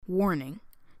Warning.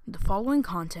 The following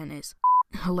content is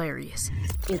hilarious.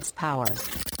 It's power.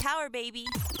 Power, baby.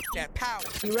 That power.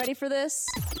 You ready for this?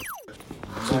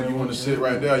 So you want to sit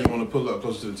right there or you want to pull up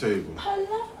close to the table?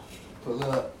 Pull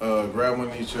up. Grab one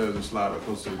of these chairs and slide up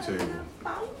close to the table.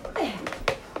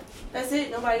 That's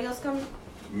it? Nobody else coming?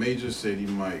 Major said he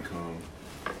might come.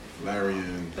 Larry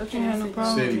and Don't you have no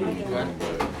problem? said he wouldn't come,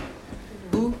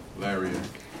 but Larry and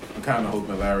I'm kind of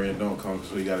hoping Larry and don't come,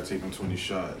 so he got to take them 20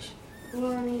 shots.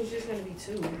 Well, I mean, it's just going to be 2.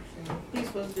 So he's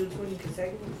supposed to do 20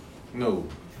 consecutive? No,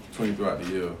 20 throughout the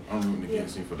year. I'm rooting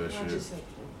against him for that shit.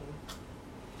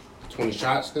 20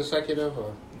 shots consecutive,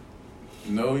 or?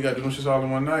 No, you got to do them shits all in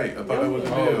one night. I thought that was the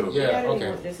deal. Yeah,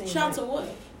 okay. Shots of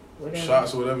what?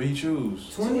 Shots or whatever he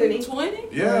choose. 20?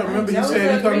 Yeah, remember he That was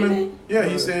said he the coming. agreement? Yeah,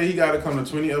 he said he got to come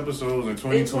to 20 episodes in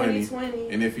 2020. 2020.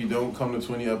 And if he don't come to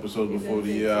 20 episodes before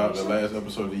the year out, the last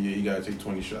episode of the year, he got to take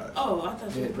 20 shots. Oh, I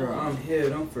thought you Yeah, were bro, I'm here.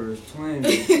 Them first 20.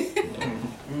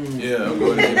 Yeah, I'm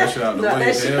going to get that shit out the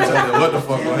way. They'll tell you what the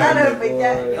fuck gonna happen. Boy,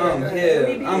 I'm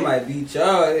here. I might beat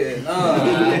y'all here. No.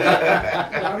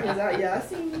 Yeah, I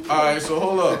see you. All right, so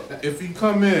hold up. If he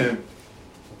come in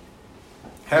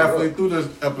halfway through this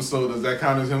episode, does that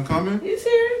count as him coming? He's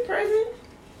here, present.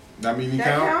 That mean he That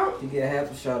count? count? You get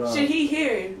half a shot off. Should he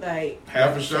hear? Like,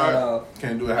 Half a Shot shot? off.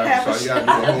 Can't do a half a shot. You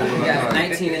got to do a whole You got lot.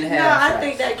 19 and a no, half I shots.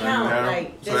 think that count. Count?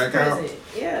 Like, So that's that count? present.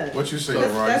 Yeah. What you say,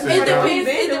 That's- Ron? that's You what say it count? is.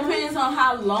 It depends on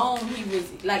how long he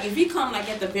was. Like, if he come like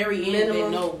at the very end, Minimum.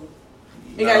 then no.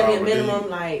 It got to be a Nah, but then minimum, you-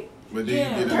 like, But then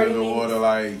Yeah. you get 30 into the minutes. water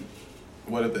like,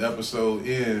 what if the episode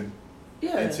end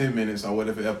yeah. in 10 minutes, or what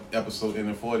if the episode end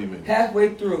in 40 minutes?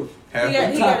 Halfway through. He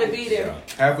Halfway got to be there.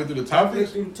 halfway through the Halfway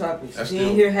topics? through the topics. That's You still-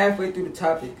 ain't here halfway through the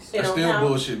topics. It That's don't still count.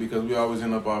 bullshit because we always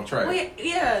end up off track. Well,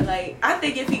 yeah, like, I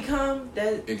think if he come,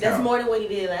 It that's count. more than what he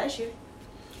did last year.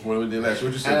 What we did last?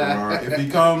 What you said, Ron?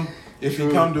 If he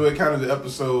come to it, kind of the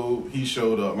episode he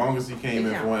showed up. Long as he came It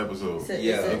in count. for one episode, It's a,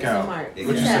 Yeah, it's a, it it's a count. mark. What you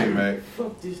It's say, a- Mac?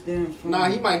 Fuck this damn phone. Nah,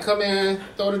 he might come in,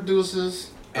 throw the deuces.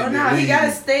 Oh, And no, then he leave. got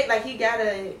to stay, like, he got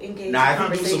to engage Nah, in if he do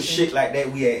conversation. some shit like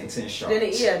that, we adding 10 shots.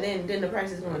 Then the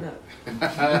price is going up. You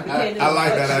can't do I like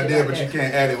fuck that shit idea, like but you that.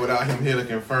 can't add it without him here to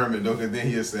confirm it, though, because then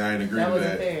he'll say, I ain't agree That with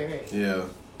wasn't that. fair, right? Yeah.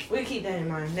 We'll keep that in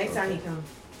mind. Next time he come,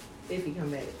 if he come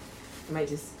back, he might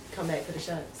just come back for the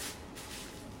shots.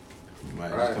 He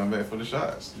might Right. just come back for the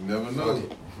shots. You never know.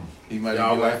 Fuck it. He might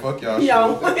Y'all be like, fuck y'all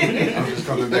Y'all shit. I'm just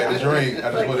coming back to drink.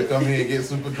 I just want to come here and get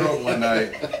super drunk one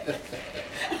night.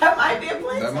 That might be a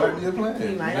plan. That might be a plan. He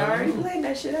You might never already know. plan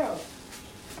that shit out.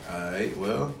 Alright,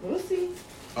 well. We'll see.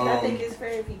 I think it's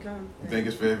fair if he come. You think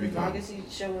it's fair if he As long come? as he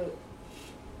show up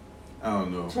I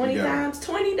don't know. 20 We got- times,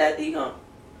 20 that he gon'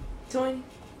 20.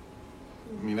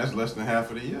 I mean, that's less than half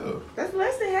of the year. That's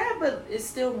less than half, but it's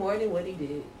still more than what he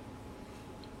did.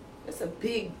 That's a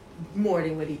big more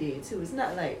than what he did too. It's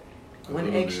not like A one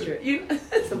little extra. bit. You,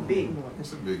 it's a big more.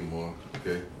 It's a big more.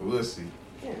 Okay, well, we'll see.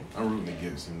 Yeah. I'm rooting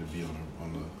against him to be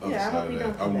on the other Yeah, I hope side he of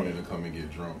don't that. I come want back. him to come and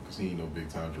get drunk because he ain't no big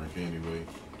time drinker anyway,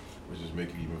 which just make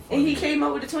it even funnier. And he came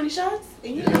up with the 20 shots.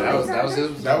 And he Yeah, That was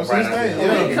his. That was his thing.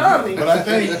 Oh, he Yeah. coming. But I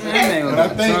think, Man, but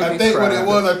I think what it cry.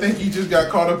 was, I think he just got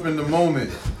caught up in the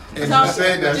moment and just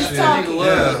said that Just shit. talking.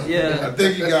 Yeah. I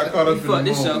think he got caught up He in fucked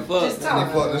the this moment. stuff up. Just And talk.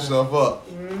 he fucked himself up.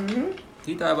 Mm-hmm.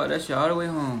 He thought about that shit all the way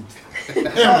home. Damn,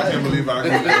 I can't believe I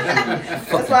did that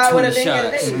That's why I would have been here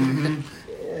 20 shots. today.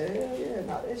 Yeah, hell yeah,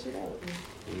 knock that shit out.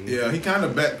 shit. Yeah, he kind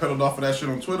of backpedaled off of that shit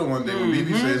on Twitter one day when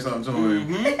BB said something to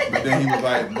him. But then he was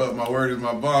like, but my word is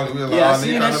my bond. And we were like, Yeah, I oh, he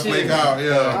seen trying that to flake shit. out.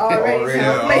 Yeah. Already.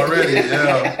 Yeah, already.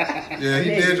 Yeah. Yeah, he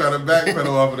did try to backpedal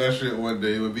off of that shit one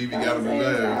day when BB got him in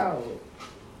there.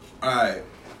 Alright.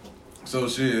 So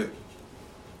shit.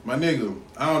 My nigga,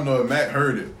 I don't know if Mac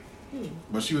heard it,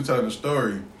 but she was telling a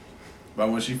story about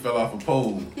when she fell off a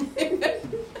pole.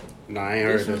 Nah, I ain't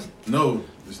heard this. No,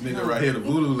 this nigga right here, the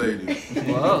voodoo lady.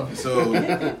 Whoa.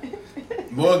 So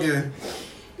Morgan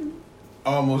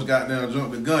almost got down,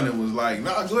 jumped the gun and was like,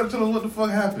 nah, go ahead and tell us what the fuck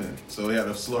happened. So he had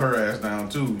to slow her ass down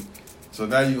too. So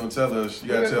now you gonna tell us, you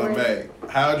gotta tell Mac,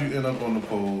 how'd you end up on the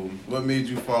pole? What made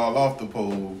you fall off the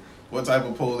pole? What type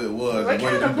of pole it was? What And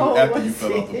what kind did of you do pole after was you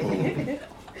fell off the it? pole?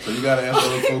 So you gotta answer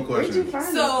those 4 Where'd you questions. find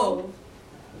So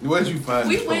Where'd you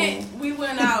find this we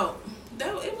went out.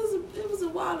 It was a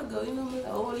while ago. You know, I'm an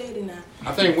old lady now.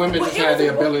 I think women Well, just it had was the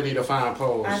a- ability to find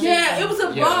poles. Yeah, it was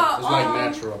a Yeah, bar it's like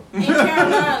natural. in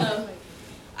Carolina.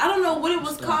 I don't know what it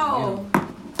was called,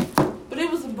 but it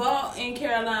was a bar in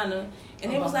Carolina,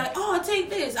 And it was like, oh, take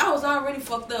this. I was already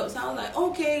fucked up. So I was like,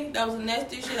 okay, that was the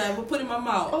nastiest shit I ever put in my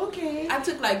mouth. Okay. I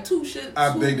took like 2 shits.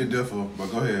 I beg to differ, but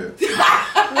go ahead.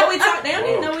 What we talking? They don't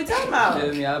even know what we talking about.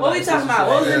 What we talking about?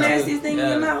 What was the nastiest thing in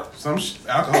your mouth? Some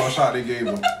alcohol shot they gave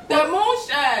her. That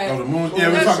moonshine. Oh, the moon. Yeah,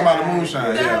 we're talking about the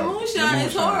moonshine. That Yeah. moonshine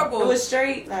is horrible. It was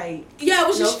straight, like. Yeah, it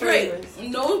was just no straight.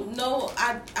 flavors. No,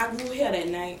 I grew hair that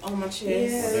night on my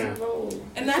chest. Yeah.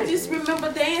 And I just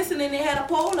remember dancing and they had a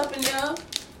pole up in there.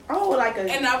 Oh, like a.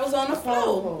 And I was on the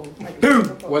floor.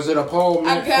 Was it a pole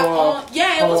I meant got on. for?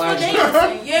 Yeah, it was for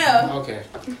dancing. Yeah. Okay.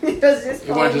 It was just. It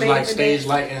wasn't just like stage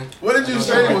lighting. What did you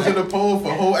say? Was it a pole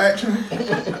for whole action?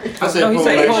 I said he pole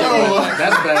said action. pole.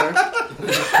 That's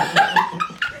better.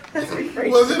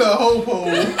 Was it a whole pole?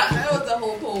 That was a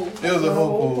whole pole. It was a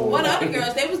whole pole. What other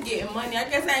girls? They was getting money. I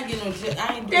guess I ain't getting no job.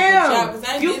 I ain't doing no job Damn. because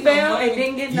I ain't You getting no fell money. and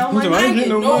didn't get no money. I ain't getting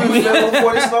no money.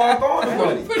 Before they started throwing the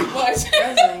money. Pretty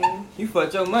much. You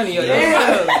fucked your money up.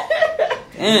 Yeah.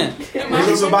 Damn.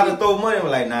 They was about to throw money. We're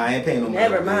like, nah, I ain't paying no money.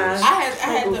 Never mind. I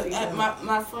had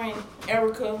my friend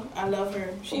Erica. I love her.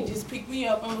 She just picked me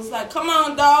up and was like, "Come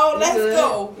on, dog, let's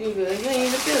go." You good? You ain't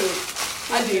even feel it.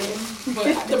 I did,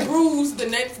 but the bruise the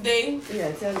next day.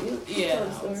 Yeah, tell you. Yeah, Tell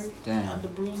the story. Damn. The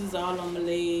bruises all on my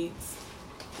legs.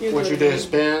 What you did?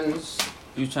 Spins?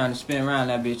 You trying to spin around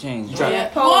that bitch, ain't you?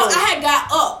 Yeah. Well, I had got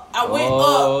up. I went up.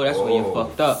 Oh, that's where you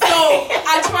fucked up. So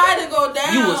I tried to go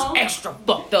down. You was extra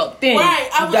fucked up then. Right,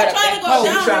 I was trying to go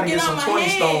down trying and to get get on some my 20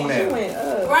 stone hands. You there. went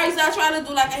up. Right, so I tried to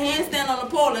do like a handstand on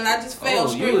the pole and I just fell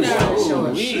straight was down.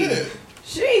 oh, Shit.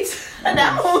 Sheets.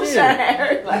 That moonshine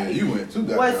hurt. Yeah, Like, you went too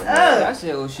goddamn. what's hard. up? I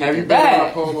said, oh shit. Have you been on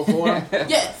a pole before?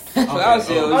 Yes. I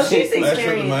said, Oh, oh she's shit. Last trip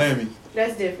to experienced. Miami.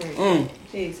 That's different. Mm.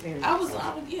 She experienced. I was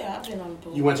yeah, I've been on the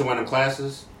pool. You went to one of them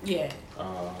classes? Yeah.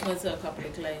 Went to a couple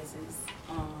of classes.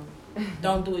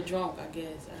 Don't do it drunk, I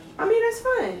guess. I mean, that's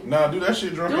fun. Nah, do that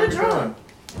shit drunk Do it every drunk. time.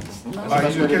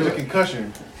 Like you catch a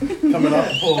concussion coming off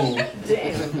the pole.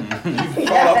 Damn. You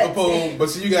fall off the pole, but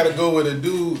see, you gotta go with a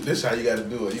dude. This is how you gotta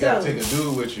do it. You gotta So- take a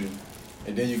dude with you,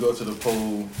 and then you go to the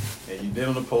pole, and you get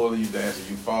on the pole and you dance, and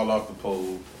you fall off the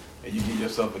pole, and you get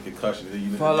yourself a concussion. And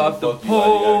you Fall off the fuck you like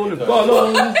you pole, got a the concussion. ball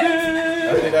on the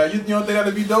I think that, you don't think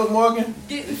that'd be dope, Morgan?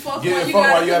 Getting fucked Getting while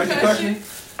fucked you got a concussion.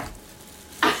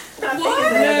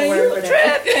 What? Man, you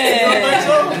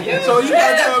tripping. So you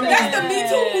gotta tell me. That's the Me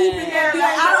Too movement. Yeah, Be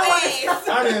like, on I your ass.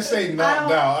 I didn't say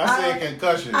knocked out. I said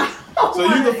concussion. So you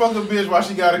wanna- can fuck a bitch while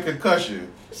she got a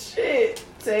concussion. Shit.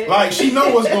 Say it. Like she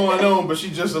know what's going on, but she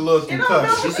just a little You don't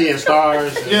concussed. know. She seeing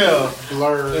stars. And Yeah.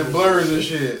 blurs. And blurs and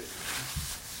shit.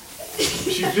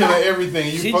 She feeling everything.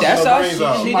 You She- fucking that's her all brains she-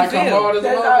 out. she- Might come feel. hard as a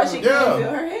That's all she motherfucker. can Yeah. feel.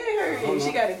 Her head hurt. And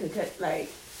she got a concussion. Like,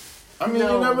 I mean,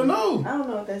 No. you never know. I don't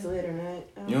know if that's lit or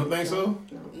not. You don't think so?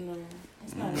 No. No,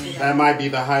 it's not a good That might be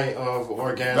the height of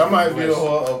orgasm. That might be the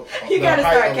whole of You the gotta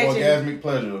height start of catching- orgasmic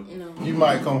pleasure. No. You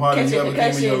might come harder than you Catching ever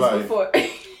came in your concussions life. before.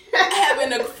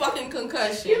 Having a fucking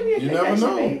concussion. Give me a You never concussion,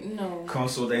 know. babe. No. Come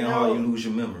so damn hard you lose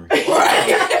your memory. I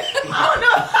don't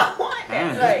know if I want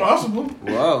that. It's Like, possible.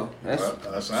 Whoa, that's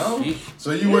That sound. sheesh.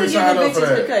 So you wouldn't give sign the up for bitches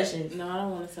that? concussions. No, I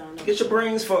don't want to sound like Get your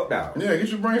brains fucked out. Yeah, get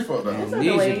your brains fucked There's out. other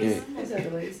Amnesia ways. dick. There's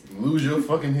other ways. Lose your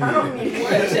fucking I don't head. need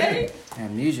what, Shay?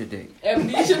 Amnesia dick.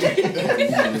 amnesia.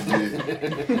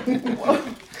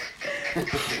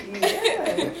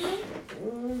 Yeah.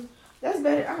 That's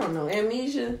better. I don't know.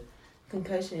 Amnesia,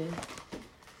 concussion.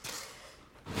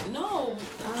 No.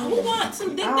 Who wants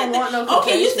some dick? I don't want no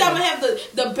Okay, you said I'm concussion. gonna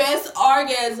have the best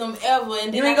orgasm ever,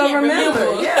 and then You I ain't can't gonna remember.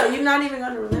 remember. Yeah, you're not even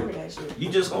gonna remember that shit. You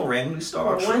just gonna randomly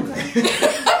start One shooting.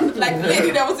 time. Like the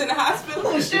lady that was in the hospital.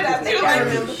 Oh shit, I still gotta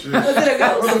remember. Shit. Was it a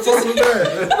What the ghost? fuck was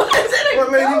that? Was it a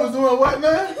What lady ghost? was doing what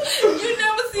now? You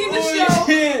never seen the Oh, show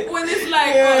shit. when it's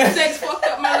like sex fucked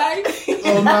up my life?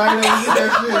 Oh, no, I never did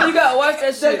that shit. You gotta watch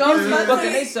that shit. Ghost You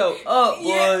fucking they so up,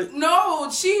 Yeah, boy. no,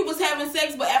 she was having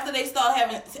sex, but after they stopped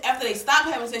having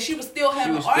sex, she was still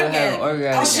having was still orgasm. having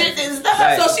orgasm. Oh shit, didn't stop.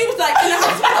 Right. So she was like in the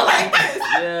hospital like this.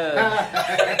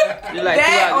 Yeah. You like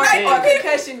That throughout the or day.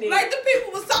 concussion dick. Like the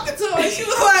people was talking to her, and she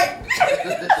was like,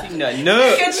 She nut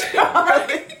nuts.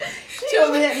 She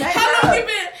over there night. "How long you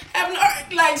been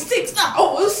having like 6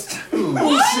 hours?" Ooh,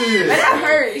 Man, shit. that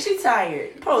hurt. She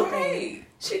tired. Poor thing. Right.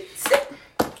 She sick.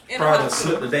 In the Probably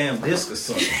hospital. slipped the damn disc or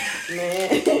something.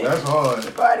 Man. That's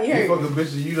hard. Body You hurt. fucking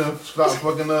bitch that you done stopped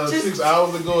fucking 6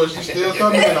 hours ago and she still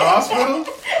coming in the hospital?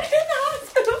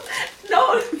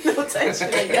 No touching.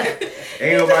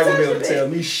 Ain't nobody gonna be able to tell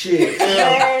me shit.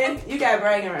 Man, you got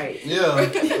bragging rights. Yeah.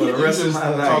 For the rest of my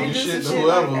life. Talking You do shit to some shit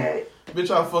like whoever. that.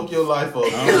 Bitch, I'll fuck your life up.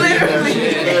 You mean that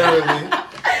shit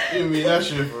literally. You mean that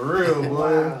shit for real, boy.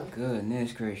 Wow.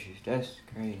 Goodness gracious, that's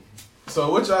crazy. So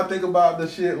what y'all think about the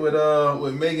shit with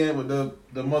Megan with the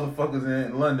motherfuckers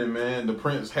in London, man? The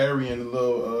Prince Harry and the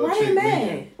little Why chick they Meghan.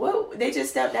 mad? What? They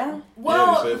just stepped down?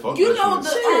 Well, they said, fuck you that know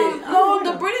shit.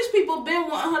 the British people been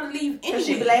wanting her to leave anyway. Cause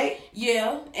she black?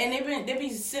 Yeah, and they be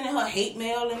sending her hate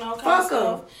mail and all kinds Fuck of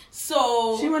stuff. her.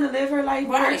 So She want to live her life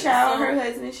with her Right, child, so- her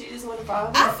husband. She just want to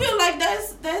follow. I feel like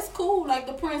that's cool. Like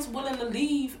the prince willing to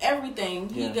leave everything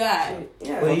he got.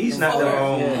 Yeah. Well, he's not the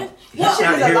Yeah. he's Well,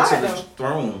 not he's heir alive, to the though.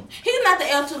 throne. He's not the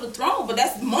heir to the throne, but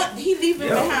that's money. He leaving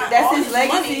Yeah. behind That's all his his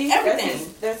legacy. money,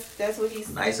 everything. That's what he's.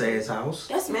 Nice ass house.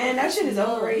 That's Man, that shit is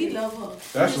overrated. He love her.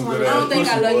 That's some good I ass don't think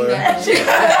pussy, I love you boy. that much.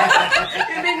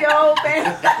 You think your whole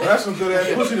family? That's some good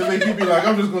ass pussy to make you be like,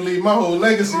 I'm just gonna leave my whole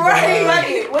legacy Right, behind.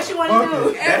 Like, what you want Fuck to do?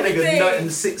 it. That nigga Everything. nutting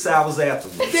 6 hours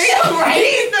afterwards. Damn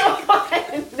right.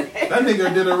 That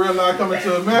nigga did a real life coming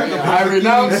to America. Yeah, I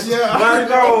renounce. Yeah, I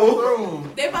know.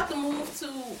 They about to move to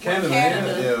Canada,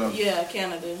 Canada. yeah. Yeah,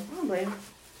 Canada. I don't blame him.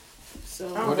 So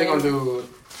What they gonna do?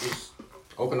 Just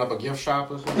open up a gift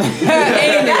shop or something? Ain't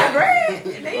that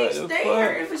great? They What the stay fuck?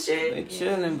 hurting for They shit.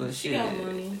 chilling, but she shit. got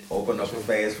money. Open up a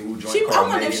fast food joint. I called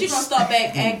wonder if she Megan's. gonna start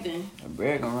back acting. A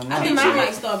bread gonna run I out. think she might.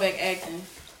 might start back acting.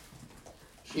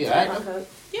 She an actor?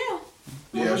 Yeah.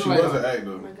 Yeah, she was an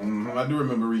actor. I do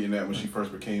remember reading that when she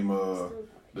first became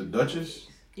the Duchess.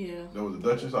 Yeah. That was the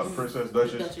Duchess, or the Princess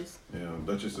Duchess. Duchess. Yeah,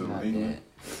 Duchess of Not England.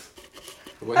 yet.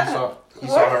 Well, he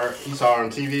saw her on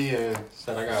TV and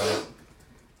said, I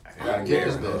gotta get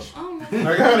this bitch. Oh my.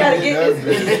 I gotta Gotta get get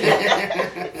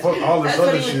that bitch. Fuck all this That's what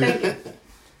other he was shit. thinking.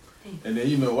 And then,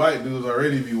 you know, white dudes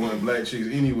already be wanting black chicks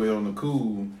anyway on the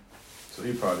cool. So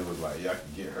he probably was like, yeah, I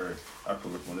can get her. I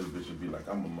could look on this bitch and be like,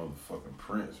 I'm a motherfucking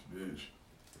prince, bitch.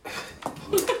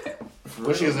 For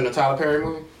When she real. was in the Tyler Perry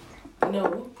movie?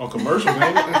 No. On commercials,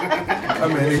 ain't it? I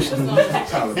mean, they should do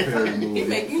Tyler Perry movie. He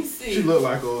make me sick. She looked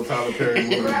like old Tyler Perry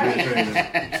movie bitch, ain't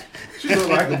it? She looked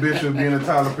like a bitch would be in a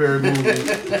Tyler Perry movie.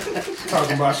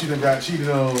 Talking about she done got cheated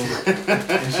on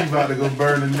and she about to go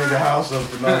burn the nigga house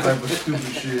up and all type of stupid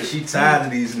shit. She tired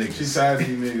of these niggas. She tired of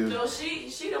these niggas. No,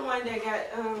 she the one that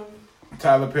got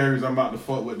Tyler Perry's I'm about to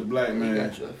fuck with the black man. You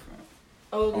got your friend.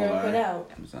 old girl Online. put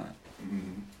out. Amazon.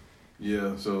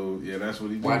 Yeah, so yeah, that's what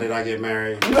he did. Why did I get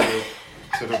married to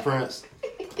the prince?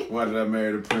 Why did I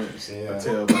marry the prince? Yeah. I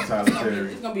tell by Tyler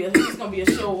Perry. It's gonna be a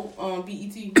show on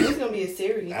BET. It's gonna be a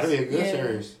series. That'd be a good Yeah.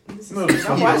 series. No, the fuck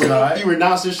watching was it. I? He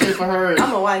renounced his shit for her.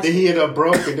 I'ma watch Then it. he ended up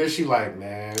broke, and then she like,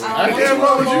 man. I can't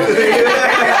fuck with you.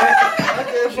 I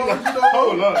can't fuck with you.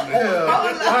 Hold up, man.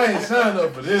 Yeah, I ain't signed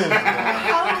up for this. Hold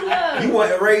up. You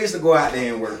want Raised to go out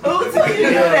there and work. Who told you to do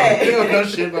He that? don't know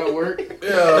shit about work.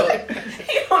 Yeah.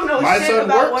 He don't know My shit son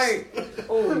about works. work.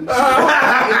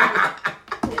 Oh,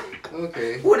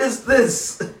 Okay. What is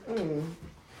this?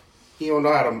 He don't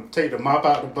know how to take the mop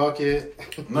out the bucket.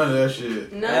 None of that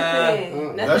shit.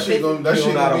 nothing. That shit gonna You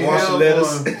don't know how to be wash hell the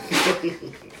for lettuce.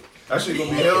 him. That shit gonna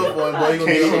be hell for him, boy. He Can't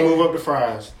gonna even get move home. up the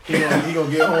fries. He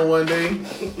gonna get home one day, and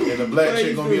the black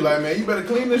chick gonna be like, man, you better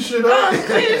clean this shit up. And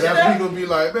that's when he gonna be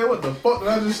like, man, what the fuck did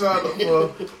I just sign up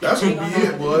for? That's gonna be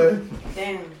it, boy.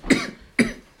 Damn.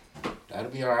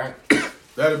 That'll be all right.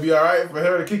 That'll be all right for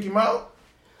her to kick him out.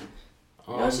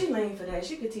 No, she lame for that.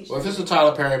 She could teach. Well, if you. it's a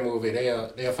Tyler Perry movie,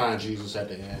 they'll find Jesus at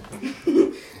the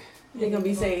end. They're gonna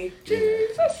be saved.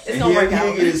 Jesus. It's And gonna work he'll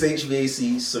out. get his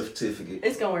HVAC certificate.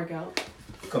 It's gonna work out.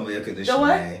 Come air conditioning. The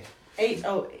what? Man. HB.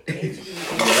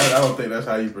 I don't think that's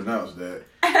how you pronounce that.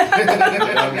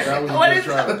 That was a What good is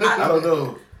try. I don't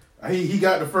know. He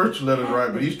got the first letters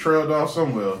right, but he's trailed off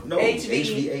somewhere. No, HV.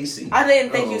 HVAC. I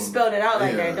didn't think you Oh, spelled it out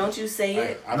like yeah. that. Don't you say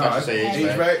it? I thought you say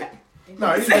HVAC. HVAC.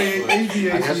 No, he said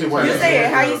HVAC. I guess it works. You say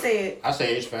it. How you say it? I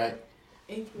say HVAC.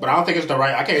 But I don't think it's the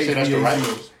right. I can't say that's the right.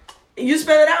 HVAC. You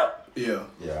spell it out? Yeah.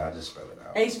 Yeah, I just spell it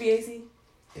out. HVAC?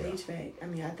 Yeah. HVAC. I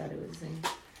mean, I thought it was the same.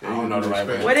 I don't know the right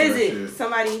way. What is That it? shit.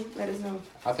 Somebody let us know.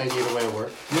 I think either way it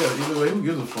works. Yeah, either way, who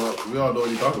gives a fuck? We all know what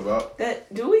he talking about.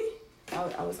 That do we? I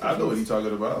was confused. I know what he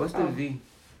talking about. What's the V?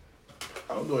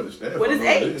 I don't know what it stands What for. is I know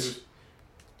what it H? is.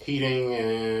 Heating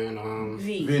and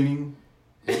V. Venting,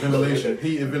 ventilation,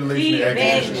 heat and ventilation. Heat, and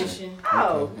air conditioning. Mission.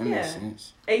 Oh, That makes yeah.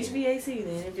 sense. HVAC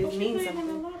then, if it She means been in a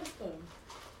something. lot of stuff.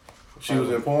 She was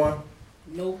in porn.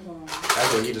 No harm.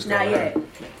 that's what he just Not yet.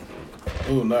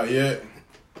 Ooh, not yet.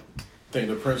 Think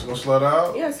the prince gonna slut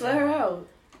out? Yes, let her out.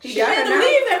 He She got had her to now.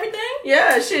 leave everything.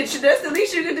 Yeah, shit. That's the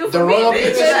least you can do for The me, royal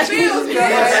bitch. bitch. Like, Bills, we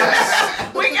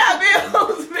got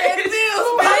bills, bitch. bills,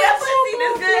 Buy your pussy,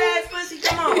 this good ass pussy.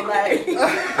 Come on, like.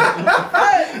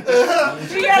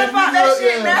 She gotta find that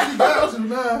shit She now. got to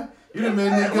now. You done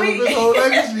made nigga give up his whole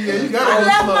legacy. Yeah, you I got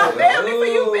left to my slut. family for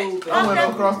you, bitch. I went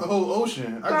across the whole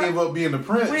ocean. I gave up being the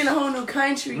prince. We in a whole new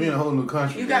country. We in a whole new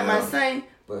country. You got my yeah. son,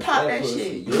 pop that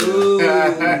shit. You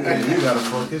gotta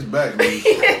fuck his back,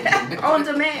 man. On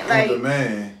demand, like. On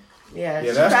demand. Yeah, Yeah,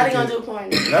 she's probably gonna do a porn.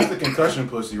 That's the concussion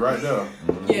pussy right there.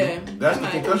 Yeah. That's the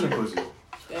concussion pussy.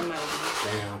 That might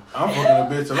be. Damn. I'm fucking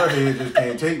a bitch till her head just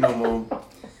can't take no more.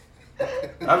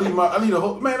 I need a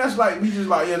whole man. That's like we just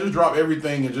like just drop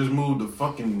everything and just move to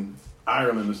fucking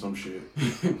Ireland or some shit.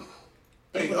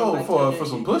 Hey, for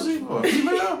some pussy for a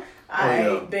female.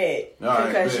 I bet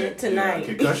concussion tonight. Yeah,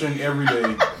 concussion every day.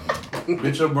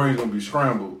 Bitch, your brain's gonna be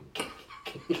scrambled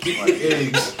like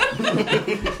eggs.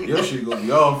 Your shit gonna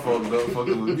be all fucked up,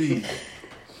 fucking with me.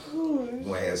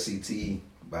 Gonna have CTE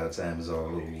by the time it's all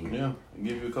over. Yeah, I'll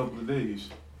give you a couple of days.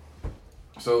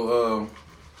 So,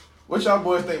 what y'all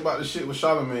boys think about the shit with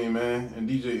Charlamagne, man, and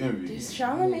DJ Envy? Did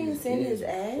Charlamagne send his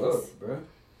ass? Fuck, bro.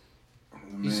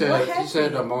 He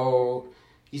said the mold.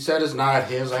 He said it's not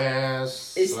his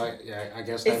ass. It's, I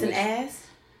guess it's an ass.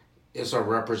 It's a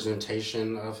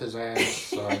representation of his ass.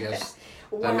 So I guess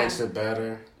that makes it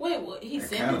better. Wait, what? He That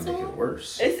sent kind it of to make him? it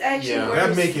worse. It's actually worse.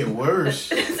 That make it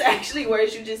worse. It's actually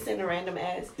worse. You just send a random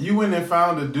ass. You went and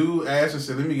found a dude ass and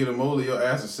said, "Let me get a mold of your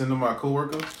ass and send to my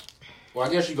coworker." Well,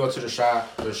 I guess you go to the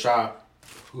shop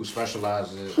who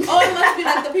specializes. Oh, it must be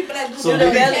like the people that do So the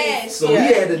then bellies. So he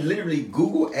had to literally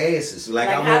Google asses. Like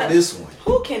I want this one.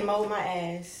 Who can mold my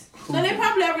ass? So they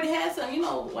probably already had some. You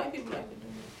know, white people like to do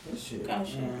That shit. kind of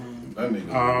shit. That nigga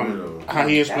weirdo. How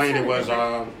he explained it was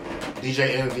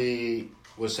DJ Envy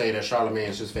would say that Charlamagne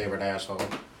is his favorite asshole,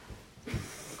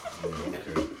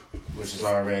 which is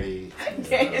already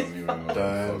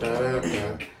done.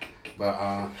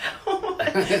 But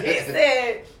He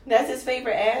said that's his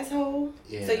favorite asshole.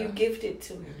 Yeah. So you gifted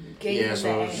to him. You gave him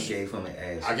so the ass. Gave him an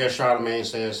ass. I guess Charlamagne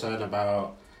said something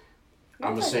about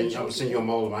I'm gonna send you a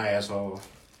mold of my asshole.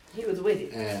 He was with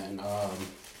it. And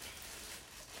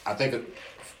I think,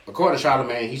 according to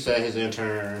Charlamagne, he said his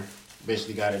intern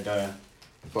basically got it done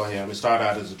for him. It started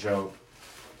out as a joke,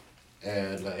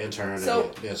 and the intern and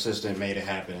the assistant made it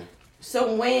happen.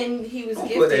 So when he was Don't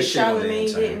put gifted, that shit on the Charlamagne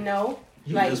intern. didn't know,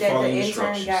 He like was that the following intern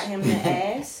instructions. got him the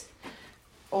ass,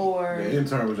 or The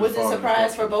intern was was just it a following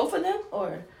surprise for instructions. both of them,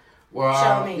 or Well,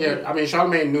 Charlamagne knew. yeah, I mean,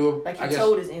 Charlamagne knew. like I he guess,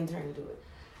 told his intern to do it?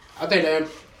 I think that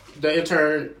the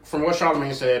intern, from what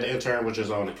Charlamagne said, the intern was just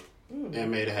on it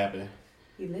and made it happen.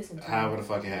 He listened to However him. the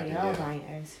fuck it happened, Y'all yeah. buying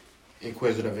ass.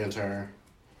 Inquisitive intern.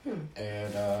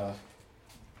 And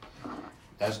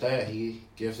that's that. He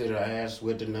gifted her ass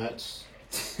with the nuts.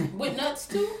 With nuts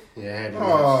too? Yeah, had the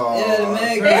nuts. Oh, Yeah, the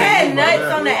man They had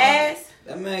nuts on the ass.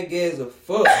 That man gives a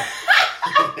fuck.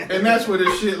 And that's where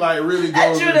this shit like really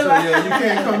goes drew into the line. you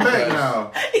can't come back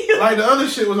now. Like the other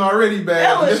shit was already bad.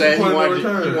 That was- This Said is he point of wanted,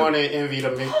 return. he wanted Envy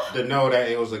to know that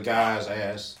it was a guy's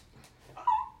ass.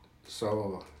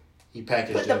 So he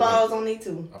packaged Put the it balls with on me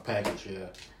too. a package, yeah.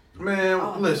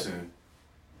 Man, listen.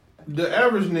 The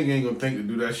average nigga ain't gonna think to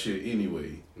do that shit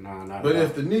anyway. Nah, not But at all.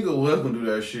 if the nigga was gonna do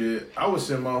that shit, I would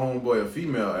send my homeboy a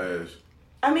female ass.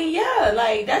 I mean, yeah,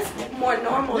 like that's more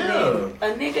normal Yeah.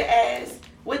 than a nigga ass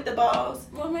with the balls.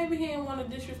 Well, maybe he didn't want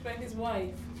to disrespect his wife.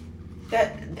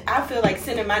 That I feel like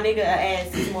sending my nigga an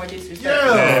ass is more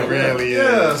disrespectful. Yeah, It really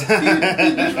yeah. is.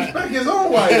 He disrespect his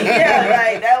own wife. Yeah,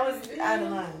 like that was out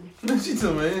of line. She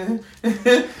told man. Yeah,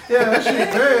 that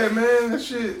shit bad, man. That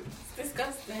shit. It's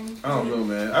disgusting. I don't know,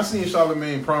 man. I seen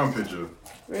Charlamagne prom picture.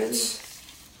 Really?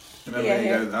 And that Yeah, man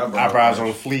yeah. got his Eyebrows on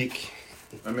arched. fleek.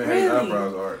 That man had his Really?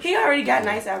 eyebrows arched. He already got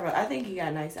nice eyebrows. I think he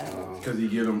got nice eyebrows. Because he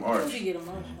get them How arched. did you get him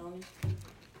on, Tony?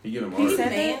 He get them He arched.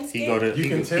 said that? He go to You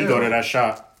can he tell. go to that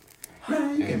shop.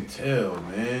 Man, you can tell,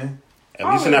 man. At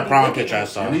least in that prom picture I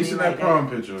saw. At least in that prom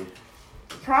picture.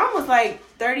 Prom was like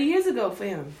 30 years ago for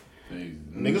him.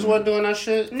 Niggas wasn't doing that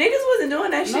shit. Niggas wasn't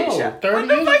doing that shit. No, Shop. 30 What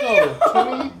the years fuck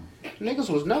ago. you? 20. Niggas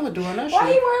was never doing that Why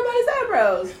he shit. worried about his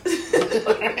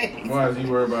eyebrows? Why is he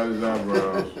worried about his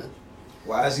eyebrows?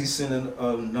 Why is he sending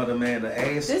another man the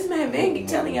ass? This man been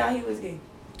telling y'all he was gay.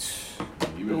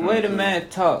 The way the man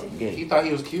talk, He gay. thought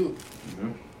he was cute.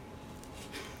 Mhm.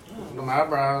 Them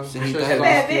eyebrows. He Shit thought was he was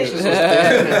all- cute. shit was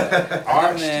thick.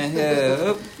 Arched. Man,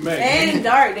 hell. Man, And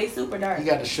dark. They super dark. He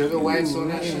got the sugar wax on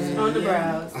that shit. On the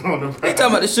brows. On the They talking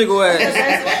about the sugar wax.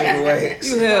 Sugar wax.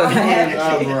 You hell. I'm his a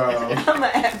eyebrows. I'm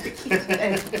an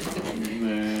advocate.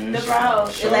 Man. The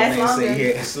brows. It lasts Charlamagne longer. said he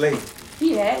had to slave.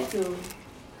 He had to.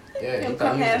 Yeah, he Him thought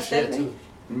come he was half the shit stepping. too.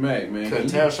 Mac, man. Couldn't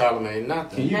tell Charlamagne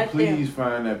nothing. Can you Not please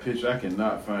find that picture? I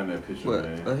cannot find that picture, What?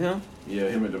 man. Of him? Yeah,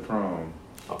 him at the prom.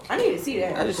 I need to see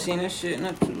I that. just seen that shit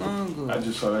not too long ago. I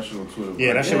just saw that shit on Twitter.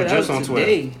 Yeah, that shit was just on Twitter.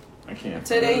 today. I can't.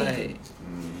 Today. Like,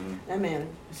 That man,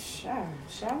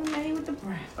 Charlamagne with the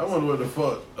brows. I wonder what the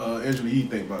fuck Angela Yee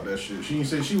think about that shit. She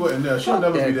said she wasn't there. She'll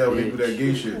never be there when they do that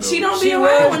gay shit, though. She don't be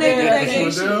around when they do that gay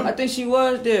shit. I think she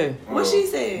was there. What she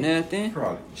said? Nothing.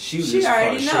 Probably. She was She just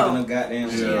already probably know. shaking her goddamn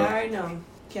She shit. already know.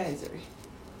 Kaiser.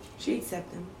 She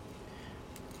accept him.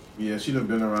 Yeah, she done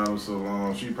been around so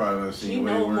long. She probably done She seen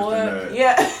way know worse more. than that.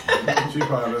 Yeah. She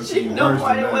probably done She seen know worse more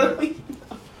than than what that. we.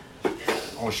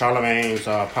 On Charlamagne's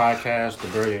podcast, The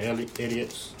Brilliant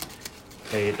Idiots,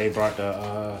 they brought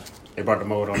the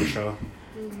mode on the show.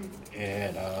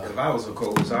 And If I was a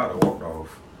co-host, I'd have walked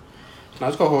off. now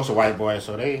let's co-host a white boy,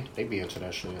 so they be into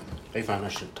that shit. They find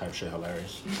that type shit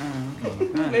hilarious.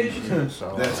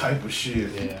 So That type of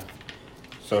shit. yeah.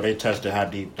 So they tested how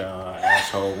deep the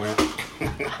asshole went.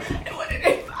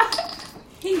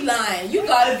 He lying. You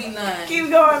gotta be lying. Keep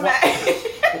going back.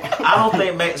 I don't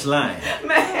think Matt's lying.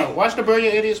 Man. Watch the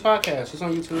Brilliant Idiots podcast. It's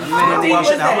on YouTube. I'm gonna deep watch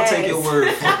was it. I'm gonna the take your ass?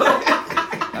 word for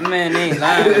it. That man ain't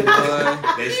lying, boy.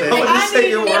 They I'm said gonna take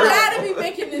your He word. gotta be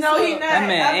making this No, up. he not. That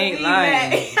man I ain't believe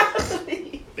lying.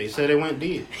 that. they said it went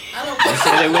deep. I don't They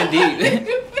said they went deep.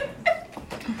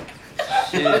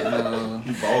 Shit, no.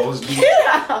 Balls deep. Get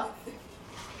out.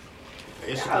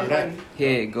 It's that.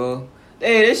 Here it go.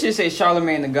 Hey, this shit say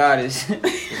Charlamagne the Goddess.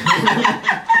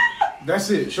 That's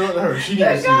it. Show it to her. She The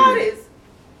didn't see it. goddess.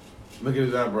 Look at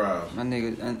his eyebrows. My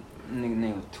nigga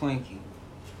name was Twinkie.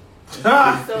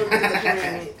 So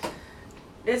disappointed.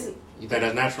 This You think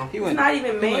that's natural? He it's went. not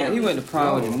even man. He went to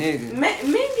prom with a nigga. Men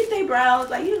get their brows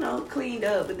like cleaned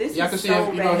up, but this Yeah, I is can see so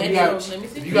if you know bad. you got Let me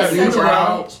see. if you got It's such a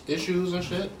unibrow bitch. issues and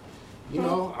shit. You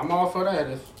know, I'm all for that.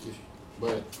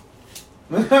 But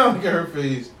Look at her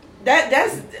face.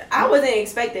 That's I wasn't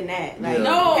expecting that. Like Yeah.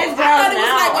 No, his I brows thought it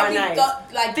now was are like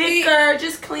nice. like Thicker,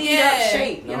 just cleaned up Yeah.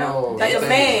 shape, you know? No, Like a that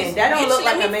man. is- That don't look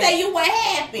like a Let me tell man. you what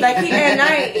happened. Like he at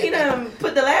night, he done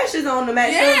put the lashes on to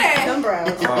match Yeah. them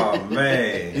brows. Oh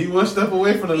man. He one step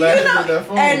away from the last You know, with that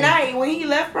phone. at night when he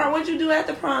left prom, what'd you do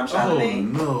after prom, Oh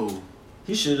Charlamagne? no.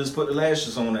 He should just put the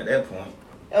lashes on at that point.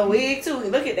 A wig too.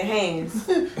 Look at the hands.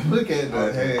 Look at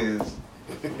the hands.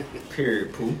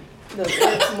 Period, poo. The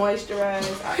lips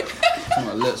moisturized.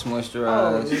 My lips Oh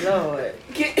moisturized. Lord.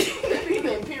 You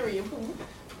been period. Poo.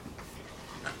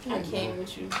 I came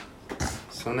with you.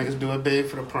 some niggas do it big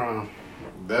for the prom.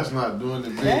 That's not doing it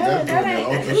big. That That's doing ain't.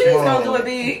 it ultra Please don't do small. it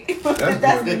big.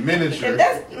 That's doing it miniature. If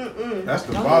that's That's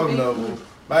the Don't bottom do level.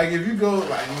 Like if you go,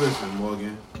 like listen,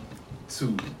 Morgan.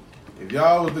 2. If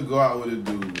y'all was to go out with a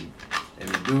dude, and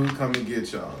the dude come and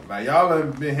get y'all, like y'all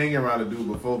done been hanging around a dude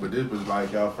before, but this was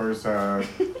like y'all first time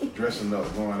dressing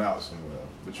up, going out somewhere.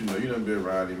 But you done been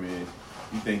around him, and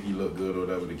you think he looked good or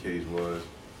whatever the case was.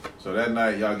 So that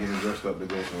night y'all getting dressed up to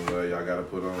go somewhere, y'all gotta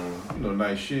put on,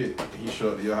 nice shit. He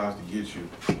showed up to your house to get you.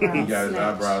 He got his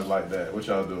Snatch. eyebrows like that. What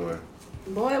y'all doing?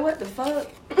 Boy, what the fuck?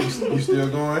 You still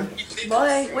going?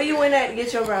 Boy, where you went at to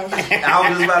get your brows? I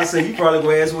was just about to say, you probably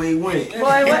gonna ask where he went. Boy,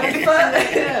 what the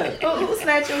fuck? Who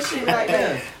snatch your shit like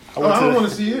that? Oh, I don't want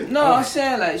to see it. No, I'm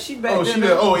saying like she back Oh, there. she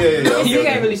did. Oh, yeah. You Okay.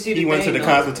 can't really see the He went thing, to the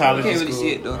though. cosmetologist You can't really school.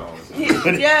 see it though.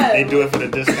 Yeah. They do it for the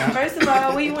discount. First of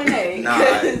all, where you went at? Nah,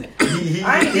 he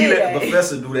I ain't let did the that.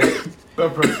 professor do that. The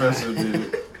professor did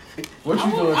it. What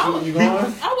you doing? Too? You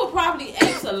going? I would probably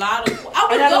ask a lot of. I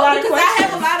would got a go lot of because I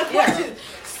have a questions. lot of Yeah. questions.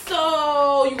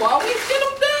 So you always get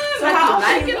them done. So like how you often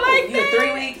like you it go? like You that?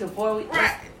 3 weeks or 4 weeks?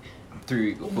 Right.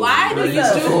 3 weeks. Why do you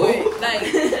What's up? do it?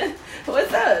 Like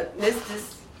What's up?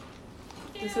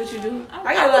 This what you do? I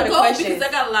got I a lot would of go questions. because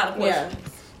I got a lot of questions.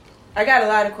 I got a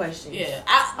lot of questions. Yeah.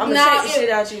 I'm gonna now, check the shit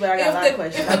out you, but I got a lot of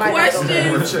questions. If I the might not go I'm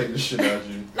question, gonna check the shit out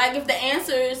you. like if the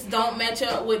answers don't match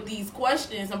up with these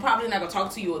questions, I'm probably not gonna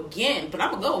talk to you again. But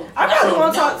I'm gonna go. I probably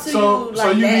won't talk to So you so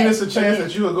like you that. mean it's a chance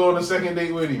that you would go on a second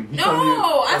date with him? He No, come to you-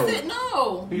 I oh. said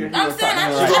no. He- I'm saying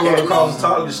I She should gonna go to know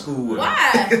cosmetology school with him.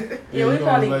 why. Yeah, Yeah, we you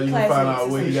probably gonna let you find classmates out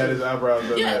or where he some got shit. his eyebrows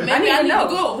done Yeah, at. maybe I need need to to know.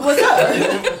 go. What's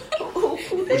up?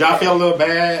 Would y'all feel a little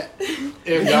bad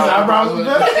if His y'all eyebrows was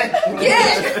done?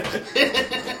 Yes.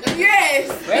 Yes.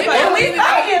 They Maybe might, I we leave it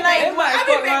fucking out. like- they might I fuck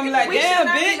be around and be like, we should damn,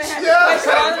 not even bitch. have Yeah. this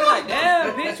question. I'm like,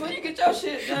 damn, bitch, when you get your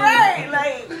shit done? Right,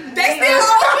 like They still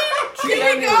open.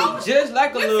 Here we go. Just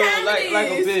like a What little, time it like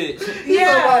a is? bitch.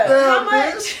 yeah. like, damn, How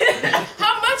much?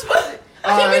 How much was it?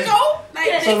 Here Alright. we go.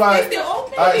 Like, So they, like, they still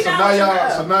open. all right, so Now now shut y'all,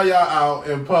 up. so now y'all out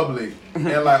in public,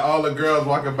 and like all the girls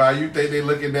walking by, you think they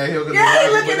looking at him because Yeah, they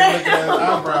they looking looking at at his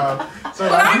eyebrows. So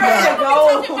But like I'm you ready to got, go.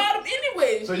 talking about them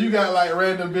anyway. so you got like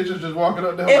random bitches just walking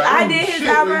up to him. If like, I "Ooh, did his shit, where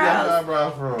you got eyebrows, his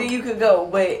eyebrows from?" Then you could go,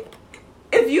 but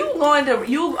if you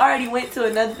already went to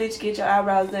another bitch to get your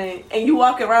eyebrows done, and you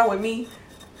walking around with me,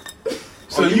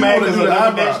 So you mad wanna because do the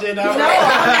another eyebrows? bitch did no, that?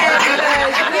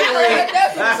 I'm mad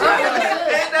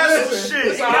because That's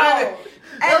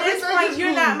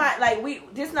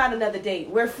like this not another date.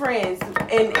 We're friends,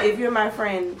 and if you're my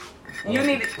friend, you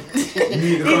need to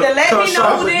either let me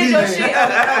know who did your shit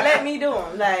or let me do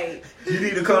them. Like you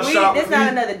need to come shop. This not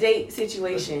another date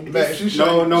situation.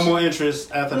 No more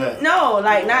interest after that. No,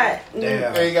 like not.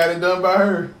 Damn. Ain't got it done by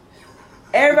her.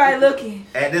 Everybody looking.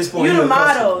 At this point, you the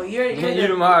model. You're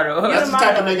the model. That's the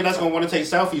type of nigga that's gonna want to take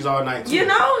selfies all night too. You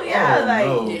know, yeah, we're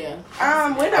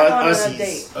not going on a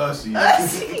date.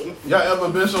 Ussies. Y'all ever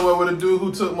been somewhere with a dude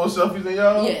who took more selfies than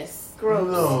y'all? Yes.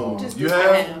 Gross. No. Just you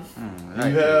have? You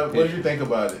have? What did you think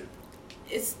about it?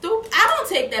 It's stupid. I don't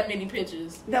take that many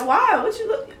pictures. Then why? What you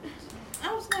look?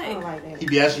 I was like, I don't like that. He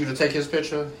be asking you to take his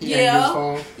picture. He Yeah. his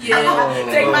phone. Yeah.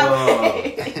 Take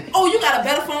my. Oh, you got a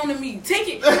better phone than me. Take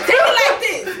it like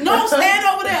this. No, stand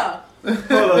over there.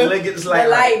 Hold on, let me get this light. The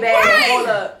light bag. Right. Hold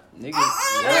up. I'm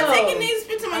not taking these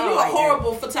pictures. Man, you a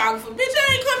horrible photographer. Bitch,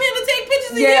 I ain't come here to take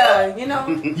pictures of you. Yeah, you know.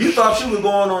 You thought you was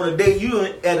going on a date. You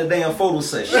at a damn photo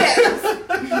session.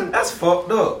 Yes. That's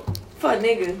fucked up. For a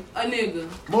nigga. A nigga.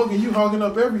 Morgan, you hogging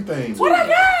up everything. What I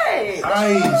got?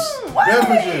 Ice.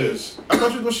 Beverages. I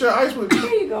thought you was going to share ice with me. Here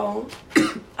you go.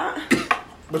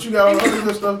 But you got all the other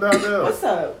good stuff down there. What's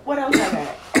up? What else I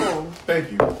got? Oh.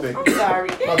 Thank you. I'm sorry.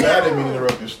 My bad, I didn't mean to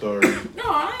interrupt your story. No,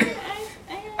 I ain't.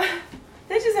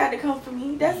 They just had to come for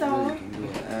me. That's all.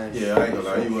 Yeah, I ain't gonna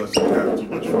lie. You was having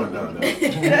too much fun down there.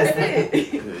 That's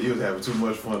it. Yeah, you was having too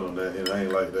much fun on that, and I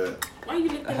ain't like that. Why you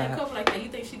looking at that cup like that? You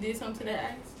think she did something to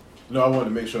that ice? No, I wanted to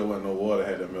make sure there wasn't no water.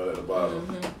 Had that milk at the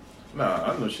bottom.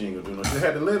 Nah, I know she ain't gonna do nothing. It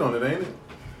had the lid on it, ain't it?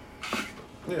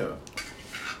 Yeah.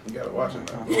 You gotta watch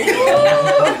it now.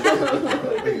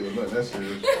 I think it was nothing that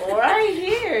serious. Right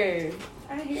here.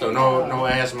 So no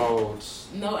ass molds.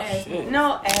 No ass.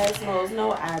 No ass moles.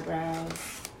 No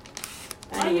eyebrows.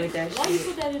 I ain't with that Why you shit.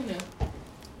 put that in there?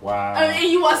 Wow. And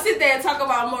you want to sit there and talk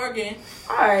about Morgan?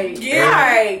 Alright. Yeah.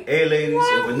 Alright. Hey, ladies,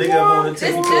 if a nigga want to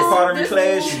take you to a pottery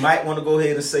class, you might want to go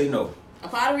ahead and say no. A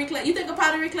pottery class? You think a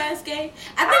pottery class gay?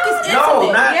 I think it's No,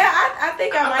 intimate. not. Yeah, I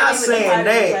think I I'm might not be with the saying pottery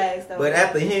that, class, though. but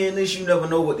after hearing this, you never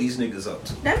know what these niggas up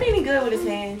to. That mean he good with his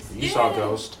hands. You saw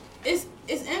Ghost. It's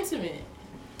intimate.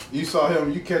 You saw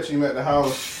him. You catch him at the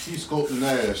house. He sculpting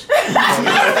ass.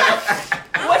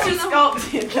 What you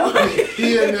sculpting?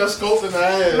 He in there sculpting the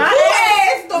ass. My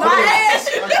ass, though. My ass.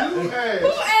 I do ass. Who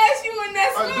asked you in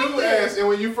that I do sculpting? ass, and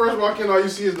when you first walk in, all you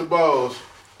see is the balls.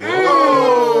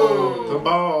 The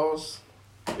balls.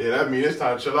 Yeah, that mean it's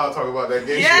time to chill out. Talk about that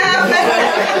gay Yeah.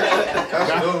 shit.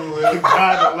 That's over with.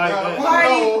 God, like that.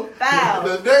 Party foul.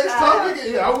 The next topic.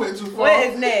 Yeah, I went too far. What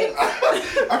is next?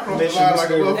 I crossed the line like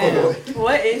a motherfucker.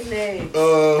 What is next?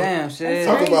 Damn, shit.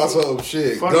 Talk about some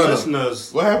shit. For the Gunna.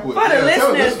 listeners. What happened? For the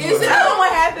tell listeners, tell them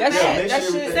what happened. That shit- Say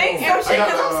some shit I because I'm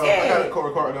got a scared.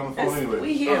 card on the phone anyway.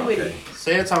 We here with it.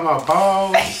 Say it talking about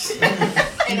balls. He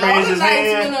And all raised the his lights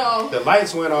hand. went off. The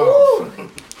lights went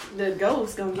off. The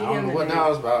ghost gonna I get don't him know what today. that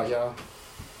was about, y'all.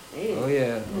 Oh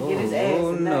yeah. Get his ass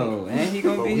Oh tonight. no. And he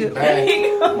gonna But be we here. back. He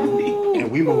gonna be-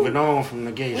 And we moving on from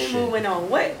the gay We shit. moving on.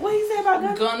 What he say about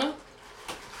Gunna? Gunna?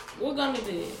 What Gunna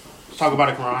did? Talk about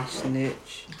it, Karan.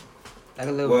 Snitch. Like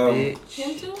a little Well, bitch.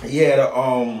 Him too? Yeah,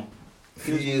 a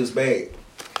few years back,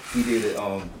 he did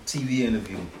a TV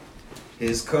interview.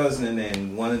 His cousin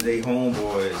and one of their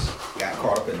homeboys got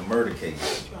caught up in a murder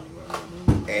case,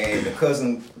 and the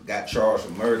cousin got charged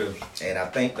with murder, and I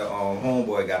think the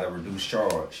homeboy got a reduced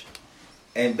charge.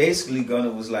 And basically, Gunna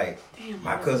was like,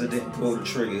 my cousin didn't pull the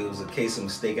trigger. It was a case of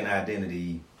mistaken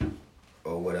identity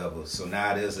or whatever. So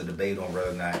now there's a debate on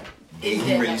whether or not did he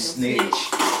that really like a snitch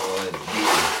or did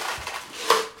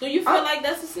So you feel like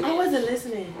that's a snitch? I wasn't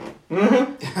listening.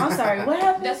 I'm sorry. What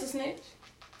happened? That's a snitch?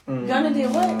 Gunna did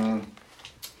what?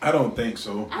 I don't think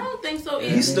so. I don't think so he?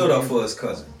 either. He stood up for his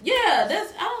cousin. Yeah, I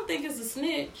don't think it's a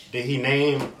snitch. Did he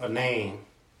name a name?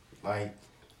 Like,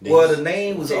 Well, the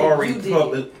name was Say already you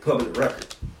did. public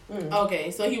record. Okay,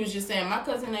 so he was just saying, my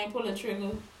cousin ain't pull a trigger.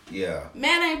 Yeah,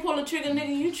 Man ain't pull a trigger,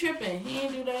 nigga, you tripping. He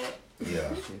ain't do that.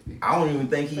 yeah. I don't even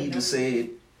think he even said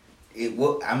it.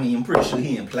 Well, I mean, I'm pretty sure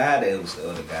he implied that it was the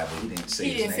other guy, but he didn't say He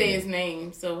his didn't name. say his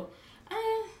name, so...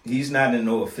 He's not in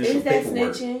no official Is that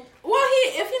paperwork. snitching? well,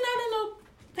 if you're not in no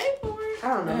paperwork... I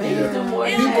don't know. Yeah. Niggas do more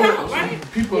It than don't that. count,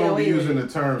 right? People Yeah, don't be wait, using the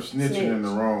term snitching in the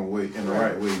Snitch. wrong way, in the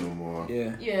right way no more.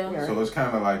 Yeah. Yeah. So it's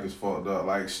kind of like it's fucked up.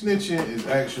 Like snitching is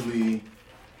actually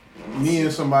me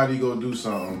and somebody go do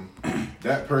something,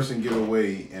 that person get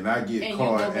away, and I get And you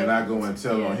caught, go back. and I go and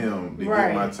tell on him to Right.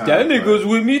 get my time. That nigga's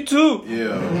with me too.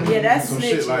 Yeah. Yeah, that's Some snitching.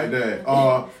 shit like that.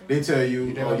 Or they tell you,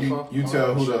 You did or that you, before? you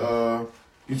tell who the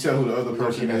you tell who the other You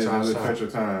person get that is, and time they'll stop. cut your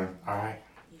time. Alright.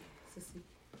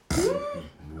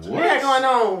 What going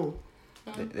on?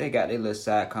 They got their little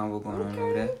side convo going on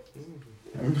over there.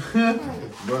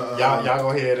 But Y'all go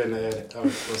ahead and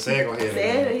say go ahead. Say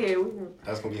it here.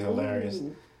 That's gonna be hilarious.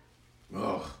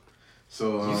 Oh,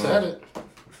 so You said it.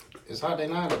 It's hard they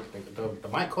not. The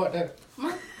mic caught that.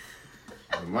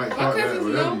 Mike caught that.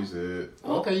 Whatever you said.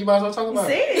 Okay, you might as well talk about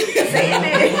it. Say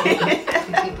it.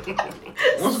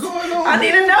 What's going on? I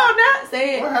need to know now.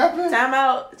 Say it. What happened? Time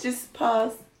out. Just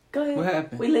pause. Go ahead. What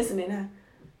happened? We listening now.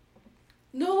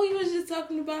 No, we was just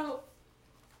talking about.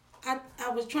 I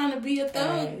was trying to be a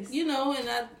thug, Nice. you know, and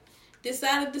I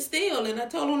decided to steal, and I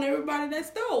told on everybody that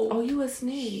stole. Oh, you a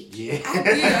snitch. Yeah. I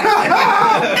did.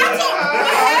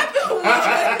 What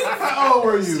happened How old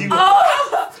were you?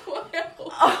 was 12.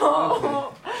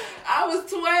 Oh. I was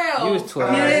 12. You was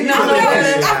 12. You didn't know I no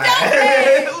better. felt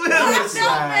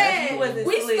bad. You wasn't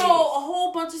We asleep. stole a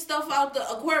whole bunch of stuff out the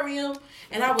aquarium,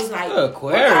 and I was like,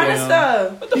 Aquarium. What kind of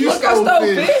stuff? You Fuck, I stole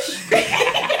fish.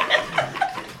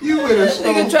 You would have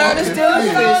stolen Nigga tried to steal a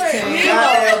fish.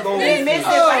 We missed it for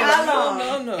how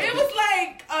long? No. it was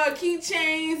like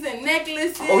keychains and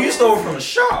necklaces. Oh, you stole from the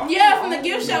shop. Yeah, from the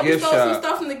gift shop. We gift stole some shop.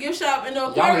 stuff from the gift shop in the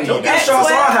ain't aquarium. know Your gift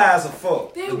shops are high as a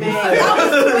fuck. They was. I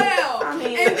was 12. I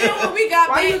mean, And then when we got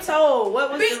why you back, told?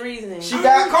 What was the reason? She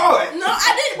got caught. no,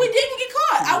 I didn't. We didn't get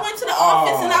caught. I went to the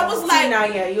office and I was See, like, now,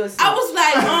 yeah, you a snitch. I was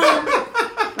like,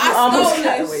 I almost stole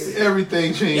got this. away with it.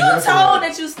 Everything changed. You after told that.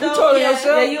 that you stole. You told yeah,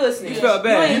 yourself? Yeah, you a snitch. You felt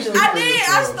bad. You ain't do I it. did.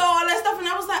 I stole all that stuff, and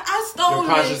I was like, I stole Your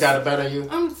conscience this. got the better of you.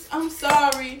 I'm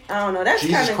sorry. I don't know. That's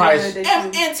Jesus kind of Christ. good. That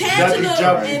And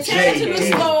Tangela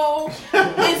stole.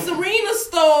 And Serena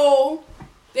stole.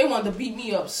 They wanted to beat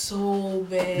me up so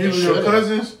bad. These were your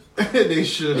cousins? They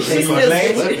should have. They still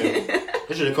blame.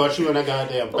 They should have caught you in that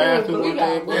goddamn bathroom but we one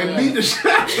day. got- boy. And beat the shit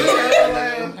out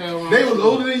of them. They was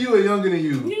older than you or younger than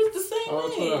you? He was the same Oh,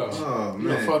 age. 12. Oh, You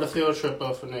know, man. for the field trip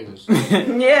up for niggas.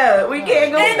 Yeah, we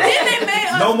can't go And back. then they made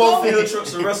us No more go. field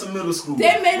trips the rest of middle school.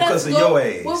 They made because us of go. your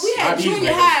ass. Well, we had Not these junior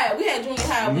niggas. high. We had junior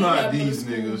high. We Not had middle these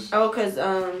school. niggas. Oh, cause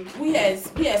We had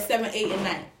 7, 8, and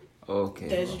 9. Okay.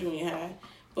 That's junior high.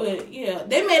 But yeah,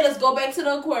 they made us go back to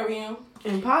the aquarium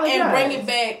and apologize. and bring it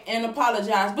back and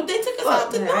apologize. But they took us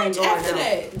out to man, I ain't lunch going after out.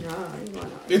 that. No, I ain't going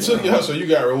out. It took you, so you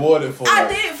got rewarded for I it.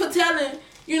 did for telling,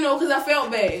 because I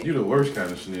felt bad. You the worst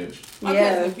kind of snitch. My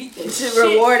Yeah, cousin beat that should shit.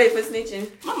 reward it for snitching.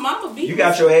 My mama beat You me.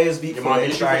 got your ass beat Your for mom that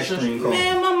beat you ice for cream shit? cone.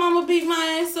 Man, my mama beat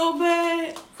my ass so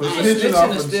bad. For I snitching snitching off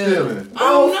and and stealing. stealing. I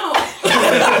don't know.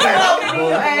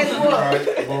 Your ass whooped.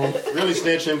 Right, both. Really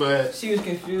snitching, but She was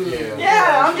confused. yeah.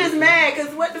 Yeah, I'm just mad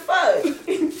because what the fuck?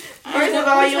 First of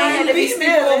all, you ain't had to be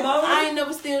stealing. I ain't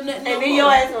never steal nothing. And then your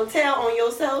ass gonna tell on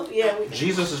yourself? Yeah.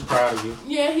 Jesus is proud of you.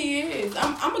 Yeah, he is.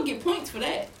 I'm gonna get points for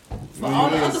that. For Yeah, all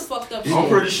the he other is. fucked up He I'm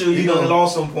shit. pretty sure you done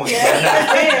lost some points.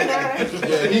 Yeah.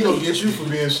 Yeah, he gonna get you for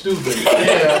being stupid.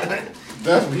 Yeah.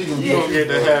 That's what he gonna You gonna get. get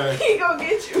the hell. He gonna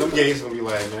get you. Them gays gonna be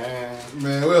like, man.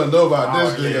 Man, we don't know about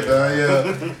Oh, this nigga, yeah. dog.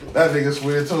 Yeah, that nigga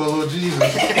swear to a little Jesus.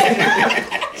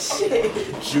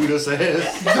 Judas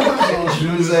ass.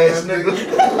 Shoes ass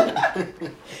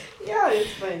nigga. Y'all is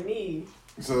funny.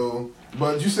 So,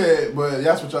 but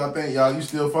that's what y'all think, y'all. You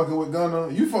still fucking with Gunna?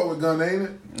 You fuck with Gunna, ain't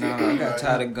it? No, I got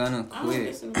tired of Gunna I don't quick.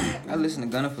 listen to that. I listened to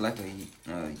Gunna for like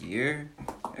a year.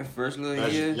 That first little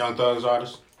That's year. Young Thug's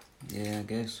artist. Yeah, I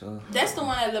guess so. That's the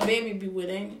one that Lil Baby be with,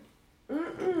 ain't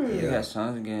it? Yeah, got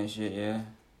songs again and shit, yeah.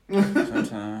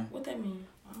 Sometimes. What that mean?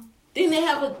 Didn't they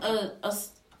have a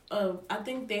I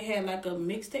think they had like a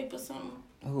mixtape or something?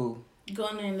 Who?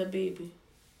 Gunna and Lil Baby.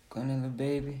 Gunna and Lil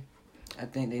Baby? I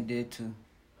think they did too.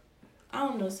 I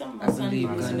don't know. Something I my son believe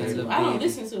be listening Gunna and to. Lil I don't Baby.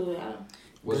 listen to it. I don't.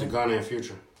 Was it Gunna in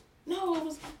Future? No, it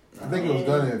was. I think it was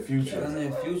Gunna in Future. Gunna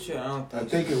in Future? I don't I think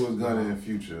think it was Gunna in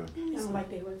Future. I don't like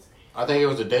that words. I think it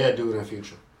was the dead dude in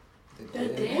Future.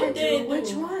 What they Which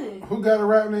do? one? Who got a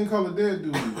rap name called a dead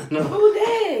dude? Who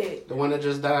dead? The one that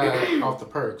just died off the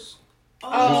perks.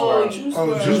 Oh, Juice oh,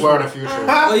 WRLD. Juice WRLD in Future.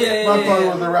 Oh, yeah, yeah, I thought it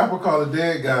yeah. was a rapper called a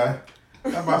dead guy.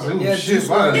 I'm about to say, Yeah, shit, Juice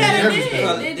why WRLD. they Yeah, they everything? did.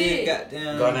 Call They it did.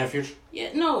 Goddamn. Gunna in Future. Yeah,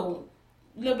 no.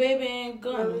 Lil Baby and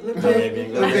Gunna. Lil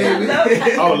Baby. Lil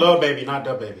Baby. Oh, Lil Baby, not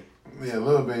Da Baby. Yeah,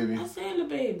 Lil Baby. I said Lil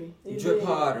Baby. Drip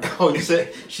harder. Oh,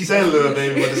 she said Lil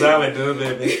Baby, but it sounded like Lil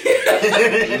Baby.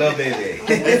 Love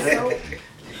baby.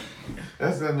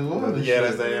 That's that New Orleans Yeah, shit.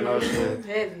 that's that no shit.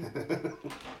 Heavy.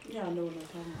 Y'all know what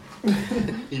I'm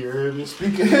talking about. You heard me?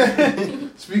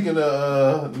 Speaking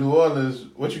of New Orleans,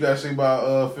 what you guys say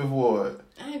about Fifth Ward?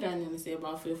 I ain't got nothing to say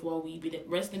about Fifth Ward Weeby.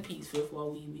 Rest in peace, Fifth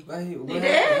Ward Weeby. Why he, what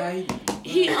dead?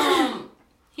 happened?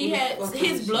 He had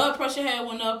his blood pressure had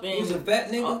went up He was a and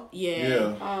fat nigga?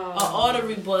 yeah. A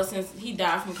artery bust since he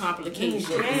died from complications.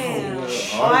 Damn. Yeah.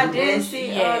 Oh, I did see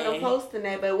Yeah. the posting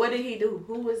that, but what did he do?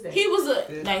 Who was that? He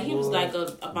was like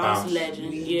a bounce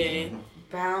legend, yeah.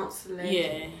 Bounce Legend.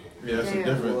 Yeah. Yeah, it's a Damn.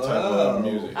 different type of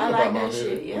music. I like that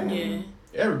shit. Yeah. Yeah.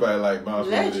 Everybody like bounce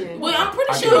music. Legend. Well, I'm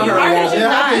pretty I sure can you hear heard it. it.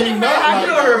 Yeah, how can you not I like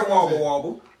never heard bounce Wobble music?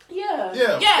 Wobble. Yeah.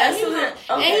 Yeah. Yeah, That's he was what on, it-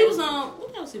 and okay. he was on.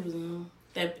 What else he was on?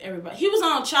 That everybody. He was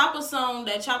on Chopper song,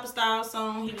 that Chopper style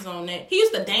song. He was on that. He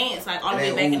used to dance like all the way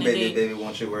That back in ooh, the baby, day. baby,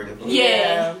 won't you wear that?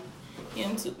 Yeah.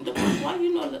 Him too. Why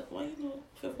you know that? Why you know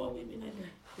Fifth Ward we be like that?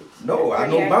 No, I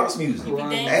know bounce music. You be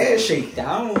dancing. Ass shake.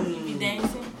 You be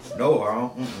dancing. No, I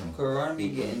don't. Mm-mm. Quran be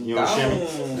getting You don't shimmy?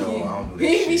 No, I don't do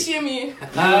He that be shit. shimmying. You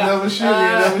never shimmy.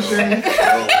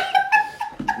 No.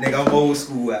 Nigga, I'm old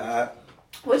school.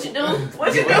 What you do?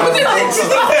 What you do? What you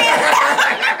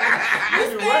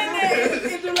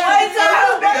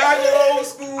What old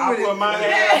school I with put it. my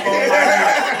hand up on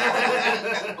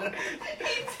my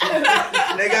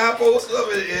Nigga, I post up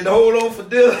and hold on for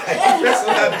dear life. That's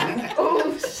what I do.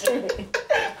 Oh shit.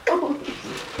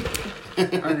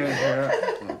 I know that.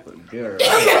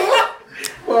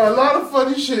 Well, a lot of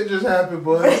funny shit just happened,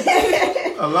 boy.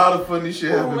 A lot of funny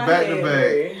shit happened back to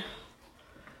back.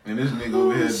 And this nigga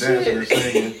over here dancing and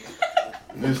singing.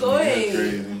 This Go nigga ahead.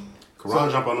 crazy. Karan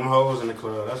jump on them hoes in the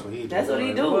club. That's what he do. That's what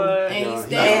he do. And he Yeah.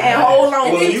 stand. And hold on.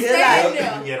 And then he It's stand like-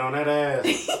 there. You get on that ass.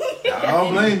 I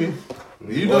don't blame you.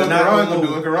 You know Well, what not Karan no gonna do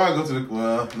more. it. Karan go to the,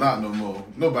 well, not no more.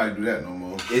 Nobody do that no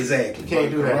more. Exactly.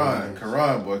 Can't do that.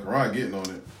 Karan, boy, Karan getting on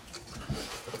it.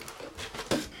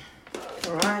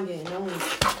 Karan getting on it.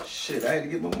 Shit, I had to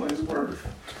get my money's worth.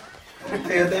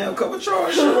 Pay a damn couple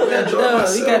charges. I enjoy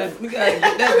myself. We gotta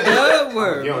get that blood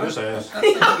word. Get on this ass. Fuck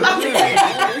 $10.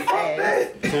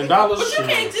 But you shit.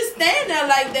 can't just stand there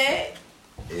like that.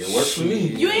 It works for me.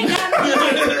 You ain't got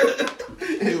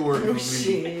It worked for me.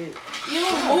 Shit. you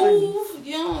don't move.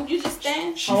 You just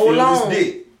stand. She Hold feel on. this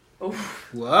dick.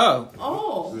 Wow.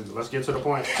 Oh. Let's get to the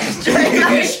point.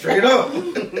 Straight up.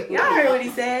 Y'all heard what he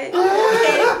said.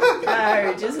 I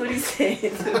heard just what he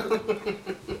said.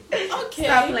 Okay.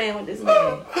 Stop playing with this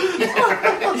man.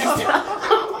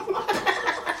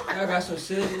 I got some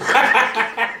scissors.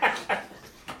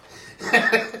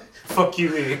 Fuck you,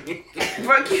 man.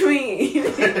 Fuck you mean?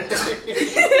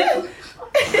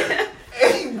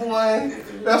 Hey, boy,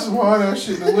 that's some hard ass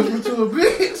shit to whisper to a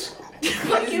bitch.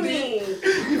 Fuck you mean?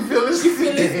 You feel this? You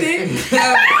feel his dick?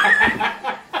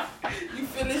 You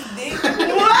feel his dick?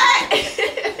 What?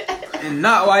 And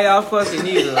not while y'all fucking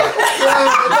either.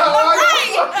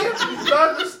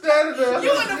 Not just standing there.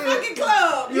 You in the fucking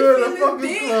club. You're You in the feel fucking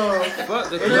his dick? club. Fuck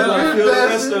the We're gonna club. feel the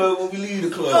rest of it when we leave the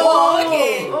club. Oh,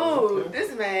 okay. Oh, this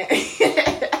man.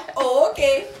 Oh,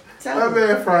 okay. Tell My him.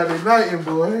 man Friday night,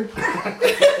 boy.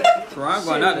 Quran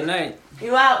going out tonight.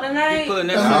 You out He tonight? pulling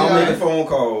I that don't shit. make phone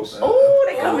calls. Oh,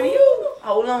 they coming to you.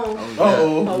 Hold on.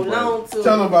 Uh-oh. Hold on to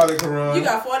Tell him about it, Karan. You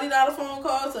got $40 phone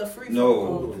calls or free phone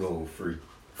calls? No, free.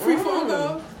 Free phone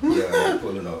calls? Yeah, I'm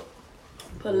pulling up.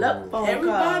 pull up phone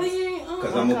Everybody calls. ain't on.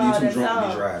 Because I'm going to be too drunk to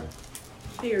That's be driving.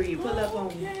 Period. Pull up on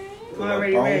me. Okay. Pull up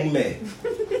Already on ready. me.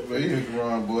 But you hear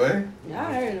Karan, boy. Y'all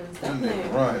heard him. Stop This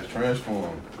nigga playing. Karan has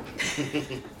transformed.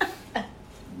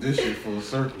 This shit full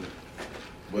circle.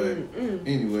 But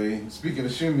anyway, speaking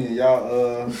of Shimmy,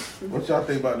 y'all, what y'all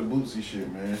think about the Bootsy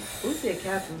shit, man? Who said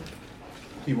Captain?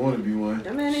 He want to be one.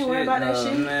 That man ain't worried about that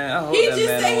shit. Man, I hope He that just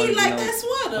man said don't he wanna like be no that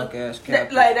sweater. Fuck ass That,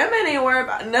 captain. like, that man ain't worried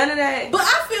about none of that. But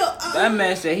I feel That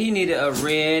man said he needed a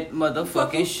red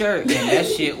motherfucking shirt, and that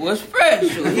shit was fresh. So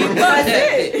he bought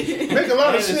that bitch. Make a lot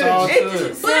of It's sense. all It's good.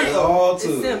 It's simple. all It's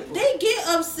to simple. they get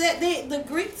upset. The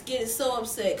Greeks get so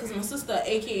upset because my sister,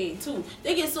 AKA too,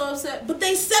 they get so upset. But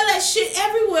they sell that shit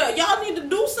everywhere. Y'all need to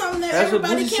do something that That's what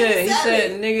everybody Boosie can said. He sell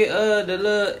said, it. nigga, the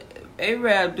little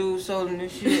Arab dude sold him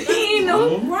this shit. He ain't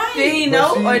know. Right. Did he But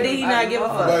know see, or did he I not give a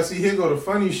know. But fuck? see, here go the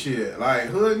funny shit. Like,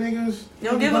 hood niggas.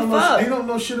 Don't give a know- fuck. They don't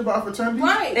know shit about fraternity.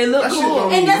 Right. It look That shit cool.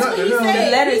 don't And that's what nothing he to them. said.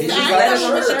 The letters- He said, it's I letters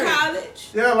ain't on the going to shirt. college.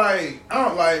 Yeah, like, I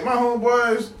don't like my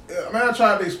homeboys. Man, I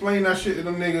tried to explain that shit to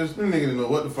them niggas. Them niggas didn't know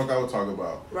what the fuck I was talking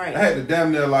about. Right. I had to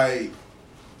damn near like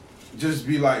just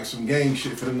be like some gang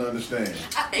shit for them to understand.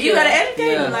 You gotta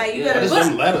educate Yeah. him. Like, you Yeah. What is gotta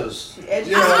them letters?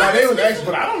 educate Yeah, like they was honestly asking,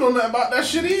 but I don't know nothing about that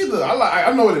shit either.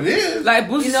 I know what it is. Like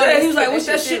Boosie You know, said, they he was like, take "What's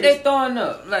that that shit shit serious. they throwing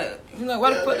up?" Like, he's like,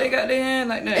 "Why the fuck they got their hand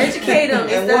like that?" educate him And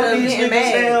instead one of of these getting niggas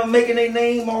mad. down making their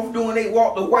name off doing they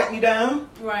walk to wipe me down.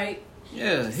 Right.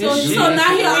 Yeah, his So, shit. so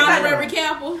now he an They honorary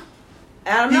Capper.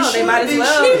 I don't know. He They might as should be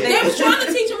well. shit. They was trying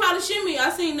to teach him how to shimmy.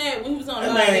 I seen that when he was on That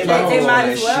live. man ain't about They to might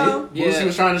do as that well. Yeah. Boosie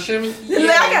was trying to shimmy?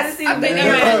 Look, I gotta see the I think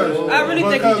video. that man, Because- I really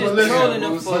think because- he's but just listen, trolling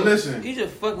them but folks. listen. He's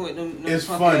just fucking with them It's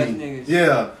punk funny. ass niggas.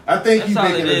 Yeah, I think he's That's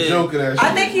all making it a is. joke of that shit.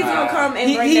 I think he's gonna come and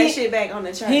He- bring he- that shit back on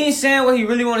the church. He ain't saying what he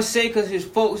really want to say because his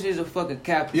folks is a fucking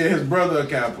captain. Yeah, his brother a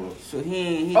Kappa. So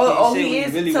he Oh, can't say he what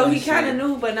is. really So wanna he kind say. of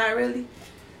knew, but not really.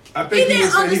 I think He he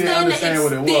didn't didn't understand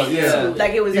what it was. Yeah.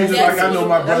 Like it was. He was just like, I know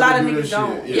my brother a lot of do niggas this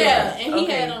don't. shit. Yeah, and he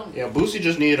Okay. had him. Yeah, Boosie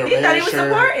just needed a He red thought he was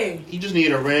shirt. supporting. He just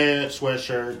needed a red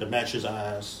sweatshirt to match his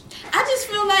eyes. I just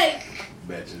feel like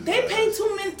Matches, they pay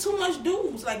too much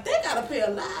dues. Like they gotta pay a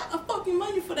lot of fucking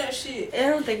money for that shit. I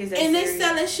don't think it's that And they serious.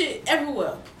 sell that shit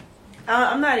everywhere.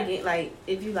 I'm not against, like,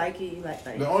 if you like it, you like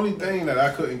The only thing that I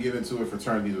couldn't get into in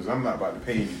fraternities was I'm not about to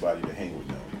pay anybody to hang with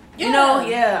them. You know,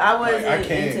 yeah, I wasn't Like, I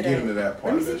can't into get that. into that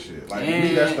part of that shit. Like, to And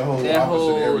me, that's the whole that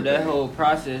opposite of everything. that whole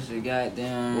process of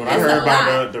goddamn. When I It's heard a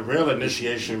about lot. the real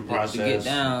initiation process, to get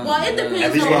down. Well, it depends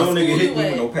At least on one what No nigga school hit you me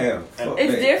with no at. paddle. Fuck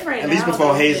It's that. different. at least now, before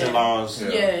though. hazing laws, Yeah.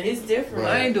 It's different.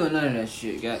 I ain't doing none of that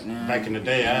shit, goddamn. back in the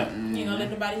day, I You ain't gonna let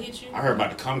nobody hit you? heard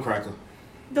about the cum cracker.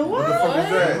 The what? What the fuck is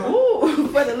that? Ooh,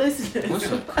 for the listeners.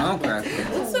 What's a cum cracker?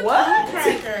 What's a What?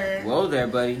 cracker? Whoa there,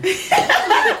 buddy.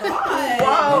 God.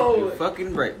 Whoa. You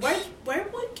fucking break. Where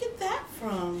would get that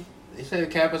from? They said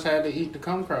Kappas had to eat the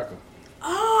cum cracker.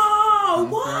 Oh,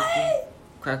 Cum what?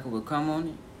 Cracker with cum on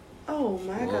it? Oh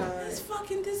my Whoa. god. That's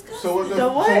fucking disgusting. So what the, The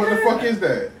what? so what the fuck is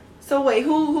that? So wait,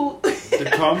 who?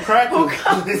 The cum cracker. Who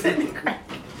comes in the crack?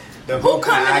 Who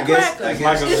come in I the guess cracker? like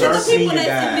a Is it the certain people guys.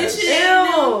 that's initiating them?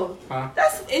 Ew.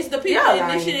 That's It's the people Y'all that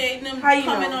lying. initiating them How you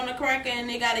coming know? on the cracker and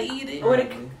they gotta eat it. what?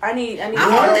 I need. I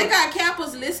hope they got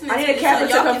Kappas listening I to need a this Kappa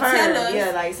so y'all to can confirm. tell us Yeah,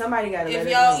 like somebody gotta let if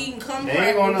us y'all know. eating cum They ain't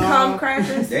crackers. gonna Cum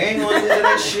crackers. They ain't gonna do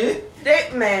that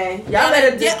shit. Man, y'all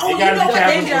better. Yeah, oh, They you gotta know be what?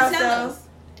 They careful. can't tell us.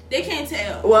 They can't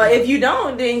tell. Well, if you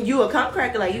don't, then you a cum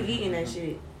cracker. Like you eating that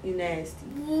shit. You nasty.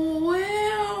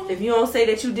 Well, If you don't say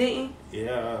that you didn't,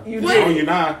 Yeah, You it's did. on you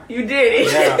now. you did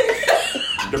it. Yeah,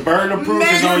 the burden of proof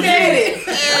is man on said you. it.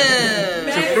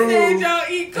 Man said y'all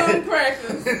eat cum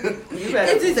crackers. You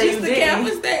better Is it say just you the didn't.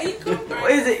 Kappas that eat cum Or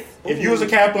crackers? is it? If you was a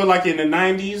Kappa like in the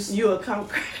 90s, You a cum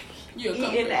cracker. You a cum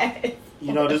Eating cracker. that.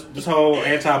 you know, this whole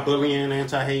anti-bullying,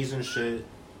 anti-hazing shit,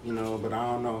 you know, but I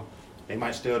don't know. They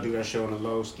might still do that shit on the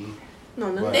low ski. No,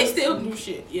 no. What? They still do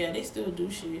shit. Yeah, they still do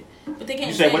shit. But they can't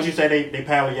You say, say what you say, they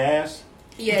paddle your ass?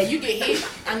 Yeah, you get hit.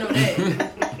 I know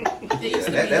that. They used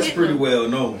to be That's hitting pretty them. well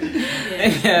known. Yeah.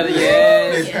 Hell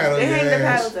They yeah. paddle They your hang the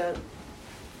ass. paddles up.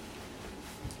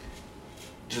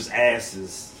 Just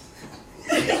asses.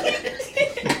 Here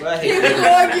Here we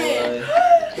go again.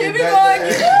 Here we go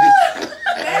again.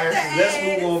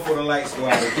 Let's move on for the light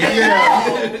squad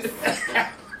again. Yeah.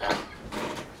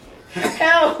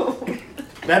 Hell.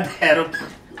 That paddle.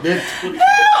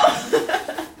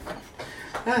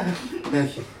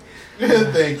 Thank you.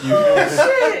 Thank you.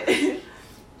 Shit.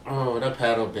 Oh, that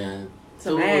paddle been.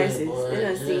 Some through it, asses. boy. They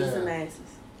done seen Yeah. some asses.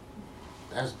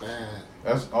 That's bad.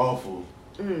 That's awful.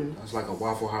 That's like a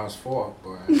Waffle House fork,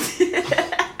 boy.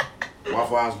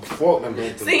 Waffle House fork done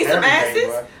been through Seen some everything,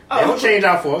 asses? boy. They don't change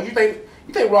out forks. You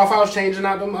think Waffle House changing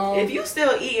out them? If you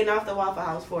still eating off the Waffle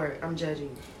House fork, I'm judging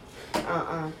you.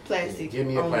 Plastic. Give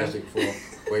me a only. plastic fork,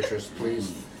 waitress,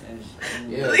 please.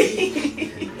 Yeah,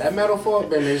 Please. that metal fork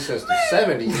been there since the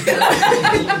 70s.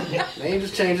 They ain't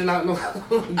just changing out no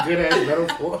good ass metal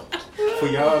fork for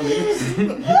y'all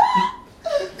niggas.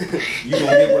 You don't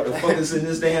get what the fuck is in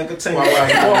this damn container. Wow,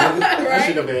 wow, Right. that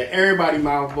should have been everybody's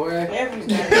mouth, boy.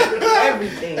 Everything.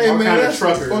 Everything. Hey All man, kind of that's so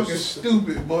truckers. fucking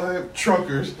stupid, boy.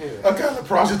 Truckers, Yeah. a kind of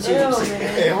prostitutes Ew,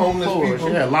 man. and homeless Forks,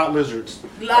 people. yeah, lot lizards.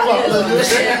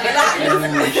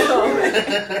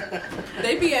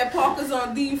 They be at Parkers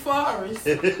on Dean Forest.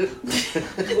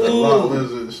 Lot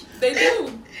lizards. They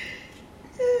do.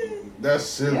 That's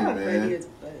silly, Yeah, man. pretty as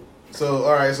fuck. So,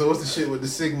 all right. So, what's the shit with the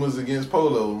Sigmas against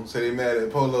Polo? So they mad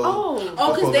at Polo. Oh.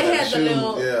 Oh, because they had the Shoe,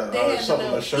 little, yeah, they had the something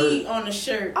on little the shirt. E on the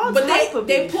shirt, Oh, but type of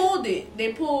they bitch. pulled it.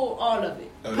 They pulled all of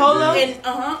it, Oh, they Polo? did?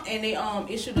 and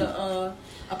they issued a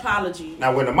apology.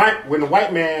 Now when the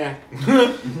white man,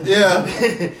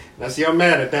 Yeah. now see I'm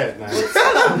mad at that now.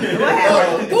 What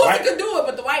happened? Boosie could do it,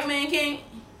 but the white man can't.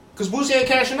 Cause Boosie ain't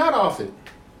cashing out off it.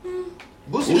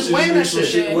 Boosie just Boosie weighing that just some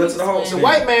shit. shit went to the Hawks. The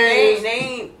white man, They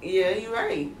ain't. Yeah, you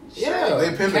right. yeah, They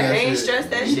pimping They that ain't shit. stressed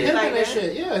that He shit pimping like that that.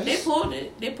 shit. Yeah, They he's- pulled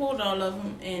it. They pulled all of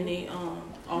them, and they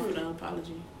offered an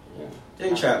apology. They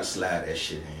tried to slide that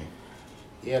shit in.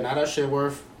 yeah. Now that shit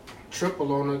worth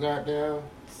triple on the goddamn.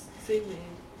 See, man.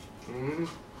 Mm-hmm.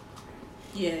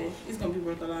 Yeah, it's gonna be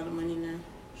worth a lot of money now.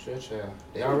 Shit, yeah.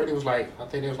 They already was like, I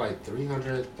think it was like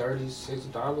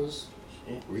 $336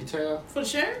 retail. For the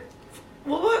shirt?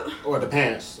 What? Or the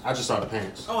pants. I just saw the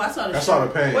pants. Oh, I saw the I shirt. saw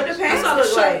the pants. What the I pants saw the look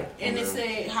shirt, like? and it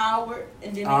said Howard,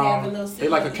 and then they had the little. They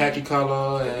like a khaki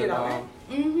color, and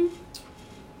Mm-hmm.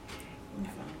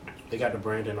 they got the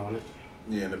branding on it.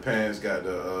 Yeah, and the pants got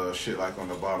the shit like on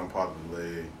the bottom part of the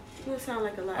leg. It sound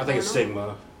like a lot. I think it's going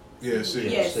on. Sigma. Yeah, see.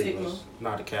 Yeah, Sigmas, Sigma.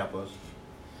 not the Kappas.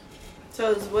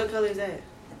 So, what color is that?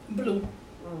 Blue.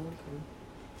 Oh, okay.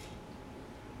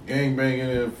 Gang banging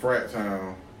in frat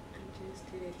town.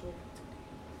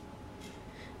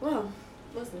 Well,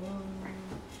 what's the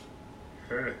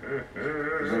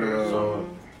So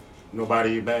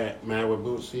nobody mad with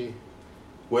Bootsy.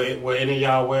 Would any of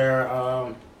y'all wear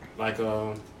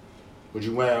would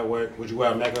you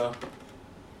wear Mega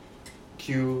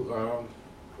Q?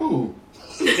 Who?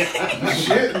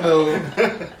 Shit, no.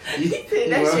 He picked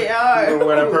that shit hard. You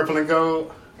wear that purple and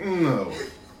gold? No.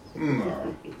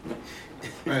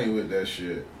 I ain't with that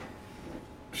shit.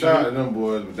 Shout out to them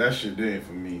boys, but that shit ain't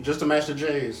for me. Just to match the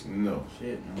J's? No.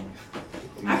 Shit, no.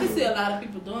 I can see a lot of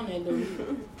people doing that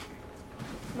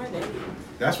though.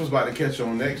 That's what's about to catch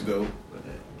on next though.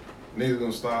 Niggas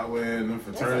gonna start wearing them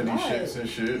fraternity shits and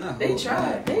shit. They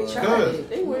tried.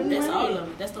 They were. That's all of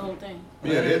it. That's the whole thing.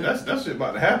 Yeah, that's shit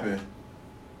about to happen.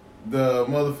 The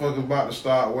motherfuckers about to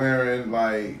start wearing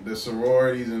like the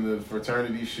sororities and the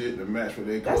fraternity shit to match what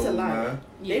they clothes, That's a lot. man.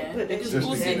 Yeah, They Just to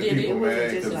Boosie get the did people it. mad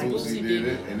It because wasn't just Boosie did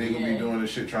it, and they gonna be doing this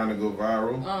shit trying to go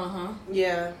viral.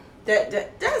 Yeah.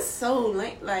 That's so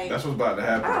lame. Like That's what's about to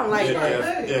happen. I don't like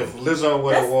that. If Lizzo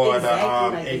would have That's wore exactly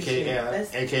the like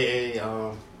this shit.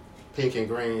 AKA pink and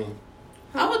green.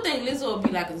 I would think Lizzo would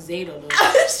be like a Zeta though.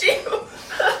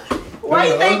 Why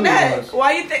you think that? Ones.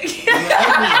 Why you think?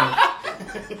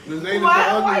 The Zeta's Why the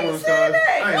ugly you ones, saying guys.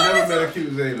 that? I ain't never met a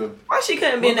cute Zeta. Why she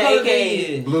couldn't be in the What color AK? they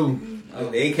is? Blue. The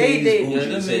AKs They did. Yeah, bougie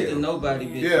them as is the hell. nobody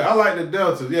bitch. Yeah, I like the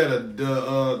Deltas. Yeah,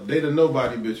 they the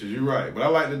nobody bitches. You're right, but I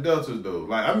like the Deltas though.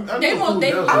 Like I'm They cool want with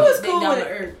they. Deltas. I was they cool down with to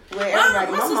it. earth. With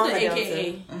everybody. My My mama sister, down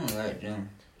AKA. I don't like them.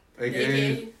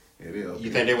 AKA. Yeah, they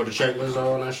You think they would have checked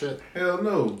Lizzo on that shit? Hell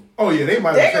no. Oh yeah, they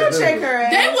might. They have gonna checked check them. her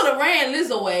ass. They would have ran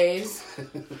Lizzo ass.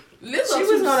 Lizzo She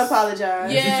was gonna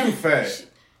apologize. Yeah. She too fat.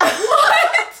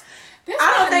 What? That's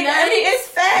I don't not think. I nice. mean, it's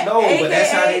fat. No, but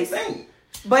that's how they AKAs. think.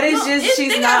 But it's No, just it's-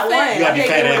 she's they not got fat. one. You gotta be I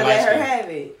fat think they and would let her light-skinned. have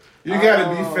it. You gotta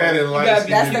be fat and light gotta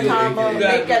be- skinned. That's the to be combo. AKA. You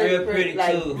They gotta gotta be be real pretty,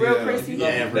 like too. real Yeah. prissy. You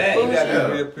Yeah, gonna be fat, you gotta yeah.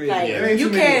 be real pretty. Like Yeah. There ain't you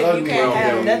too many can't ugly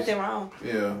have girls. nothing wrong.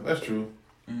 Yeah, that's true.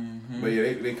 Mm-hmm. But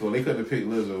yeah, they cool. They couldn't have picked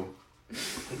Lizzo.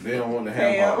 They don't want the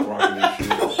ham Damn. hock rocking that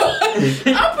shit.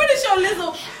 I'm pretty sure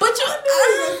Lizzo, but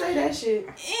I say that shit.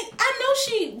 I know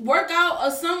she work out or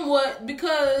somewhat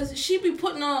because she be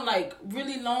putting on like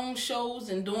really long shows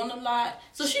and doing a lot.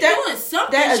 So she doing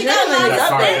something. That She got a lot adrenaline of is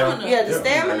up there. stamina. Yeah, the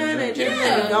stamina and the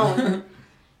adrenaline be going.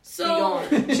 So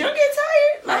Be going. She don't get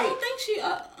tired. I Like don't think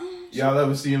she. Y'all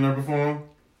ever seen her perform?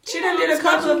 she done did a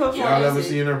couple of Y'all ever performances.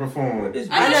 seen her perform? I I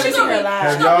know never she seen her gonna be- live.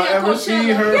 Have She gonna y'all be at ever seen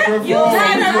Coachella. her Yeah, perform? you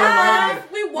seen her live.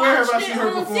 We Where have I watched seen it her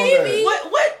on perform TV.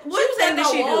 at? What thing did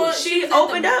she do? awards. She was at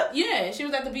opened the- up. Yeah, she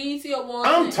was at the BET Awards.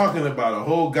 I'm talking about a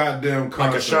whole goddamn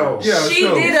concert. Like a show. Yeah, a She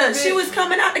show. did she was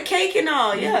coming out the cake and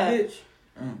all. Yeah. Bitch.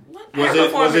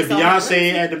 Was it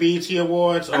Beyonce at the BET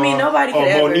Awards? I mean, nobody or could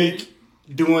ever- Monique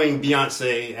doing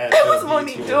Beyonce at It the was BET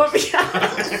Monique doing Awards?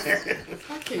 Beyonce.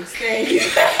 I can't stand you.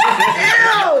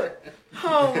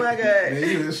 Oh my god. Man,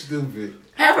 you is stupid.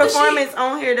 Her performance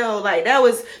on here though, like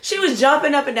she was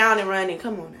jumping up and down and running.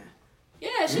 Come on now.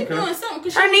 Yeah, she doing something.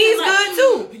 'Cause Her she knees was good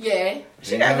too. Yeah.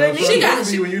 She got good knees. She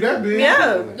got- be when you that big.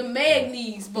 Yeah. The mag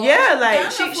knees, boy. Yeah, like,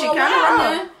 Got she- her she for a kinda while, raw.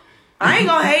 man. I ain't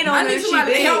gonna hate I on her. need She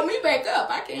somebody to help big. me back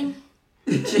up. I can.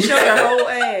 She showed her whole You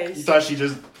ass. thought she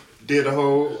just did the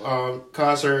whole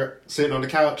concert sitting on the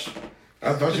couch?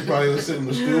 I thought you probably was sitting in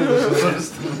the stool or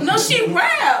something. No, she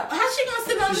rap. How she gonna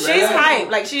sit on the She's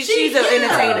hype. Like she's an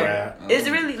entertainer. Rap. It's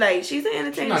really like she's an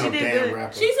entertainer. Not She no did damn good.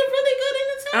 rapper. She's a really good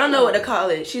entertainer. I don't know what to call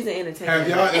it. She's an entertainer. Have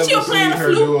y'all And ever she was seen playing the her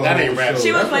flute. do a That whole ain't rap. show?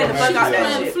 She was That's playing what the I'm fuck out asking that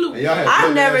y'all. Playing shit. flute. And y'all had I've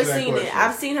to never answer that seen it. question.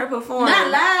 I've seen her perform. Not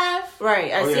live.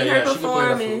 Right. I've Oh, seen yeah, her yeah, she can play the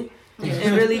performing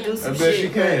and really do I some bet shit. she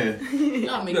can.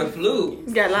 Y'all make The me-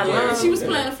 flute. Got a lot of Yeah, lines. She was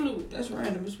playing the flute. That's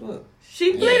random as fuck.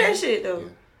 She played Yeah. that shit though.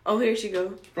 Oh, here she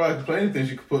go. She probably could play anything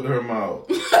she could put to her mouth.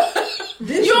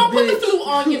 You don't put the flute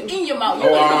on in your mouth. You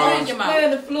put it on your mouth.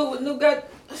 Playing the flute with nougat.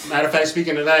 Matter of fact,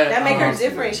 speaking of that, That make her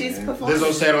different. She's performing.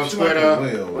 Lizzo said on She like a Twitter,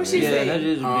 whale, What she man. Yeah, say? that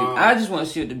is big. I just want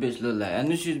to see what the bitch look like. I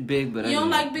knew she was big, but You I don't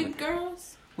didn't like know. big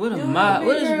girls? What You is don't my like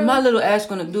what big is girls? my little ass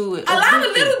gonna do with A lot of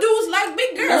big little thing? dudes like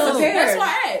big girls. That's okay. That's why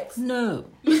I asked. No,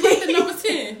 You like the number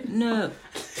 10. no.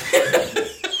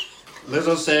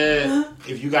 Lizzo said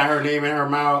if you got her name in her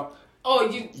mouth, Oh,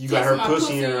 you got her my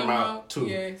pussy in her your mouth, too.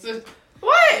 Yeah, so,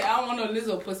 What? I don't want no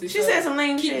Lizzo pussy. She so said some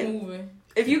lame keep shit. moving.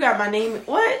 If you got my name,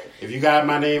 what? if you got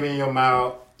my name in your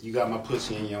mouth, you got my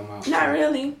pussy in your mouth. Not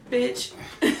really, bitch.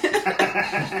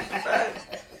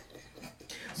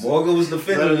 Morgan was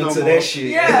defending Let her her know to more. that shit.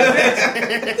 Yeah,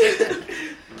 bitch.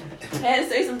 Had to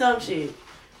say some dumb shit.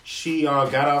 She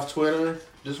got off Twitter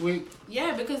this week,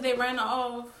 Yeah, because they ran her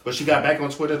off. but she got back on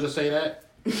Twitter to say that.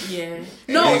 Yeah.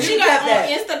 No, she got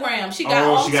on Instagram. She got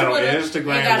on Twitter. On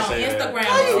Instagram. And got on Instagram.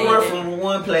 How you run from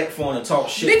one platform and talk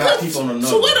shit about people on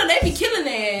another? Twitter, they be killing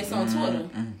their ass on Twitter.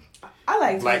 I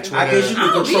like Twitter. I guess you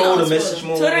can control the message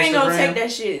more. Twitter ain't gonna take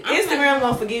that shit. Instagram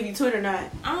gonna forgive you. Twitter not.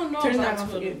 I don't know Twitter's about not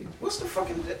gonna Twitter. forgive you. What's the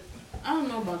fucking... I don't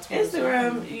know about Twitter.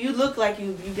 Instagram, you look like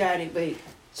you got it, but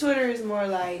Twitter is more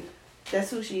like, that's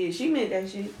who she is. She meant that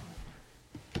shit.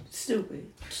 Stupid.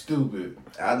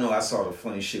 I know I saw the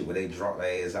funny shit where they dropped her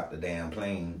ass out the damn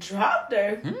plane. Dropped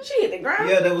her? She hit the ground?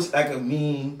 Yeah, that was like a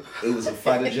meme. It was a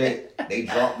fighter jet. They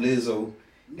dropped Lizzo.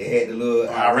 They had the little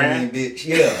Iranian bitch.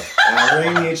 Yeah. An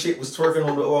Iranian chick was twerking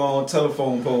on the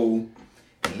telephone pole.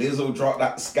 And Lizzo dropped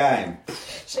out the sky. And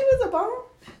she was a bomb?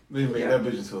 They made that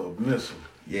bitch into a missile.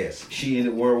 Yes. She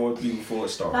ended World War III before it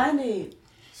started. Funny.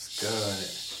 God.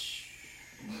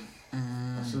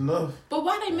 That's enough. But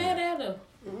why they mad at her?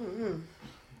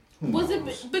 Was it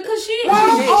because she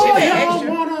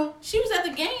was at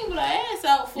the game with her ass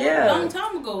out for a long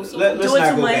time ago? So let's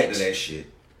not go back to that shit.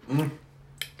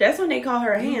 That's when they call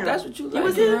her a ham. That's what you like.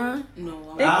 Was it?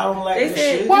 No, I don't like that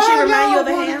shit. Did she remind you of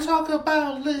a ham? Talk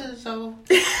about Lizzo.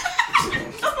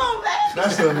 Come on, man.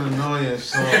 That's an annoying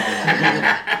song.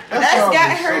 That's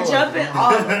got her jumping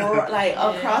all like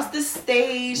across the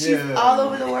stage. She's all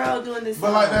over the world doing this.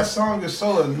 But like that song is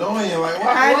so annoying. Like,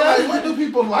 what do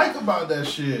people like about that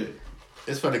shit?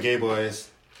 It's for the gay boys.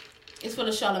 It's for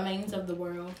the Charlemagnes of the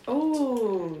world.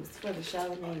 Ooh, it's for the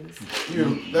Charlemagnes.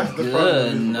 That's the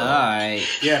Good night.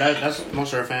 Yeah, that's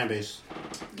most of her fan base.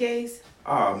 Gays.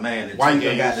 Oh man, the white tweet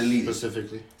gays got deleted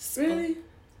specifically. Really?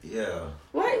 Yeah.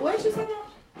 What you talking about?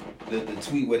 The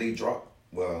tweet where they dropped.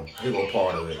 Well, they were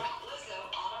part of it.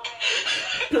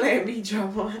 Plan B drop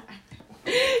one.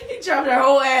 He dropped her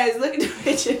whole ass. Look at the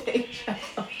picture they dropped.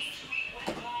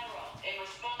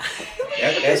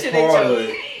 That's part of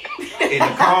it. In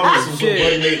the comments, when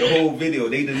somebody made the whole video,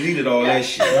 they deleted all that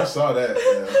shit. I saw that.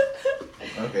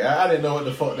 Yeah. Okay, I didn't know what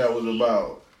the fuck that was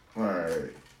about. All right.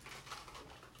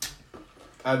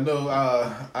 I know.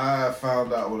 I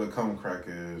found out what a cum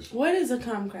cracker is. What is a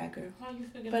cum cracker? How you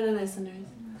figure For the listeners.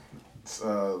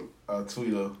 A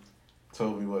tweeter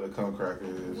told me what a cum cracker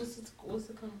is. What's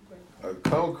a cum cracker? A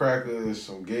cum cracker is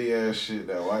some gay ass shit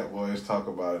that white boys talk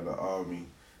about in the army.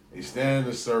 They stand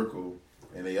in a circle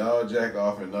and they all jack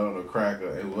off and nut on a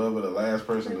cracker, and whoever the last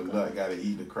person to nut got to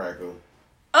eat the cracker.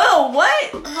 Oh,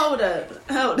 what? Hold up.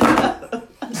 Hold up.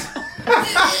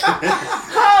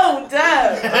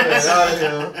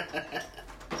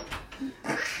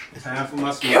 Time for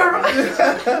my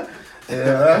smoke.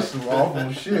 Yeah, that's some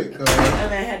awful shit. Cause that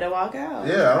man had to walk out.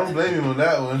 Yeah, I don't blame him on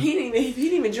that one. He didn't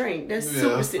even drink. That's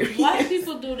super serious. Why do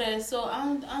people do that? So I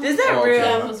don't is that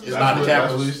real? It's not the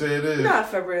That's what Kappas. you say it is. Not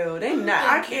for real. They not.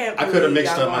 I can't. I could have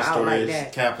mixed y'all up my going out stories.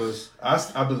 like that.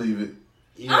 Kappas. I believe it.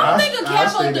 Yeah, I don't think a I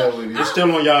stay that Capo with do. you. it's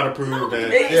still on y'all to prove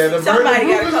that. Yeah, the Somebody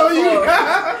birth gotta of proof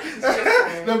come is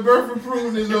on you. The birth of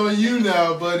proof is on you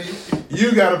now, buddy.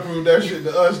 You gotta prove that shit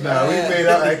to us now. We made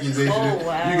our accusation. Oh,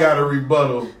 wow. You got a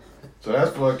rebuttal. So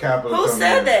that's for a capital. Who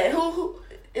said that? Who?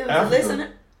 It was a Africa. listener.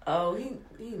 Oh, he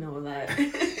know a lot. He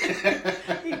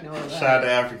know a lot. Shout out to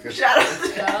Africa. Shout out to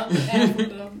Shout out to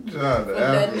Africa Shout out for to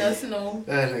letting Africa. us know.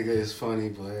 That nigga is funny,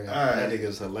 but that nigga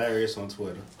is hilarious on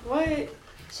Twitter. What?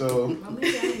 So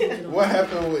what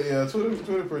happened with Twitter?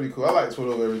 Twitter pretty cool. I like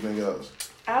Twitter over everything else.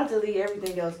 I'll delete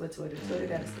everything else but Twitter. Twitter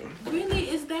gotta stay. Really?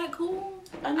 Is that cool?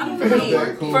 I don't mean,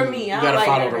 That cool. for me, I You gotta don't like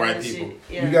follow that the kind right of people. shit.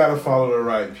 Yeah. You gotta follow the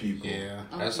right people. Yeah,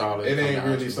 that's all. It ain't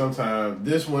really sometimes.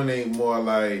 This one ain't more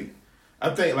like.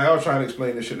 I think like I was trying to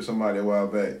explain this shit to somebody a while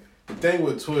back. The thing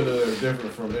with Twitter is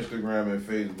different from Instagram and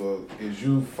Facebook is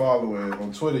you following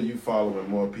on Twitter. You following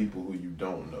more people who you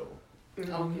don't know.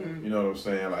 Mm-hmm. You know what I'm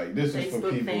saying? Like this is for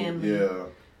Facebook people, family. yeah.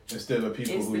 Instead of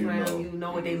people Instagram, who you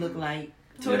know what they look like.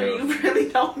 Twitter, Yeah. you really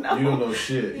don't know. You don't know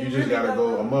shit. You You just really gotta don't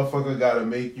go. A know. motherfucker gotta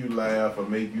make you laugh or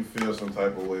make you feel some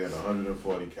type of way in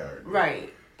 140 characters.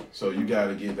 Right. So you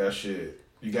gotta get that shit.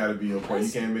 You gotta be on point.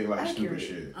 You can't make like stupid accurate.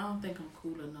 shit. I don't think I'm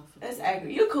cool enough for That's that.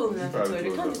 accurate. You're cool enough for probably Twitter.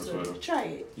 cool Come enough to for Twitter. Twitter. Try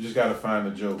it. You just gotta find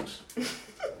the jokes.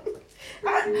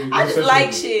 I just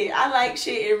like shit. I like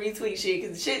shit and retweet shit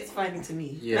because shit's funny to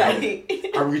me. Yeah, Like,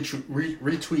 I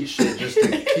retweet shit just to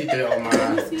keep it on my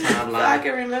timeline. so I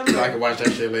can remember. So I can watch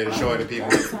that shit later, show it to people.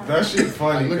 That shit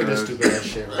funny. Like, look at this cuz. stupid ass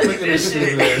shit. Right? Look at this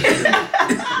stupid ass shit.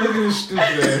 Look at this stupid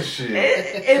ass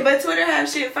shit. But Twitter have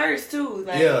shit first too.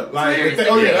 Like, Yeah, like Twitter is the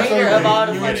that's creator of all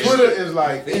the funny Twitter shit. is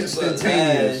like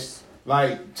instantaneous.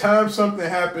 Like time something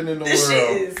happened in the This shit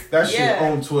world, is- that shit yeah.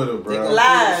 on Twitter, bro.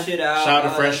 Live. Shit out, Shout out to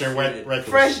all Fresh that and shit. Reckless.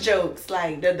 Fresh jokes,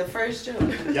 like the first joke.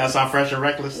 Y'all saw Fresh and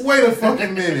Reckless? Wait a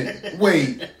fucking minute.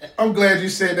 Wait, I'm glad you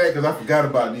said that because I forgot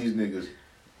about these niggas.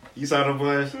 You saw the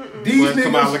boys? These boys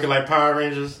come niggas- out looking like Power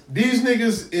Rangers. These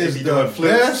niggas They is be the doing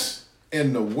flips. best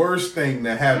and the worst thing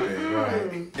that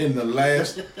happened in the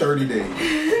last 30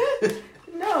 days.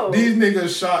 No. These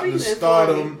niggas shot to Please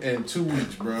stardom in 2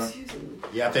 weeks, bro.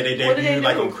 Yeah, I think they What did they debuted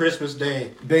like do? on Christmas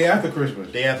Day. Day after Christmas.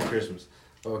 Day after Christmas.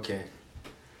 Okay.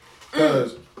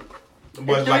 Because The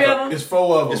boys Three like of a, them? it's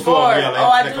 4 of them. it's four, yeah, Oh,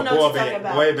 I like do a know what boy you're band.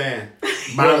 talking Boy band.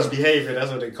 Mindless behavior,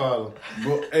 that's what they call them.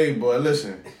 But, hey, boy,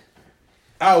 listen.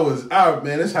 Man,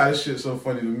 that's how this shit's so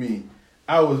funny to me.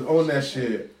 I was on that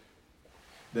shit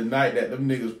the night that them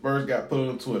niggas first got put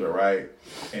on Twitter, right?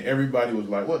 And everybody was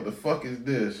like, what the fuck is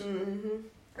this? Mm-hmm.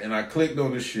 And I clicked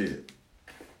on the shit.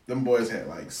 Them boys had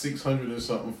like 600 and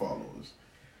something followers.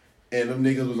 And them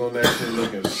niggas was on that shit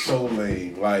looking so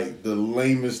lame. Like, the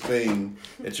lamest thing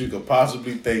that you could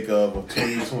possibly think of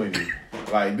 2020.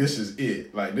 Like, this is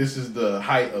it. Like, this is the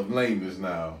height of lameness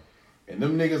now. And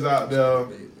them niggas out there...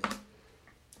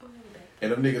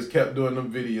 And them niggas kept doing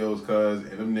them videos, and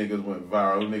them niggas went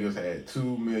viral. Them niggas had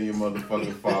 2 million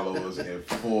motherfucking followers in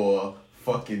 4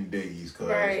 fucking days,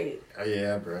 Right. Oh,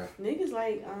 yeah, bro. Niggas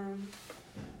like,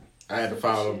 I had to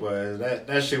follow boys.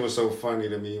 That shit was so funny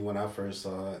to me when I first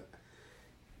saw it.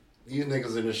 These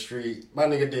niggas in the street. My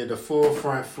nigga did the full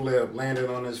front flip, landed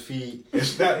on his feet. And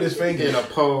snapped his fingers. In a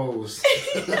pose.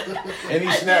 And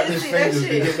he snapped his fingers to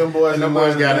get them boys and in them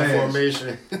boys got in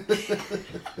information.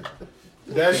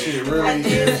 That shit really I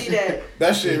did is. see that.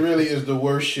 That shit really is the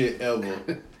worst shit ever.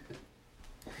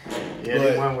 Yeah,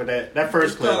 they won with that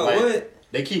first clip. Oh, Like, what?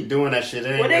 they keep doing that shit. It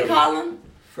ain't What they really- call them?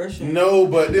 Fresh. No,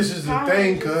 but this is the Power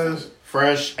thing, Rangers. cuz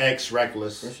Fresh X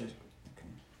Reckless. Fresh.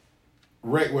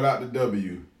 wreck without the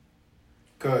W.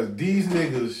 Cause these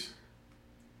niggas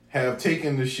have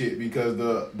taken the shit because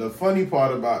the funny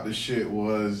part about the shit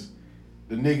was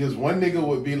one nigga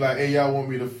would be like, hey, y'all want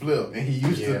me to flip? And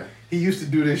he used to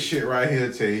do this shit right here,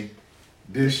 Tay.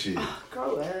 This shit.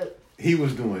 Grow up. He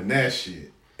was doing that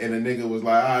shit. And the nigga was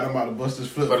like, all right, I'm about to bust this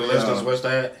flip. For the y'all." listeners, what's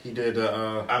that? He did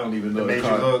the I don't even know the the major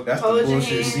card. look. That's Hold the your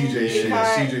bullshit hand, CJ shit. card.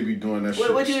 CJ be doing that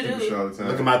shit. What you stupid do? shit all the time.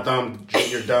 Look at my thumb,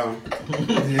 you're dumb.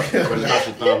 Yeah. But not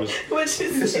your thumb. Is, What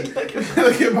you say? Look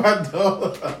at my thumb.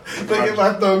 Look at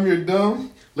my thumb, you're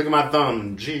dumb. look at my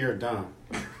thumb, G, you're dumb.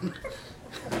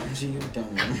 G, you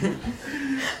dumb.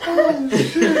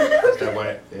 That's that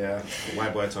white, yeah, the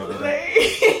white boy told me that.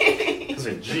 I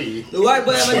said G. The white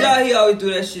boy at my job, he always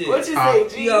do that shit. What you say,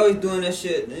 G? He always doing that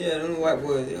shit. Yeah, them white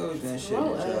boys, they always doing that shit.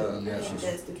 Grow at the up. job.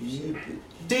 That's the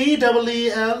shit.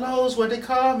 D-double-E-L-O is what they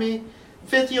call me.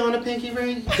 50 on a pinky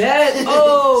ring. That,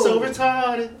 oh. So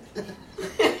retarded.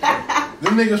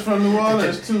 Them niggas from New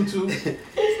Orleans too.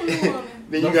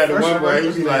 Then you got the one boy,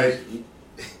 he be like,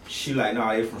 She like,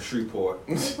 nah, they from Shreveport.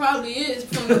 It probably is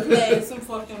from the play some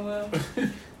fucking well.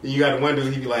 then you got the one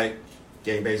dude, he be like,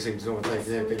 gang basics don't take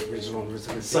that bitch on this.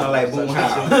 Sound like Boom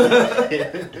How.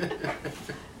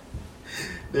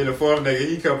 Then the fourth nigga,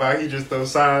 he come out, he just throw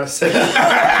signs.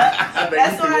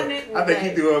 That's why I think he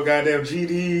threw up goddamn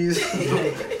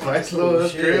GDs, Vice Lord,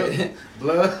 drip,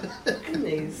 blood.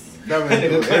 Niggas. That man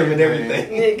do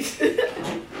everything.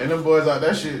 Niggas. And them boys out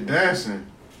that shit dancing.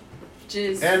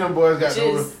 Just. And them boys got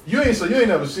Just- you ain't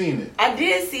never seen it. I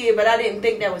did see it, but I didn't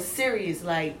think that was serious.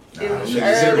 Like, it was shit,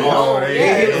 early serious. Oh, on. they-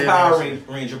 Yeah. They hit the Power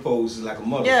Ranger poses like a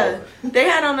motherfucker. Yeah. They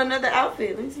had on another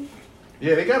outfit. Let me see.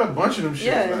 Yeah, they got a bunch of them shit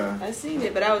Yeah, now. I seen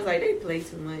it, but I was like, they play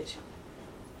too much.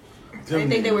 I Them didn't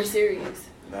think they were niggas- serious.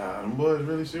 Nah, them boys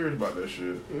really serious about that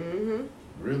shit. Mm-hmm.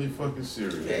 Really fucking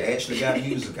serious. They actually got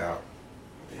music out.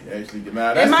 They actually,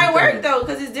 nah, It that's might the work thing. though,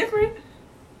 because it's different.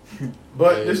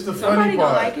 But it's the funny Somebody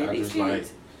gonna part. like it. I These just like-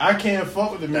 kids. I can't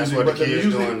fuck with the That's music, what but the the kids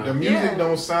music, doing now. the music Yeah.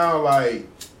 don't sound like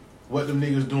what them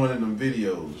niggas doing in them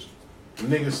videos. The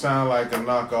niggas sound like a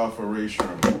knockoff of Ray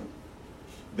Sherman.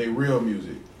 They real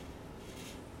music.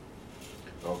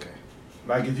 Okay.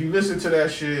 Like if you listen to that I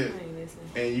shit ain't listening.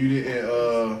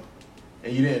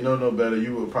 and you didn't know no better,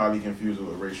 you would probably confuse it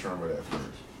with Ray Sherman at first.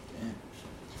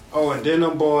 Oh, and then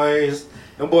them boys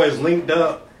linked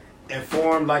up and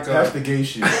formed like That's a. the gay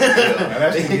shit. Yeah,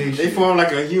 that's the gay They shit. formed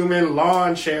like a human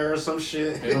lawn chair or some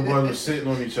shit. And them boys were sitting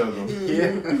on each other.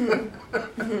 Yeah.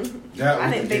 That I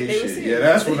was didn't the think gay they were shit. serious. Yeah,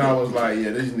 that's when I was like,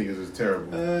 yeah, these niggas is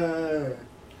terrible.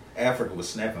 Africa was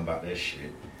snapping about that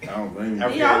shit. I don't blame you.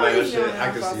 Africa- He always like that shit. doing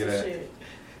I can that see fucking that. shit.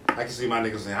 I can see my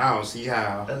niggas saying, I don't see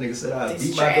how. That nigga said, I It's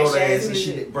beat my trash daughter ass ass and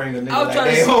music. she bring a nigga I was like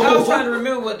trying that to. I was trying home. to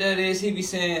remember what that is. He be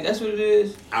saying that's what it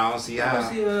is. I don't see I how.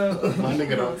 don't see My nigga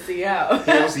I don't don't. see how. He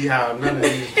don't see how none of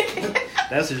these.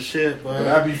 That's his shit, But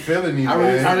I be feeling him,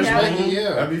 man. I respect him,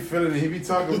 yeah. I be feeling it. He be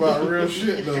talking about real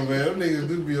shit though, man. Them niggas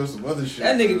do be on some other shit.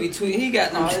 That nigga be tweeting. He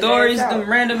got them stories, them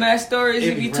random ass stories.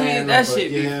 He be tweeting. That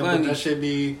shit be funny. That shit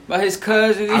be by his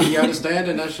cousin. I be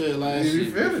understanding that shit. Like you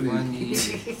be feeling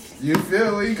it. You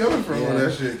feel where you coming from on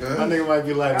that shit, cuz. My nigga might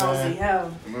be like, I don't see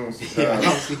how. I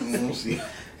don't see.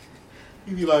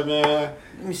 You be like, man.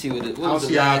 Let me see what. I don't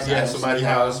see how I be at somebody's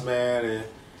house, man, and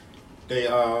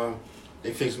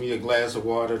they fix me a glass of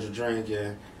water to drink,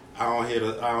 and I don't hit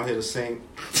a sink.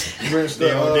 Rinse they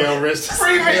don't rinse the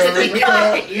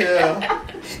Yeah.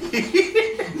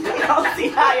 I don't see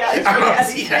how y'all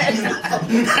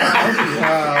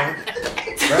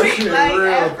That shit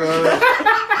real, cuz.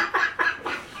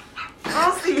 I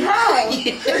don't see how.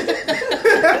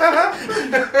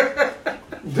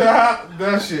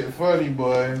 That shit funny,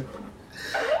 boy.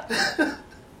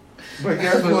 But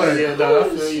guess what? Yeah, no, I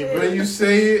feel you, when you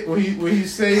say it, when he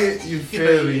say it, you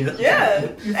feel it. Yeah, you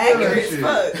feel accurate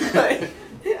that as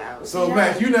fuck. So,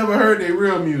 Mac, you never heard their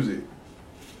real music?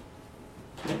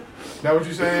 That what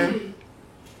you saying?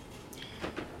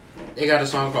 They got a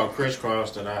song called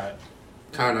Crisscross that I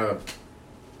kind of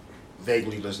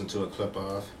vaguely listened to a clip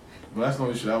of. Well, that's the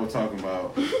only shit I was talking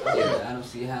about. Yeah, I don't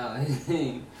see how. I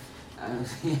don't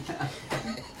see how.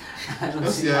 I don't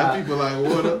see how people like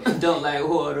water. Don't like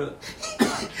water.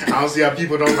 I don't see how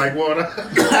people don't like water.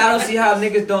 I don't see how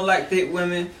niggas don't like thick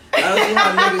women. I don't see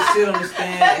how niggas sit on the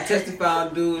stand and testify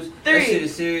on dudes. That shit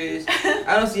is serious.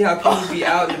 I don't see how people be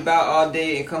out and about all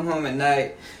day and come home at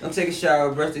night, don't take a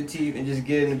shower, brush their teeth, and just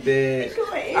get in the bed.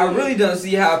 I really don't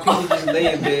see how people just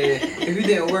lay in bed. If you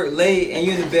didn't work late and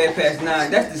you in the bed past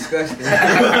 9, that's disgusting.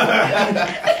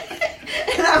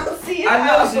 I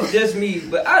know it's just me,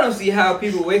 but I don't see how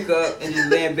people wake up and just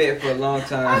lay in bed for a long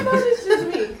time. I know it's just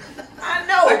me. I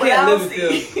know, I but can't I live don't with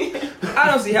see. them. I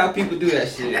don't see how people do that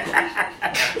shit.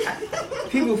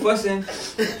 People fussing.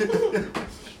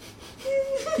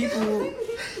 People.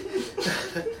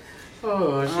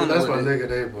 Oh shit, that's my nigga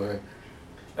there, boy.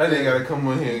 That nigga gotta come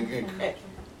on here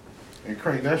and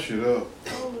crank that shit up.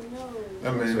 Oh no. I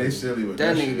mean, they silly with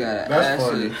That that nigga shit. got That's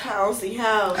funny. I don't see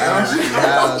how. I don't see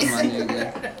how, my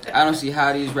nigga. I don't see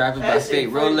how these rappers buy fake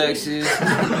Rolexes.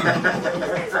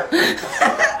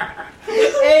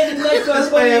 Hey, the next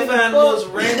one man find the most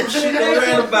random shit they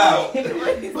ran about.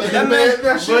 That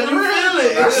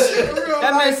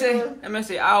man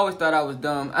say, I always thought I was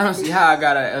dumb. I don't see how I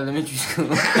got out of elementary school.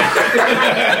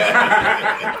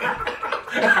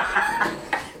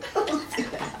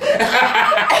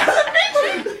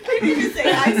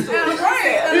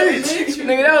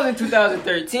 Nigga, that was in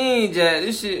 2013, Jack.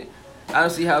 This shit, I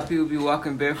don't see how people be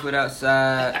walking barefoot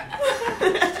outside.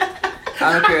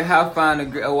 I don't care how fine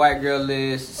a white girl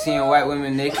is. Seeing white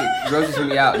women naked grosses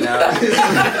me out now.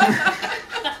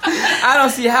 I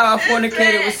don't see how I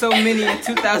fornicated with so many in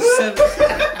 2007.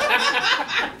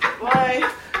 Boy,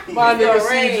 my nigga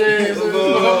CJ. Shit,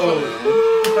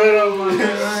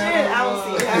 I don't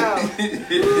see how.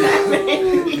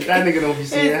 That nigga don't be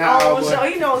seeing how. Show,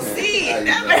 he don't see it.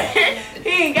 That man, he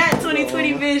ain't got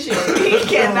 20/20 vision. He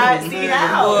cannot see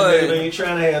how. Boy, you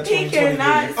trying to have 20/20 he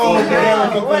cannot vision. see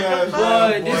how. What the fuck?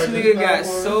 Boy, this nigga got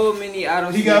so many. I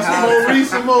don't see how. He got some more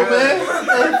recent more, man. Hey,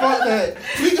 fuck that.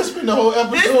 We can spend the whole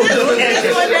episode.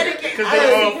 This one dedicated. Because they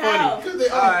all funny.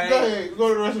 Go ahead, go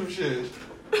to the rest of the shit.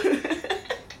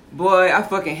 Boy, I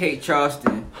fucking hate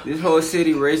Charleston. This whole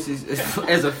city racist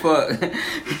as a fuck.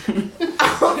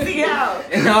 I don't see how.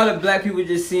 And all the black people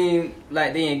just seem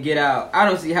like they didn't get out. I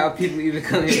don't see how people even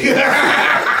come here.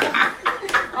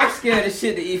 I'm scared of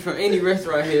shit to eat from any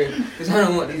restaurant here because I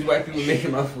don't want these white people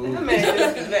making my food. That man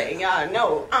just letting y'all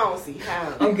know. I don't see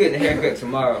how. I'm getting a haircut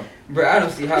tomorrow. Bro, I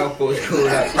don't see how folks go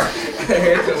out a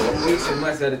haircut for weeks and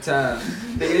months at a time.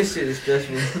 Nigga, this shit is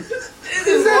stressful. This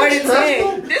is more than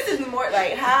 10. This is more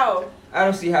like how. I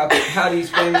don't see how these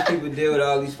famous people deal with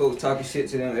all these folks talking shit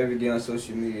to them every day on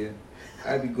social media.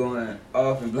 I be going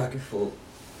off and blocking folk.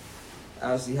 I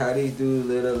don't see how these dudes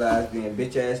live their lives being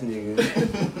bitch ass niggas.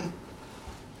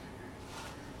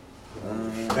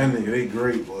 That nigga, they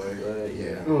great, boy.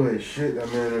 Yeah. Oh shit,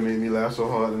 that man that made me laugh so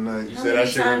hard tonight. You said that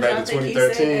shit went back to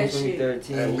 2013.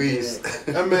 2013. At least.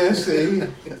 That man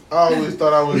said, I always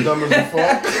thought I was dumb as a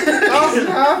fuck.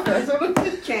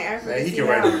 Man, he can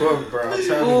write a book, bro. I'm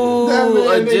telling you. Ooh,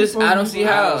 I don't see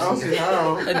how. I don't see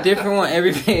how. A different one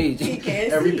every page.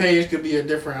 Every page could be a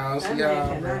different. I don't see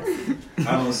how, bro.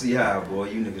 I don't see how, boy.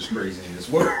 You niggas crazy in this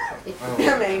world.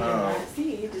 That man cannot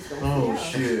see. He just don't see Oh how.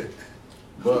 shit.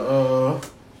 But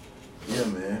yeah,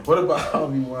 man. What about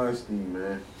Harvey Weinstein,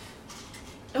 man?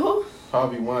 Who?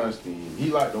 Harvey Weinstein. He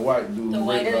like the white dude. The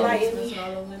white Rick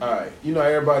Ross. Alright, you know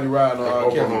everybody riding on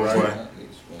R. Kelly, right?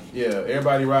 Yeah,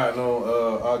 everybody riding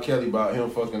on R. Kelly about him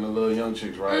fucking the little young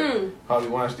chicks, right? Harvey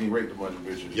Weinstein raped a bunch of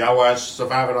bitches. Y'all watch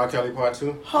Surviving R. Kelly Part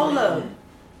 2? Hold up.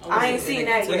 I ain't seen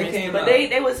that yet. But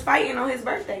they was fighting on his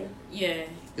birthday. Yeah.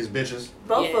 His bitches?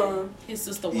 Both of them. His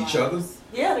sister Each other?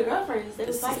 Yeah, the girlfriends. They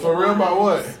was fighting. For real, about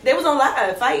what? They was on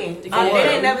live fighting. They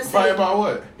didn't never see. Fight about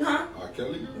what? Huh? R.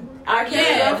 Kelly? R.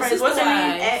 Kelly girlfriends. What's her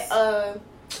name? wives.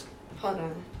 Hold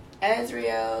on.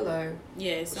 Azriel or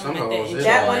Yeah, Some something like hoes, that. it's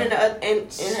that all one right. and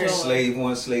her. Slave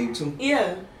 1, Slave 2.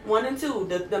 Yeah, 1 and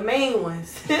 2, the main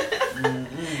ones.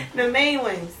 The main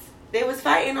ones. They was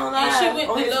fighting on And she live went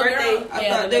on the his little birthday. girl. I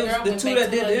Yeah, thought the they was girl the went two back that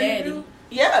to did her the daddy. interview.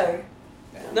 Yeah.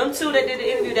 Them two that did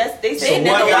the interview, they So said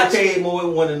one that got paid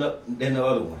more than the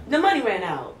other one. the money ran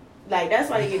out. Like, that's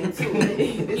why they get into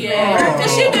it. Yeah,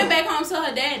 because she went back home to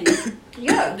her daddy.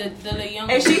 Yeah. The little young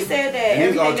And she said that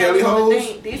These everything R. that Kelly was on the hoes?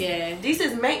 thing. These, Yeah. these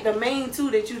is the main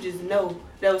two that you just know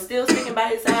that was still sticking by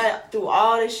his side through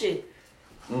all this shit.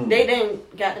 They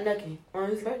didn't got the nucking on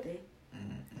his birthday.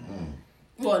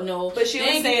 Well, no. But she They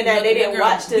was ain't saying get that they the didn't girl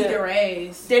watch beat the her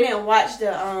ass. they didn't watch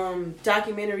the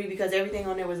documentary because everything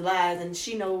on there was lies, and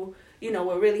she know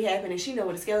what really happened, and she know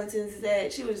where the skeletons is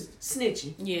at. She was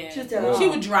snitching. Yeah. She was telling She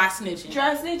was dry snitching.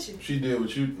 dry snitching. She did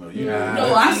what you know. You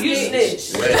No, I You snitched.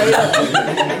 snitched.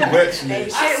 wet And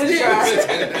snitch. shit was dry.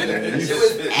 It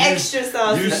was extra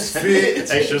saucy. You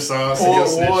spit, Extra sauce. pour and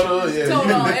your water. Yeah, Told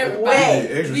you- on everybody. Wet.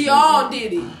 Yeah, extra We snitch. all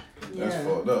did it. That's Yeah.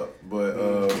 fucked up. But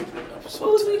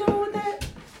What was we doing with that?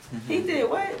 He did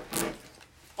what?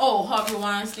 Oh, Harvey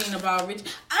Weinstein about Rich.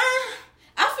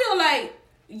 I feel like,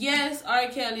 yes, R.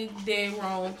 Kelly did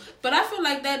wrong, but I feel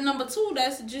like that number 2,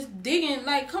 that's just digging.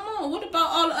 Like, come on, what about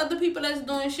all the other people that's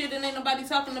doing shit and ain't nobody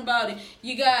talking about it?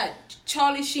 You got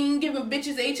Charlie Sheen giving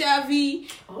bitches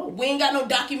HIV. Oh. We ain't got no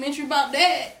documentary about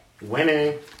that.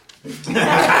 Winning.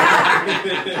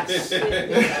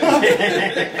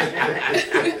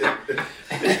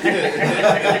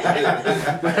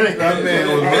 that man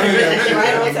was running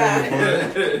Right on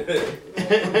that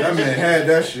shit. That man had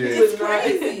that shit. It's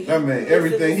crazy. That man,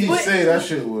 everything he But- said, that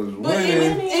shit was But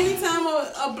winning. anytime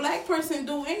a black person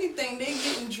do anything, they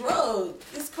getting drugged.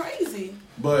 It's crazy.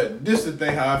 But this is the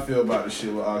thing how I feel about the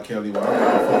shit with R. Kelly. Why I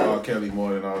fuck R. Kelly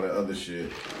more than all that other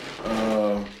shit.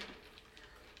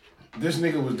 This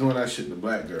nigga was doing that shit to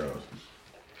black girls.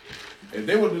 If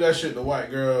they would do that shit to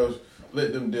white girls,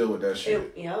 let them deal with that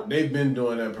shit. Yep. They've been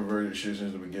doing that perverted shit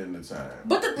since the beginning of time.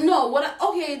 But he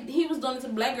was doing it to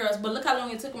black girls, but look how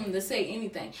long it took him to say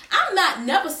anything. I'm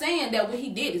never saying that what he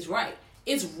did is right.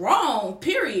 It's wrong,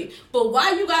 period. But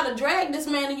why you gotta drag this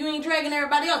man and you ain't dragging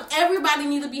everybody else? Everybody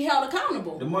need to be held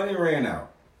accountable. The money ran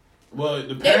out. Well,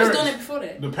 the They was parents, doing it before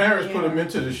that. the parents put them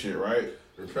into this shit, right?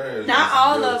 Not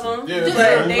all of them. Yeah, but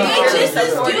but They Yeah, just as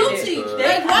supported guilty. it.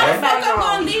 Like, why the fuck Everybody I'm wrong.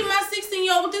 gonna leave my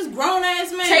 16-year-old with this grown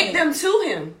ass man? Take them to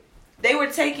him. They were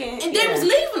taking. And they was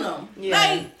leaving them. Yeah.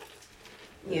 Like,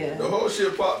 Yeah. The whole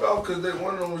shit popped off because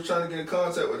one of them was trying to get in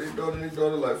contact with their daughter, and their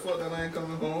daughter like, fuck that, I ain't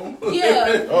coming home.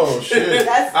 yeah. Oh shit.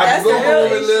 That's I can the go real home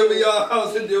and issue. live in y'all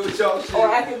house and deal with y'all shit. Or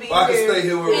I can be Or I can here. stay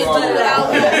here with And Robert. put it out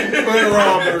there. Put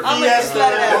Robert. I'm gonna just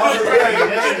let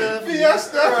that.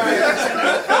 Fiesta.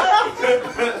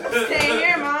 Stay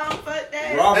here, mom. Fuck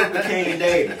that. Robert became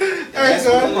daddy. Hey,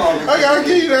 son, I gotta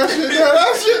give you that shit.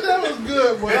 That was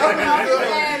good, boy. That was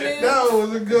good. That was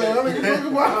a good. I mean, look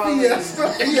at my Fiesta.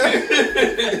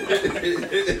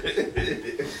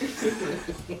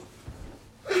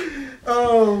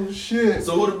 Oh shit.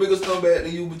 So who the biggest scumbag to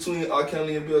you between R.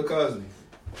 Kelly and Bill Cosby?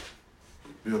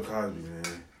 Bill Cosby, man.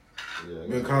 Yeah,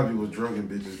 Bill Cosby was drunken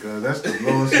bitches, cause that's the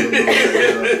lowest of the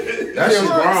low. That shit was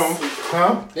grown.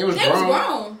 Huh? They was They was grown.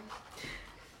 grown.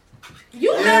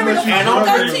 You Yeah, married but you a drunk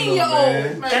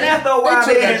 13-year-old. man. And after a while,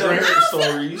 They they took had that to drink. hear I don't feel,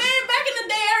 stories. man, back in the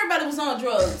day, everybody was on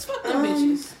drugs. Fuck them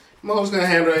bitches. Mo's gonna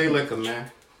handle a liquor,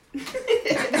 man.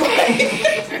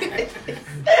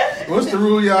 What's the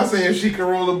rule y'all say? If she can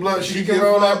roll a blunt, she can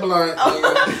roll that blunt.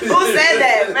 Who said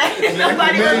that, man?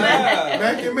 Nobody was mad.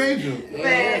 Mac and Major.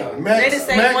 Man, Mac, they the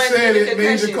same Mac ones said with it.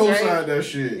 Major concussions, co-signed right? that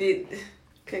shit.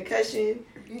 Concussion.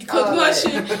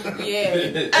 Concussion.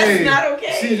 Yeah. That's not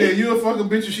okay. CJ, you a fucking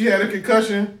bitch if she had a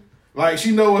concussion. Like,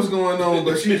 she know what's going on,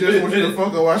 but she just wants you to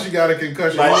fuck her while she got a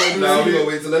concussion. Like, Why do nah, that we shit? gonna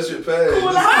wait till that shit pass. Cool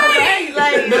out, right?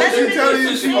 Like, No, let she the telling you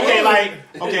niggas she- say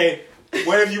Okay,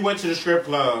 what if you went to the strip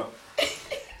club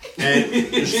and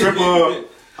the stripper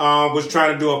was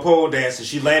trying to do a pole dance and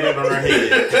she landed on her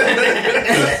head?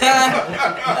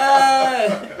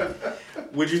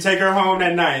 Would you take her home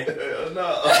that night? Hell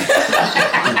no.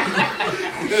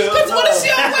 Cause what if she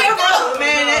don't wake up?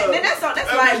 Man, that's Don't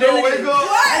liability. wake up.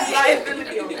 That's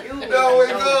liability on you. Don't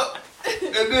wake up.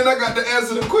 And then I got to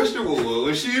answer the question, well, what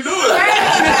was she doing?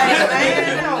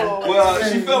 Well,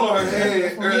 she fell on her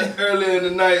head earlier in the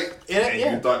night. And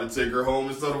you thought to take her home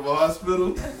instead of a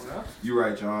hospital? You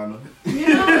right, Johanna. I'm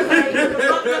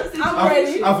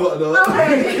ready. I fucked up. I'm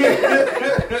ready.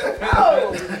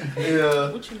 Oh.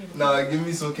 Yeah. Nah, give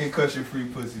me some concussion-free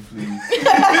pussy, please.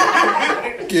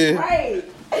 Right.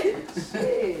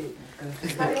 Shit.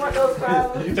 How you want those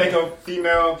problems? You think a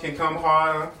female can come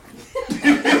harder?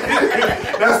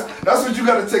 That's what you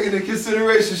got to take into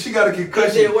consideration. She got a concussion.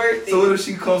 Is it worth it? So what if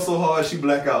she comes so hard she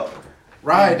black out?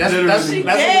 Right. That's what we're trying to get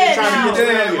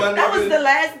dead, to. my That was nigga. the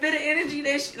last bit of energy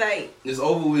that she like. It's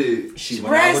over with. She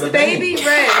went out with a Rest, bang. baby,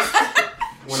 rest.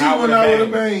 She went out with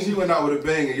a bang. She went out with a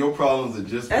bang, and your problems are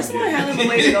just. That's one hell of a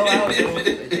way to go out. Though.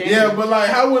 Yeah, but like,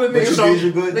 how would a But nigga? you did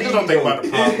your good Niggas deed, don't think though. about the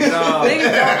problem. Niggas don't think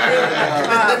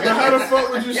Now, how the fuck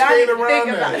would you Y'all skate need to around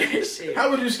think about that? that shit. How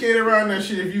would you skate around that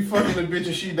shit if you fucking a bitch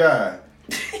and she died?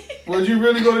 Would you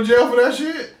really go to jail for that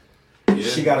shit?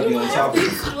 She gotta be You on have top to of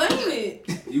it. explain it.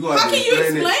 You gonna How have to can you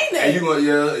explain explain it. that? And you gonna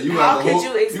you How have to could hope. you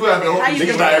You explain have to it? hope. How you Niggas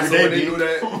can die explain every day. it? They do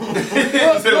that.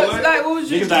 What's Say what? like, what was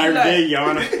you Niggas die every like? day,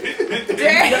 Yana.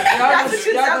 Damn, that's what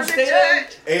you y'all telling the stay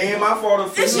judge. It ain't my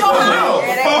fault. It's your house. It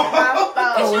ain't my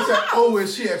fault. Is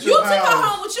she at You your took her house?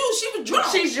 home with you. She was drunk.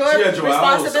 She's your She at your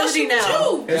house. responsibility So she now. with you.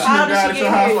 And she How did died she at your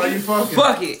get house here? while you fucking?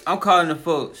 Fuck it. I'm calling the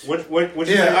folks. What you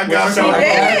Yeah, I got what you some.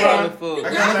 think? Yeah. I'm calling the folks. I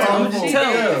got some. She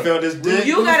Tell did. me. Feel this dick?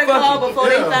 You gotta call before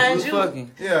they find We was you. fucking.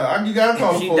 Yeah, you gotta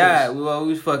call the She police. died. We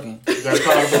was fucking. You gotta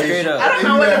call the Straight police. I up. don't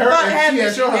know what the If you fuck let her- if she happened.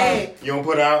 at She your dead. You don't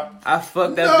put out? I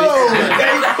fucked that No. bitch.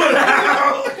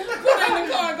 Put her in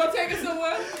the car and go take her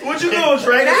somewhere. What you doing,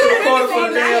 Trey? That's what called for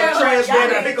the damn trash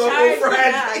bag. I think on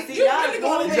Friday. You got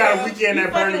a weekend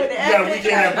at Bernie. You got a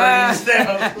weekend at Bernie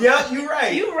style. Yep, you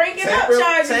right. You ranking up Tamper-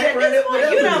 charges at tamper this it point.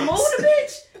 with You done evidence. moved the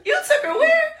bitch? You took her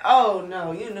where? Oh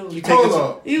no, you knew. You take Hold it to-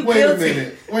 up. You Wait guilty. a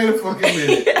minute. Wait a fucking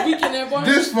minute. Weekend at Barney.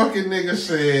 This fucking nigga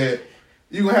said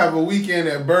you gonna have a weekend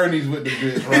at Bernie's with the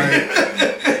bitch, right?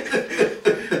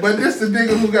 But this the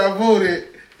nigga who got voted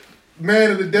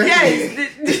man of the decade. Yes,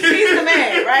 he's the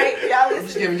man, right? Y'all Just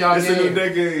listen. giving y'all It's a new game.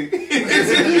 decade.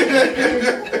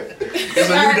 It's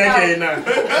a new decade now.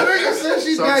 That nigga said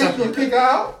she So- died. You gonna kick her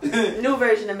out? New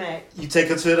version of Mac. You take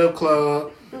her to the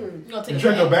club. You gonna take You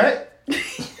drink her back?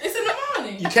 It's in the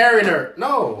morning. You carrying her.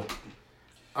 No.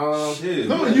 Shit.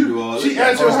 No, we do all she this.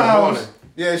 at your Oh, it's in the house. morning.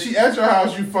 Yeah, she at your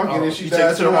house. You fucking Oh, and she you died take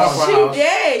her at to your the house. Waffle She House.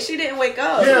 dead. She didn't wake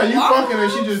up. Yeah, you Waffle fucking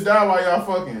and she just died while y'all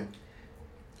fucking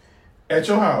at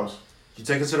your house. You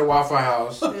take her to the Waffle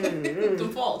House. The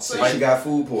fault. So she got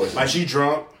food poisoning. Like she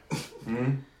drunk.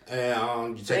 Mhm.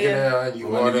 And you take her there. And you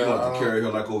Well, order. you got to carry her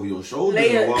like over your shoulder. Lay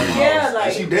her- and walk yeah, out. like,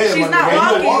 And she dead. she's my not nigga.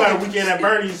 walking. You got a weekend at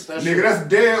Bernie's. Nigga, that's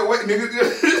dead. Wait, nigga.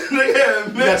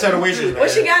 You gotta tell the waitress. What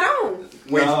she got on?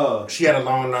 Wait, Nah. she had a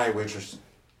long night, waitress.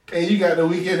 And you got the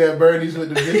weekend at Bernie's with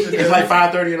the bitch. in It's there. like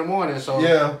 5:30 in the morning, so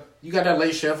Yeah. you got that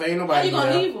late shift. Ain't How nobody you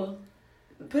gonna there. leave her?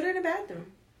 Put her in the bathroom.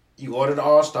 You order the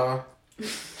All Star.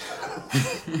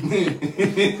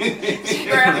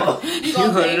 Grandma. You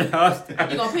gonna pay? You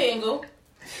gonna pay and go?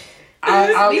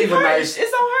 I'll Be leave a harsh. nice.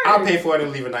 It's on her. I'll pay for it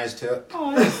and leave a nice tip.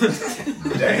 Oh, Damn.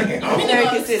 very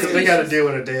Cause they considerate. got to deal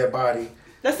with a dead body.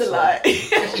 That's a lot.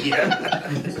 Yeah.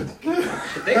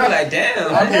 They be like, damn.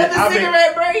 Another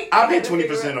cigarette break. I pay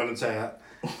 20% on the tab.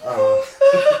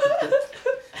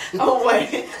 Oh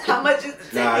wait, how much is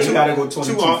the Nah, ticket? you gotta go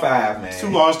 22.5, man.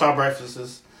 2 All Star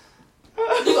breakfasts.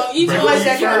 You gonna eat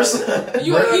Breakfast first?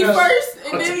 You gonna eat first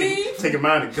and then leave? Take a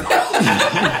mind and go.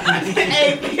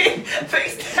 Hey, big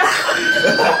face down.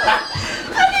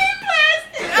 I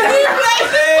need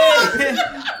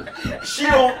plastic. She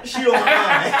don't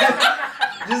mind.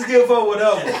 Just give her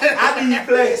whatever. I need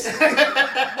place.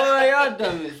 Boy, y'all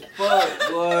dumb as fuck,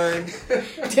 boy.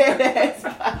 Dead ass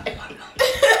fire.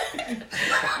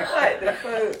 What the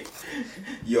fuck?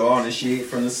 You're on the shit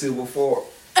from the Silver Fork.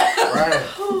 Right.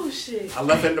 Oh shit. I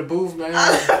left in the booth, man.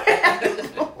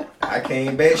 I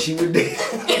came back, she was dead.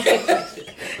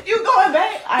 You going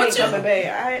back? I ain't you- coming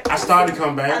back. I started to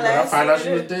come back, but I found out she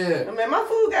was I dead. mean, my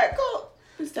food got cooked.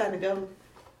 It's time to go.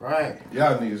 Right.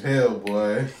 Y'all niggas hell,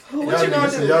 boy. What Y'all you gonna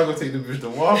niggas said do? y'all gonna take the bitch to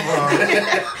Waffle House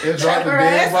and drop the her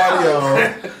dead ass body on.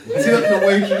 Tip the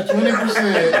waitress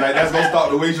 20%. Like, that's gonna stop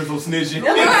the waitress from snitching.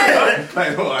 Right.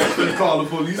 Like, oh, I should call the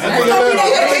police. That's gonna be that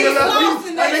That extra nigga loss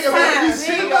in like that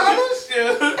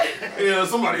 $10? Yeah,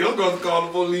 somebody else gonna call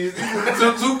the police.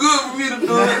 It's too good for me to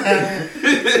do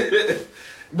it.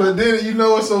 But then you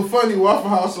know what's so funny? Waffle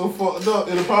House so fucked up.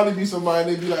 It'll probably be somebody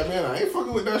and they be like, man, I ain't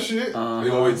fucking with that shit. They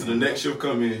gonna wait till the next shift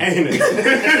come in. Ain't it?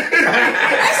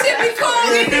 That shit be cool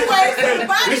anyway. So the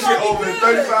body This shit gonna over be in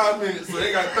good. 35 minutes, so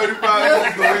they got 35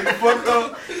 minutes to wait the fuck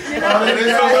up.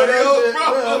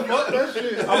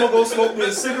 I'm gonna go smoke me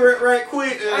a cigarette right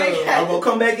quick. I'm gonna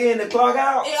come back in and clock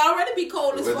out. It already be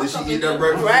cold as Whether fuck. she eat that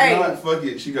breakfast or not, fuck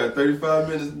it. She got 35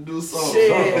 minutes to do something.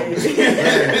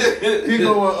 He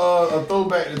going a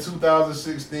throwback to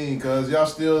 2016 because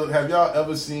have y'all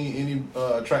ever seen any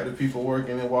attractive people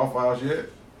working in Waffle House yet?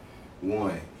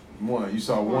 One. You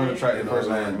saw one attractive In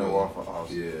person Orlando. working in Waffle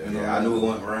House. Yeah, I knew it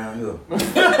went around here.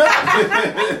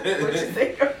 What you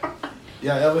think?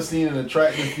 Yeah, ever seen an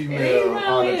attractive female?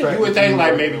 You would think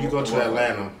like maybe you go to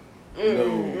Atlanta.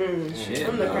 Shit,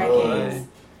 I'm the no. crackheads.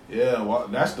 Yeah,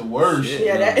 that's the worst. Shit,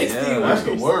 Yeah, that is yeah. the That's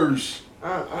worst. the worst.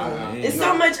 It's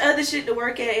so much other shit to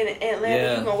work at in Atlanta.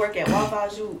 Yeah. You gonna work at Waffle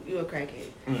House, you a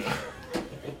crackhead.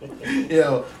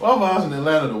 Yeah, Waffle House in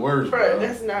Atlanta the worst. Bro,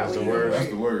 that's not That's what the you worst. That's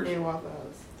the worst. in Waffle House.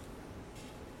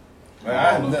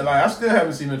 I still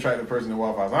haven't seen an attractive person in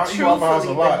Waffle House. I don't eat Waffle House a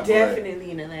Truthfully, lot, but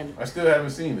definitely in Atlanta. but I still haven't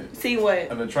seen it. See what?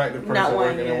 An attractive Not person one,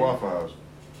 working in yeah. Waffle House.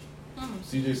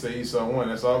 CJ said he saw one.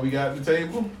 That's all we got at the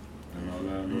table.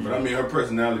 But I mean, her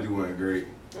personality wasn't great.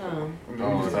 Oh. I know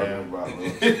what you're talking about.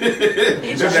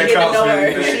 He Just trying to get to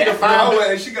know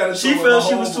her. She got She felt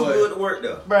she was too good to work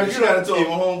there. Bro, you gotta tell my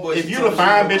homeboy. If you the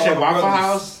fine bitch at Waffle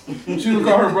House, She would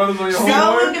call her brothers on your So I don't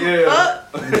homework. give a Yeah.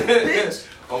 fuck. Bitch.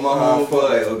 On my Fuck homeboy.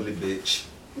 that ugly bitch.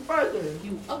 Fuck her.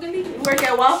 You ugly. You work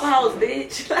at Waffle House,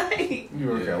 bitch. Like, You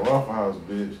work at Waffle House,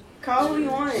 bitch. call who you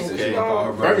want. She said Who she we gonna call her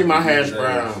gone? brother. bring me my hash Who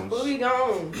browns, we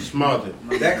gone? smothered.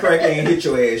 That crack ain't hit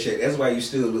your ass yet. That's why you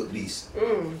still look decent.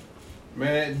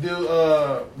 Man, dude,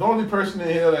 the only person in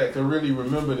here that could really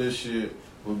remember this shit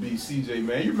would be CJ,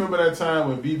 man. You remember that time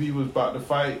when BB was about to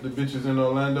fight the bitches in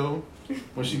Orlando?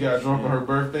 When she got drunk on her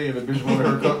birthday and the bitch wanted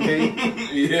her cupcake?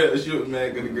 Yeah, she was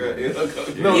mad because the girl ate her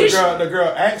cupcake. No, the girl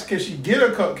asked, can she get a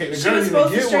cupcake? The She girl was didn't supposed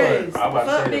to even stress. get one.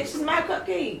 Fuck, bitch, it's my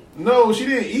cupcake. No, she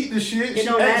didn't eat the shit. It She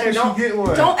don't asked, matter. can she get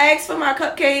one? Don't ask for my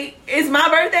cupcake. It's my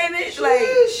birthday, bitch.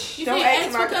 Like, You don't can't ask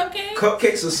ask for for my cupcakes?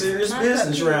 Cupcakes are serious My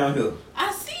business cupcake. around here.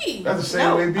 I see. That's the same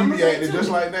No, way I'm BB gonna acted, say just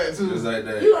too. like that, too. Just like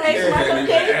that. You ask for my Can't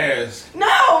even cupcake? ask. No,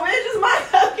 bitch, it's my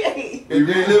cupcake. You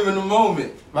relive in the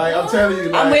moment. Like, I'm telling you,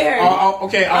 I'm like, with her.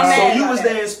 Okay, I'm So mad you about was that.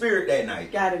 there in spirit that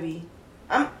night. Gotta be.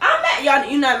 I'm mad. Y'all,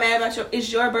 you not mad about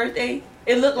it's your birthday?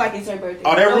 It looked like it's her birthday.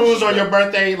 are there No rules shit. on your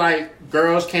birthday? Like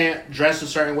girls can't dress a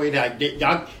certain way. Like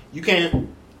y'all, you can't.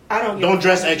 I don't. Don't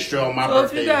dress extra on my So if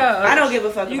birthday. you got, I don't give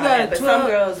a fuck You about got that, but 12 some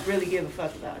girls really give a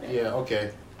fuck about that. Yeah.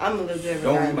 Okay. I'm a little bit.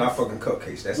 Don't eat my fucking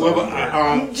cupcakes. That's Well, all.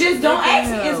 but, Just don't ask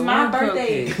me. It's my One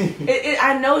birthday. cupcake.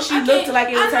 I know she looked like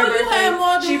it was her I know you birthday. had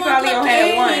more than She one probably don't have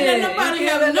cupcake. one. Ain't let nobody You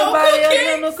have can't no let nobody else cupcakes.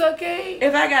 have no cupcake.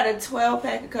 If I got a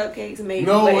 12-pack of cupcakes, maybe.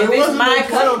 No, but it if it's wasn't my no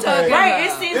 12 cupcake, pack. right?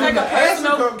 It seems It like was a the acid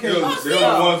personal. cupcake. They was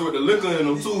the ones with the liquor in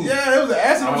them, too. Yeah, it was the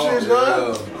acid shit,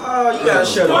 bro. Oh, you gotta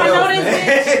shut Do up, I know man.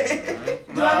 this bitch?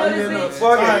 Do I know this bitch?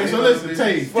 Alright, so listen,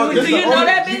 Tay. Do you know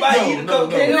that bitch? You might eat a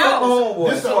cupcake. No. Fuck my homeboy.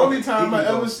 This is the only time I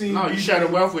ever seen No, you share the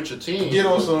wealth with your team. get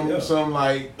on some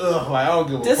like like I don't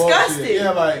give a fuck Disgusted. shit.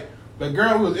 Yeah, like the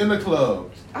girl was in the club.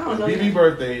 I don't know. BB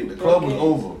birthday, the club was Okay.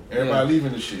 over. Everybody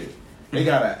leaving the shit. They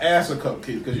got an ass of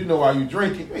cupcakes because you know while you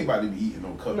drinking, you ain't about to be eating no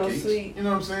cupcakes. No sweet. You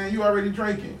know what I'm saying? You already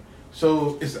drinking,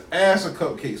 so it's an ass of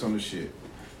cupcakes on the shit.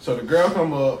 So the girl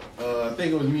come up, I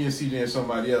think it was me and CJ and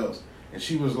somebody else, and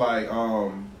she was like,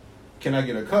 "Can I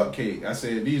get a cupcake?" I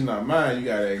said, "These not mine. You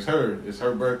gotta ask her. It's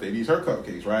her birthday. These her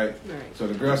cupcakes, right?" Right. So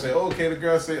the girl say, "Okay." The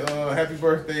girl say, "Happy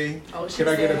birthday. Oh, she Can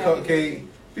I get a said happy cupcake?"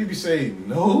 BB say,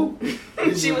 "No."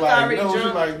 She was like, already no. She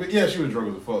drunk? like, but yeah, she was drunk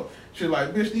as a fuck. She was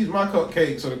like, "Bitch, these my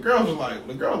cupcakes." So the girl was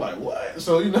like, "What?"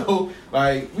 So you know,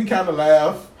 like we kind of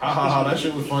laugh, ha ha ha. That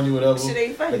shit was funny, whatever. Shit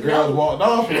ain't funny, The girls no. walked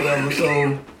off or whatever.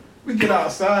 So we get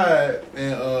outside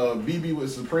and BB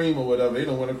with Supreme or whatever. They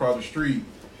done went across the street.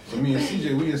 So me and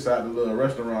CJ, we inside the little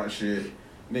restaurant shit.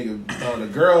 Nigga, the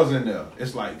girls in there.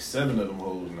 It's like 7 of them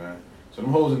hoes now. So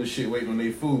them hoes in the shit waiting on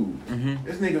their food. Mm-hmm.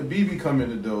 This nigga BB come in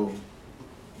the door.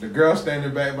 The girl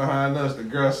standing back behind us. The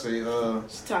girl say,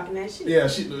 She's talking that shit. yeah,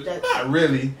 she not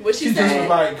really. What she just said? was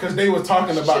like, cause they was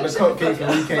talking about the Shut the cupcakes fuck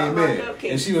when we up came about my in,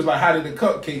 cupcakes. and she was like, "How did the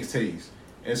cupcakes taste?"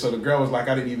 And so the girl was like,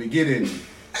 "I didn't even get any."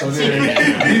 So then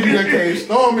BB done came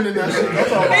storming in that shit. I'm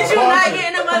talking about Bitch, you not marching.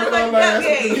 getting a Like, motherfucking that's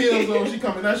what the cupcake. heels on. She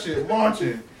coming that shit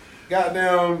marching.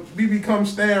 Goddamn, BB come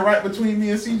stand right between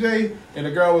me and CJ, and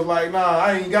the girl was like, "Nah,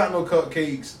 I ain't got no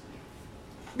cupcakes."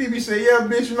 BB said, "Yeah,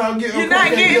 bitch, you're not getting You're no not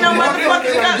cupcakes. getting no Like, motherfucking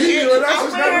like, cupcakes. BB, that's I'm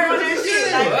just with her not on the this shit.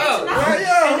 shit. Like, Wow. bitch, no. Right,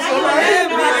 yeah, And so now like, you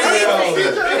have no idea.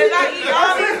 And I eat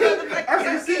all the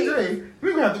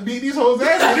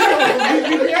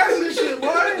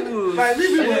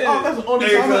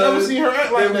only time I ever seen her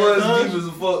act like that. They was deep as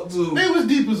a fuck too. They was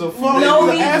deep as a fuck. No,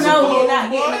 They was ass a you're fuck,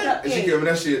 not getting a boy. cupcake. And she gave me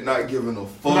that shit, not giving a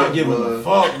fuck. Not giving a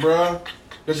fuck, bro.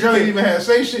 The girl didn't even have to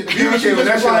say shit. The You girl, gave me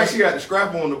that shit like like, she got the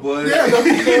scrap on the boy. yeah, that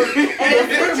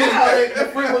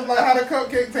friend was like, how the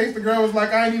cupcake taste? The girl was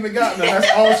like, I ain't even got none. That's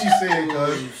all she said,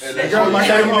 cuz. The girl was like,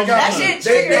 I ain't even got That none. shit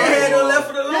They triggered. had her left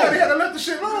it alone. Yeah, they had to let the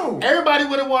shit alone. Everybody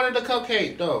would have wanted a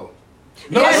cupcake though.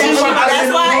 No, Yeah, that's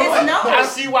why it's no. I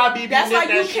see why BB That's why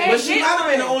did you that can't But shit. she get might have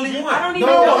been the one. only one. I don't even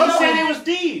No, know. He said it was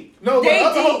deep. No, They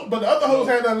but the other hoes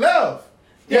had none left.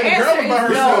 Yeah, the girl answer was by is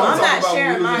herself. no, I'm not Talking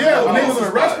sharing about mine. Yeah, when they was in a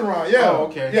spot. restaurant, yeah. Oh,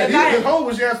 okay. Yeah, If this hoe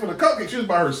was she asked for the cupcake, she was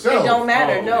by herself. It don't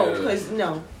matter, Oh, no, yeah. because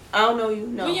no. I don't know you,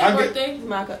 no. When your I get- birthday?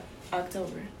 My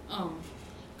October. Oh,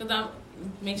 because I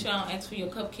make sure I don't ask for your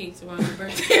cupcakes around your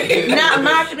birthday. Not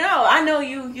my, no, I know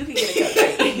you can get a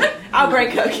cupcake. I'll bring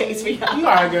cupcakes for y'all. You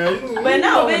alright, girl. But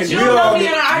no, bitch, you We don't know all me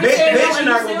get- and I Nate- understand Nate's no,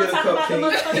 not and gonna you get a still talking about the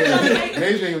cupcake. motherfucking cupcake.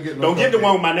 Nasia ain't gonna get no Don't get the cupcake.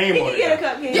 one with my name He on can it. get a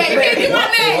cupcake. Yeah, you can't get my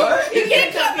name. What? You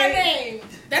can't cut my name.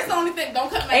 That's the only thing. Don't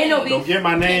cut my Ain't no name. beef. Don't get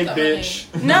my name, Can't cut my bitch.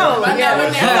 No, But yeah, no,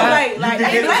 like, can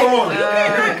hey, get the black corner. people, you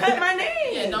cannot cut my name.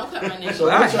 Yeah, don't cut my name. So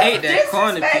I what y'all- hate that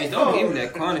corner piece. Disrespectful. Don't give me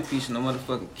that corner piece in no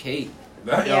motherfucking cake.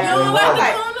 That Yeah. y'all don't really like wild.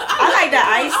 the corner? I like the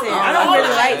icing. I don't really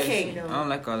like icing. cake I though. don't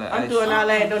like all that I'm icing. doing all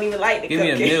that and don't even like the Give me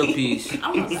a cupcake. middle piece.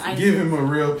 I want the ice. Give him a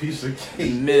real piece of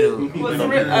cake. Middle. What's a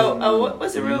real?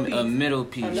 What's a real piece? A middle A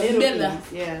piece. middle Middle.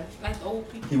 piece. Yeah. Like the old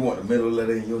people. He want the middle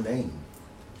letter in your name.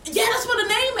 Yeah, that's what the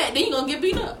name at. Then you gonna get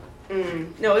beat up.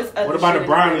 No, it's other What about shit the in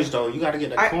brownies though? You gotta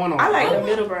get the I corn on. I like it. the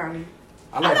middle brownie.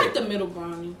 I I like like it. the middle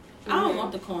brownie. I don't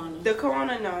want the corner. The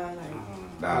Corona, no, I like.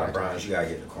 Nah, the brownies, you gotta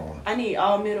get the corner. I need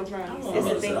all middle brownies. I'm It's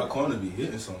about a thing. Our corner be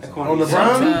hitting something. On the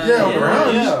brownie? Sometimes, Yeah, on the yeah.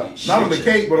 brownie. Yeah. Not on the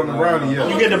cake, but on the brownie, yeah.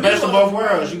 You get the best of both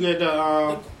worlds. You get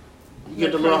the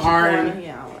little hard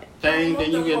Yeah, I want it. thing,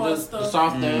 then you get the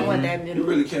soft I thing. want that You middle.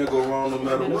 really can't go wrong no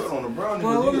matter what on the brownie.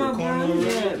 Boy, You where get my a corner brownie on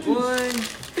at, boy?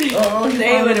 Oh, he They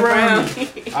found with the a brownie.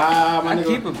 brownie. My I nigga,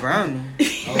 keep a brownie.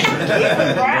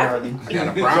 Brownie. I got a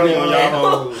brownie on y'all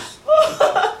hoes.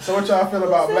 So what y'all feel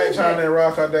about Black China and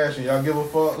Rob Kardashian? Y'all give a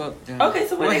fuck? Fuck them. Okay,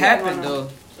 so what what they got happened going on?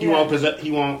 though? He won't possess.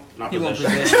 He won't. Not He won't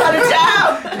possession. possess. For the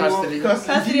child. Custody.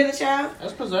 Custody of the child.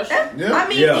 That's possession. Yeah. I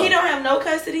mean, Yeah. he don't have no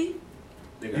custody.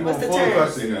 They He got, What's want the full term?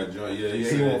 custody. they got joint. Yeah, he Yeah,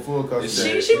 said. he want full custody.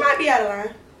 said- She might be out of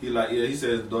line. He he said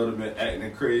his daughter been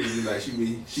acting crazy. Like she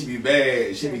be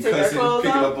bad. She be Take her cussing, clothes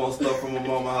picking off? up on stuff from her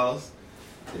mama house.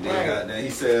 And then Right. got that. He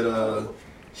said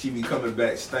she be coming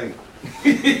back stink.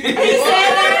 He said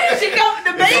that she come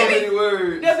the So baby. many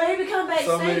words. The baby come back.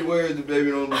 So many safe. words. The baby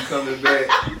don't be coming back.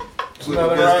 With Smell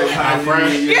the it best right. of how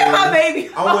Friend. you Get my baby.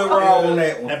 I'm with Rob on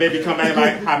that one. That baby come back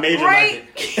like I made you like Right.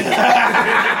 it.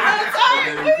 That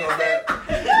baby come back.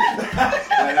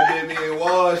 Like that baby ain't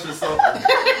washed or something.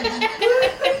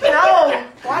 No.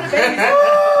 Why the baby?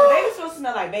 The baby's supposed to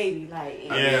smell like baby. Like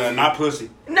Yeah, not pussy.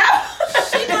 no.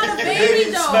 She not a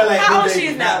baby though. Smell like How new old she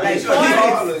baby. is now? Like She 4?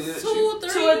 holler, yeah, she- 2, 3.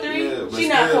 2 or 3? Yeah, but She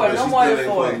not still- 4. but No she more still than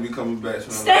ain't 4. supposed to be coming back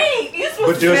smelling like- Stink. You supposed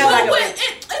But to just- smell So like what,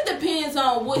 it depends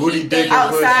on what Booty, he dick, think. and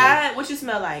outside. What you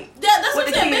smell like? That's what what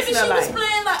the I'm saying. kids Maybe she smell was like.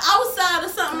 playing like outside or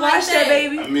something Wash like that that.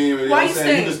 baby. I mean, you know Why what I'm you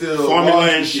saying? You can stink? still Formula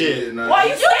wash and the shit. now. Why you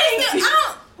You stink? can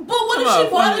still, but what Come if on, she brought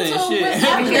formula it to and him shit. with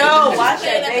after No, she wash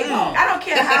played that at baby. home? I don't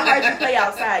care how hard you play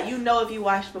outside. You know if you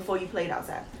washed before you played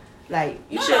outside. Like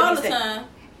you Not shouldn't all be the stink. time.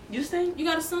 You stink? You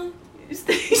got a son? You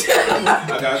stink.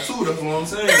 I got 2, that's what I'm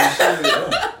saying.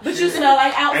 Shit. But you smell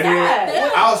like And outside.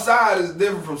 then outside is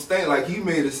different from stink. Like he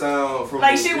made it sound from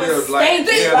Like she was like,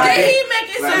 stinky, yeah, like- Did he make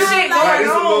it like, sound shit like, like it's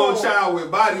a going little on. child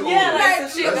with body odor. Yeah, like Like, some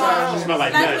shit that's going how She on. smell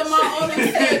like like nuts. Lamar Odom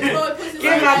said, Floyd pussy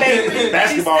Get like my baby.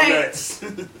 Basketball She nuts.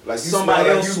 Like you Somebody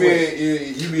smell else like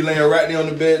you be laying right there on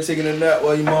the bed taking a nap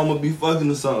while your mama be fucking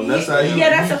or something. That's how you. Yeah,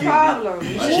 that's a you problem.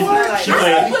 You Like, should smell like She that.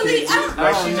 played. I don't believe.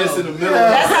 Like she just in the middle.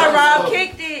 That's how Rob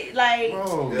kicked. kicked it. Like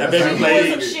Bro, That That's baby how he played.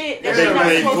 doing did some it. shit That that baby you're not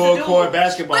played supposed full to court do.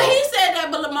 basketball. But he said that,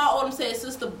 but Lamar Odom said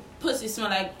sister pussy smell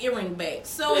like earring bags.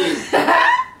 So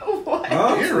What?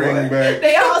 Huh? earring back.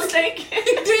 They all stink. he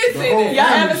did The say whole that. Y'all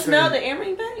family ever smelled stink. the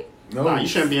earring bag? No. Nah, you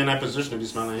shouldn't be in that position to be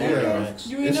smelling Yeah. earrings.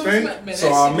 You It ain't never stink? smelled man. So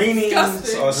That shit Armenians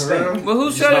disgusting. are stink. But who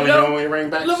You said smelling it your though? own earring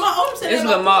backs? Lamar Odom said It's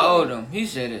that. Lamar Odom. He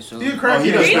said it. So He a Oh, crackhead.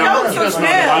 he done He smelled- knows he some done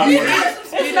smelled a lot smell. more.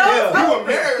 He knows. You were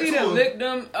married he to done him. licked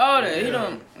them. All that. He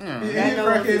done. He That a nose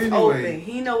crackhead is anyway. open.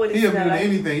 He know what it He'll smell be like.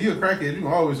 anything. You a crackhead. You can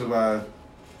always survive.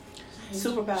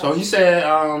 Superpower. So he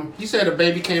said the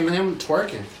baby came to him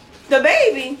twerking. The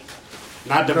baby.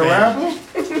 Not the The baby. rapper?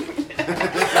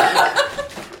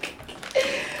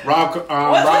 Rob, What's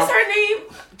Rob her name?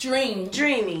 Dream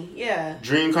Dreamy. Yeah.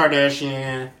 Dream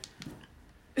Kardashian.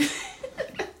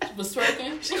 was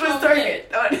twerking. She was twerking.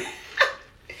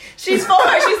 She's 4.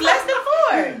 She's less than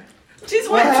 4. She's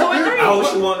what, 2 or 3? How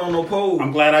she want on no pole?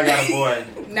 I'm glad I got a boy.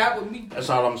 Not with me. That's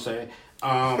all I'm saying.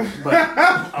 But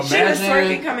She was twerking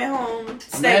imagine, coming home. imagine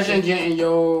Stinking. getting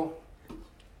your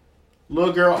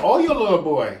little girl or your little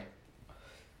boy.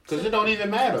 Because it don't even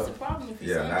matter. That's the problem if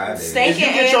you Yeah, nowadays. If Stinking you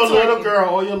get and your little twerking. girl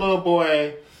or your little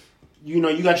boy, you know,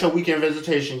 you got your weekend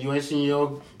visitation. You ain't seen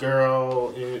your girl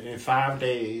in 5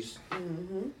 days.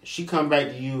 Mm-hmm. She come back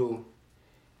to you,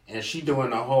 and she doing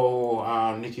the whole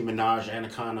Nicki Minaj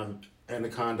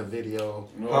Anaconda video.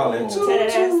 Hollering, Set that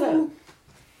ass up.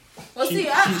 Well, She,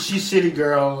 see, she city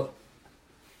girl.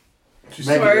 She's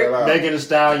Megan Thee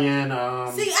Stallion.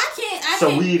 see, I can't.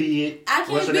 Saweetie. I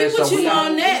What's her can't be name? with you Saweetie?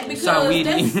 on that because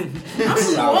Saweetie. I'm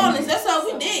from New Orleans. That's all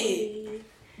we did.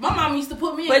 My mom used to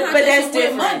put me in But contests that's and win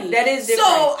different. money. That is different.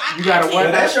 So You got a I what?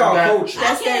 can't- That's y'all culture.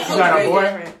 That's I can't- that. You got a boy?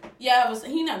 Different. Yeah,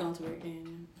 he not going to work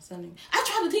then. Sunday. I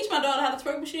tried to teach my daughter how to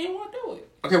twerk, but she didn't want to do it.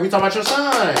 Okay, we talking about your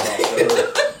son.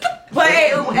 But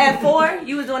hey, at 4,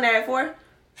 you was doing that at 4?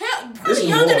 Hell, This probably is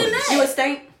younger than New that. You a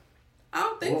stink? I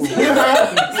don't think so.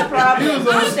 It's a problem.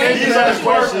 These are the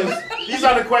questions. These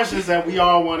are the questions that we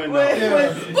all want to know. But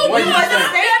What we you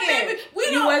wasn't think? stinking.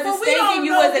 You wasn't stinking.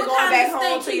 You wasn't going back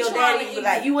home to your daddy. daddy.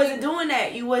 Like, you wasn't doing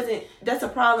that. You wasn't. That's a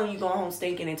problem. You going home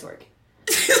stinking and twerking.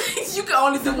 You can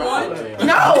only do one.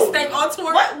 No. Stink on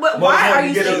twerk. What? Why are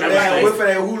you get stinking? that whip of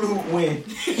that hula hoop win?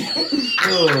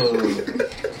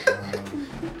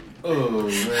 Oh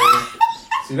man.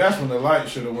 See, that's when the light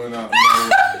should have went out.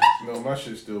 No, my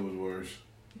shit still was worse.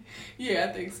 Yeah,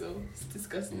 I think so. It's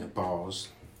disgusting. Pause.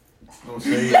 Don't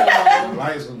say that. The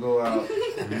lights will go out.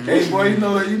 Hey boy, you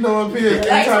know up here is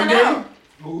Lights went anti-gay. out.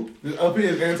 Who? Up here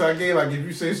is anti-gay. Like if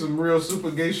you say some real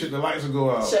super gay shit, the lights will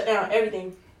go out. Shut down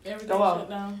everything. Everything Go off. shut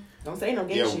down. Don't say no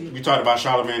gay Yeah, shit. we talked about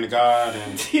Charlamagne the God,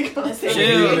 and You gonna say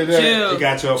Chill, Leave it at chill, you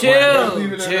got your chill,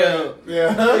 Leave it at chill. that.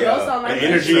 Yeah. Don't sound the like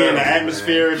energy that. and the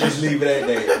atmosphere. Just leave it at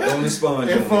that. Don't respond.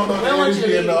 And phone We on don't want you to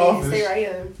energy leave. in the You office. Stay right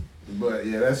here. But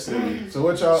yeah, that's silly. So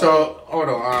what y'all? So hold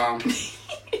on.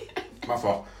 My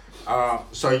fault.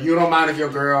 So you don't mind if your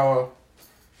girl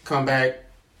come back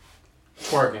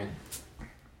twerking,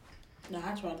 No,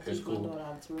 I tried to It's teach my cool. daughter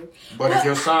how to twerk. but if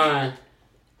your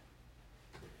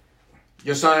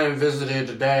son visited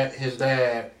his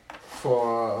dad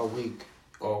for a week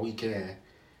or a weekend,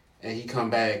 and he come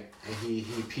back and he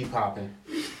pee popping,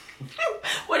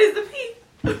 What is the P?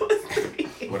 What's the P?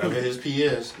 whatever his pee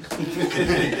is,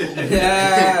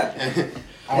 Yeah.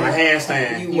 on a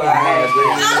handstand. You He on a wild,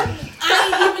 handstand. I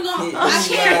ain't even gonna. I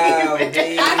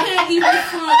can't even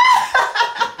front.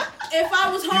 If I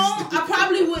was home, I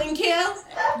probably wouldn't care.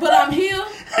 But I'm here.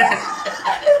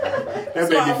 That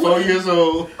baby 4 years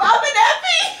old Popping that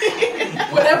P.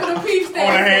 Whatever the peep on a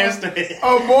stands handstand.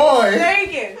 Oh boy.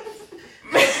 Thinking.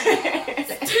 for.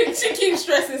 She keeps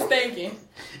stressing stinking.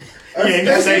 Yeah,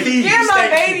 you say he Yeah, my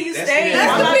stank. baby, you That's stink. the- Why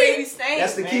that's my the baby stink?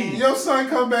 That's the key. Your son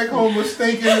come back home with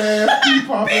stinking ass, pee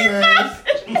popping ass.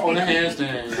 On a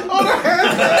handstand.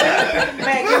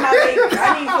 Man, get my baby. I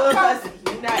need full custody.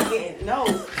 You're not getting no.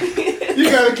 You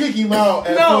gotta kick him out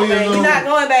at No, 4 years man, old. you're not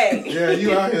going back. Yeah,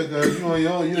 you out here, cause you on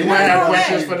your own. You might have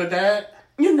questions for the dad.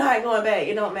 You're not going back.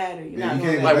 It don't matter. You're Yeah, not you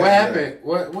going can't back. Like, what happened?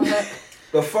 What happened?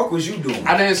 The fuck was you doing?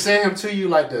 I didn't send him to you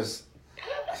like this.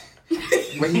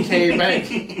 When he came back,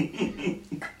 you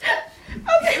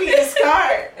Okay, we get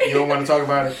scarred. don't want to talk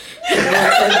about it.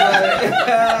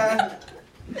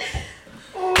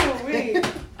 Oh, wait.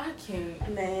 I can't.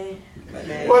 Man.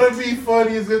 What'd be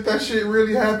funny is if that shit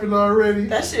really happened already.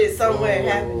 That shit somewhere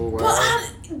happened. Oh, But wow.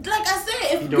 like I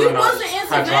said, He if doing we wasn't in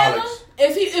Savannah, hydraulics.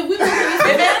 if we wasn't in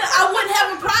Savannah, I wouldn't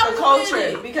have a The problem culture.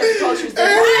 with it. Because the culture's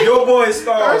different. Your boy I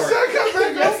scarred. said, come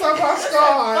back, go stop my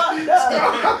scar. Fucked up.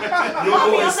 Your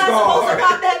Mommy, boy I'm not supposed to scarred.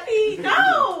 pop that pee. No.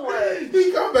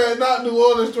 He come back, not New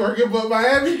Orleans twerking, but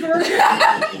Miami twerking.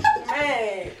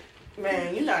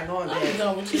 Man, you're not going I'm back.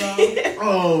 done with you all.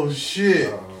 Oh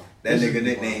shit. That nigga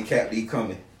nickname Cap D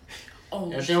coming. Oh,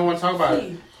 Yeah, she don't want to talk about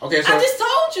it. Okay, so I just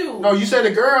told you. no, you said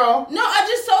the girl. No, I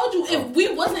just told you. If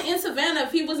we wasn't in Savannah,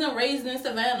 if he wasn't raised in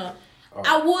Savannah,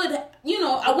 I would, I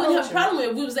wouldn't have a problem with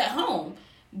it if we was at home.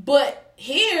 But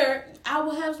here, I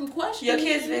would have some questions. Your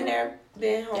kids been there,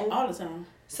 been Yeah, home. all the time.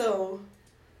 So,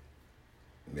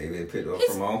 Maybe they picked up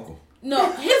from my uncle.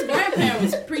 No, his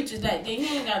grandparents preachers like that.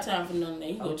 He ain't got time for none of that.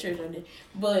 He go to church all day.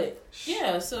 But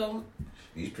yeah, so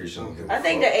These preachers don't give a I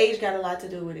think fuck. the age got a lot to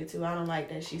do with it too. I don't like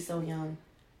that she's so young.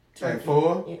 At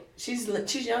 4? Yeah, she's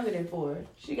younger than 4.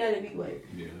 She got to be what?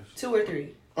 Yes. 2 or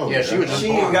 3. Oh, Yeah, she was just She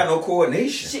ain't got no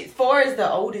coordination. 4 is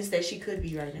the oldest that she could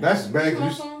be right now. That's bad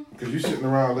because you sitting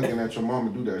around looking at your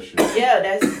mama do that shit. Yeah,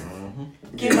 that's.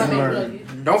 Get my you baby learn. love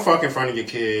you. Don't fuck in front of your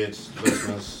kids,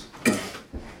 listeners.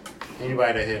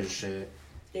 Anybody that hears shit.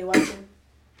 They watching.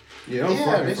 Yeah, don't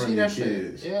fuck in front of your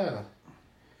kids. Yeah.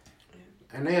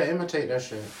 And they'll imitate that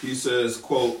shit. He says,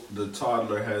 quote, the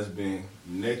toddler has been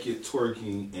naked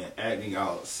twerking and acting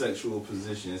out sexual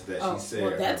positions that she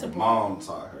said her mom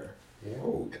taught her. Yeah.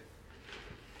 Oh.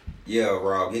 Yeah,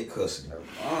 Rob, get custody. Her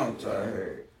mom taught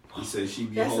her. He said she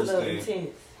be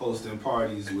hosting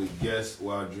parties with guests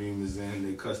while Dream is in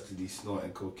their custody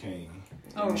snorting cocaine.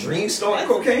 Oh, Dream snorting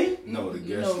cocaine? No, the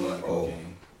guest snorting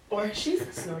cocaine. Or she's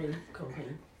snorting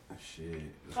cocaine. Shit.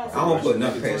 I don't put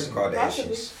nothing past the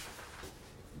Kardashians.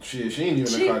 Shit, she ain't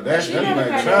even a Kardashian. That's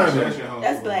Black China.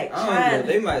 That's Black I don't know. China.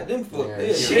 They might them fuck.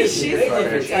 Yeah. She's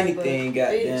different. Anything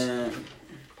goddamn.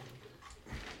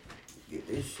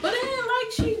 But it ain't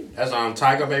like she. That's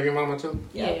Tiger baby mama too.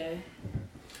 Yeah.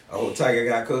 Oh, Tiger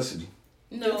got custody.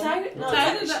 No, Tiger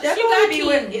she got be King.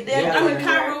 with. I mean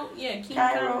Cairo. Yeah, King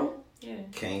Cairo. Yeah.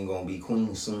 King gonna be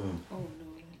queen soon. Oh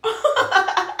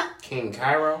no. King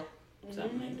Cairo.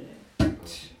 Something like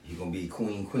that. You gonna be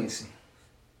Queen Quincy.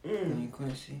 Queen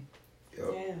Quincy. Yep.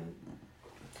 Yeah.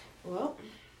 Well.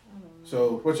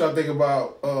 So, what y'all think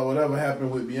about whatever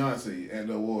happened with Beyonce and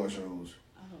the award shows?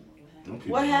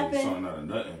 What happened? Something out of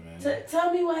nothing, man.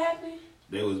 Tell me what happened.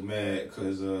 They was mad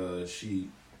because she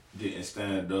didn't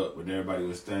stand up, but everybody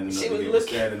was standing up. She They was gave a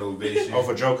standing ovation. Oh,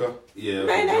 for Joker. Yeah,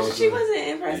 Man, for Joker. she wasn't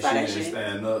impressed by that She shit. didn't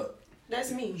stand up.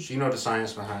 That's me. She know the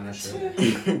science behind that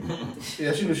shit.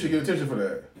 Yeah, she knew she'd get attention for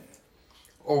that.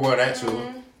 Oh, well, that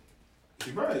too.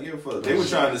 She probably give a fuck. They were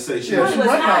trying to say she Yeah, was she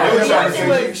might high. They were trying to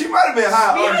say she might have been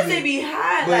high. Beyonce be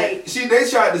high, But like they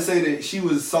tried to say that she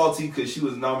was salty because she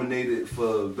was nominated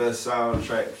for best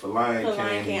soundtrack for Lion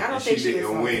King. I don't and think she she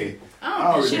didn't was win.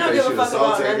 I don't she don't give a fuck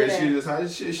about none of that. She just high.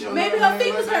 She don't Maybe know her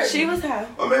feet was hurt. She was high.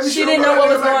 Or maybe she didn't know what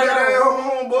was going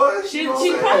on. Boy. She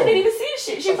probably didn't even see the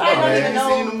shit. She probably don't even know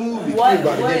seen the movie.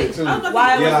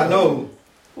 why. Yeah, I know.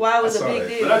 Why it was a big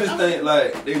deal? But I just think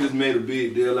like they just made a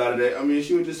big deal out of that. I mean,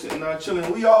 she was just sitting there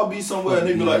chilling. We all be somewhere and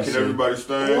they be like, "Can everybody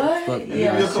stand?" What? And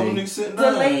yeah. Be a couple niggas sitting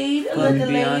down. Delayed,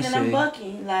 and I'm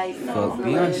bucking. Like no, fuck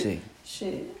Beyonce.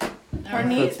 Shit. Her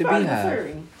knees the probably Beehive.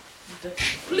 hurting.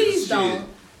 Please don't.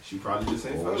 She probably just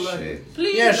ain't felt like it.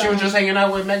 Please Yeah, don't. she was just hanging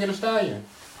out with Megan Thee Stallion.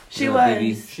 She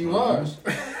was. She was.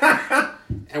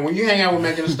 And when you hang out with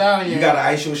Megan Thee Stallion, You gotta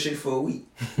ice your shit for a week.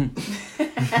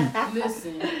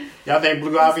 Listen. y'all think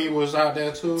Blue Ivy was out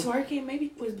there too? Twerking,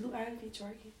 maybe was Blue Ivy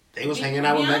twerking. They was hanging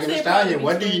out with Megan Thee Beyonce Stallion. probably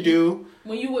What do you do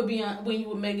when you would be on, when you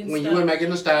were Megan? when you with Megan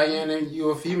Thee Stallion and you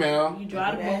a female? You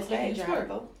drive the boat and you drive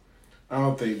twerk. I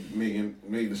don't think Megan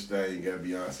Thee Stallion got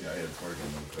Beyonce out here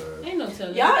twerking them. Ain't no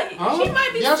telling. Y'all, she might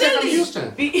be Beyonce silly. from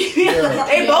Houston. Yeah.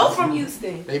 They both from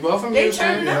Houston. They both from They Houston.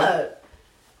 turned it up.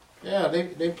 Yeah,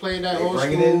 they played that They old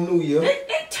bring school. it in the new year. They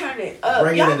turn it up.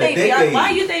 Bring it Y'all in the think decade. why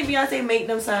you think Beyonce make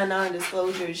them sign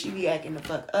non-disclosure? She be acting the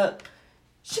fuck up.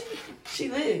 She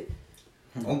lit.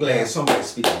 I'm glad somebody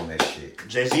speak on that shit.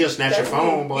 Jay-Z will snatch your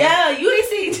phone, boy. Yeah, you ain't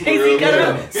see Jay-Z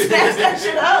gonna snatch that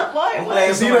shit up, boy. I'm What? glad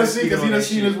Because he done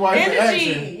seen his wife in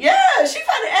action. Energy. Yeah, she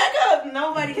about to act up.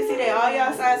 Nobody can see that. All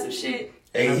y'all sign some shit.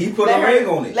 Hey, he put a ring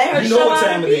on it. Let her You show know what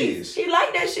out time her it piece. is. She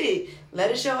like that shit. Let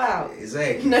her show out.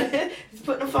 Exactly. Just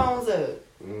put the phones up.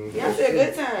 Y'all said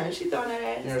good time. She throwing that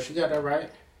ass. Yeah, she got that right.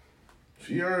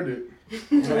 She heard it.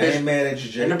 I ain't mad at you,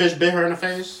 Jay. And the bitch bit her in the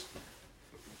face.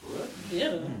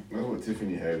 Yeah. That's what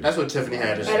Tiffany had. That's what Tiffany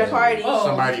had to say. At a party.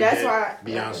 Somebody That's bit why.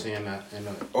 Beyonce in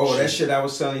the Oh, that shit I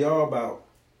was telling y'all about.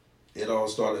 It all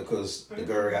started because the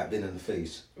girl got bit in the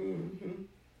face. Mm-hmm.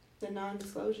 The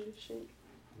non-disclosure shit.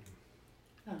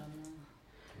 I don't know.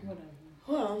 Whatever.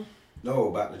 Well. No,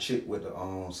 about the chick with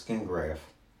the skin graft.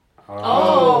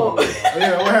 Oh.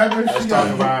 Yeah, what happened? Let's talk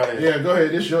about it. Yeah, go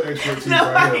ahead. This is your expertise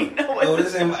No, right here. No,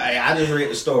 this ain't. I just read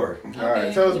the story. All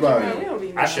right, tell us about We it. don't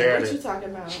be I shared What it. you talking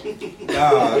about?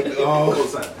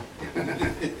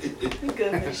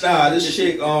 Nah, this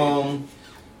chick,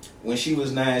 when she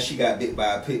was 9, she got bit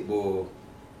by a pit bull,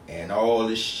 and all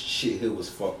this shit here was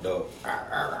fucked up.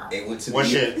 They went to What the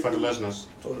shit for the listeners?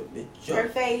 Her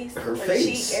face. Her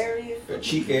face. cheek area. Her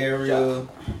cheek area,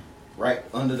 right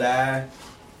under the eye,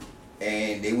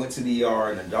 and they went to the ER,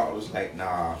 and the doctor was like,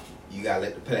 "Nah, you gotta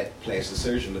let the plastic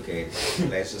surgeon look at it."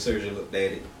 Plastic surgeon looked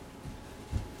at it,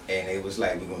 and they was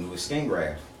like, "We're gonna do a skin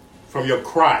graft From your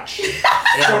crotch.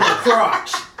 from the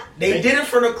crotch." They did it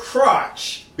from the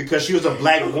crotch. Because she was a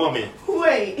black woman.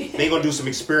 Wait. They gonna do some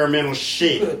experimental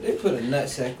shit. They put a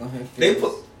nutsack on her face. They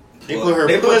put her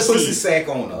they put pussy. a pussy sack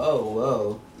on her. Oh,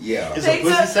 whoa. Yeah. It's a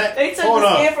pussy sack. They took Hold the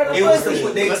up. skin from the It was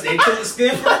pussy. they took the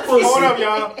skin from the pussy. Hold up,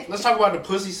 y'all. Let's talk about the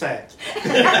pussy sack.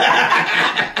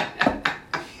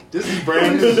 This is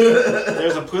brand new.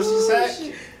 There's a pussy sack.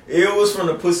 It was from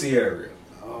the pussy area.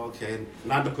 Okay,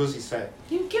 not the pussy sack.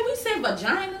 Can we say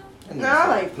vagina? No, I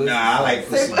like pussy. Nah, I like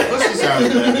pussy. Pussy sounds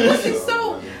good. Pussy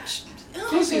so.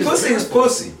 Pussy is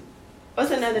pussy.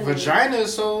 What's another Vagina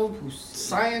is so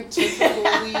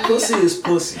scientifically. Pussy is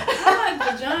pussy. I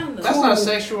like vagina. That's not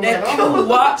sexual at That all.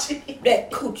 that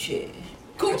coochie.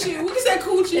 Coochie. We can say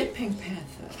coochie. That Pink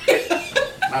Panther.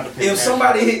 Not the Pink If Panther.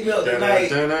 somebody hit me up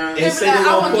tonight and say they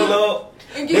gonna pull up,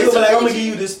 And they give gonna be you like, some I'm gonna coochie. give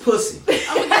you this pussy.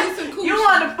 I'm gonna give you some coochie. You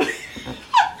want to?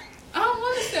 I don't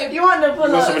want to say. You want to pull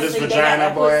You want up? some of this so they got vagina,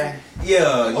 that boy?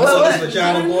 Yeah, you Well, want this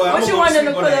vagina, boy? What you want them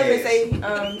to pull up and say?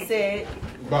 say? Said.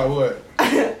 About what?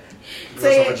 You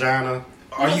want some vagina?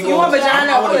 Are You want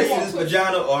vagina I or want to give you pussy? this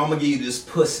vagina, or I'm gonna give you this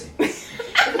pussy.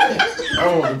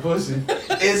 I want the pussy.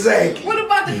 Exactly. What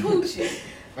about the coochie?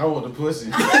 I want the pussy.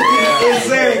 Exactly.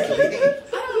 I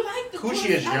don't like the Coochie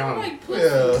pussy. is I don't young. like pussy.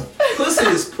 Yeah. Pussy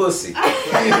is pussy.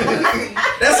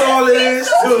 That's all it is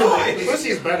to it. Pussy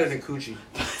is better than coochie.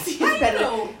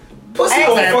 No. Pussy Hey,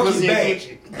 gonna fuck pussy you and back.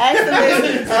 coochie. Ask the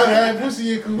business. I had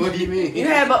pussy and coochie. What do you mean? You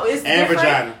have, but it's And different.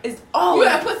 vagina. It's You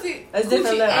have pussy, That's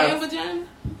different coochie, level. and vagina.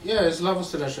 Yeah, it's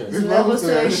levels to that shit. It's levels to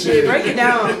that shit. Break it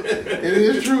down. It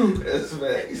is true. That's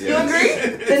facts. You agree?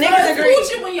 The So niggas it's agree.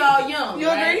 coochie when y'all young. You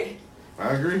right? agree?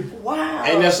 I agree. Wow.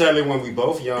 Ain't necessarily when we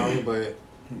both young, but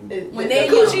When they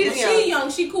the young, coochie when is she young,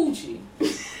 she coochie.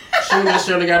 she don't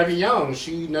necessarily gotta be young.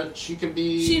 She can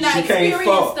be. She not She can't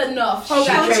experienced fuck. enough. Oh, She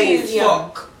God, got she Can't is young.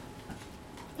 fuck.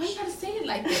 Why you gotta say it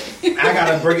like that? I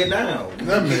gotta break it down.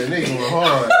 That man, they going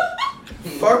hard.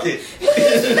 Fuck it.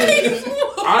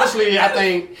 Honestly, I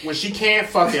think when she can't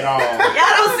fuck it all, Y'all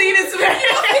don't see this man.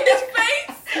 His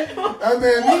face. That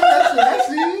man, I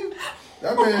see him.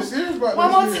 That man serious about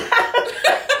One more this shit.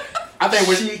 I think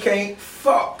when She can't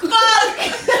fuck.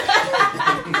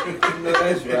 No,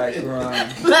 that's right, Ron.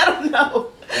 Let him know.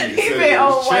 He been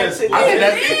on white today. I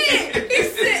think He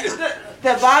said,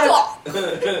 The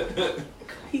bottom.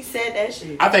 He said that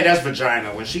shit. I think that's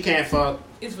vagina. When she can't fuck,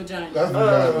 it's vagina. That's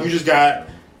vagina. you just got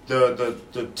the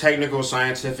technical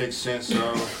scientific sense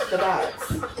of. The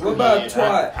box. What about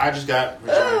twat? I just got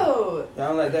vagina. Oh. Y'all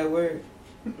don't like that word?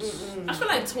 I feel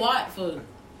like twat for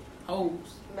hoes.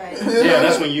 Right. Yeah,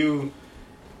 that's when you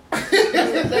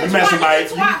met somebody.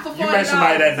 You met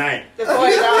somebody that night. The $40.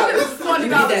 $40.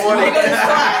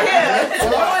 Yeah.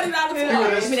 $40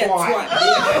 Give me that twat,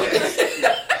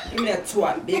 bitch. Give me that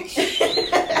twat, bitch.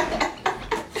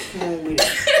 Come on with it.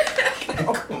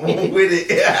 Come on with it.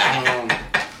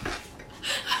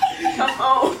 Come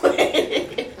on.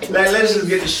 Like, let's just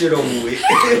get the shit over with.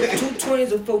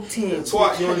 220s or 410s.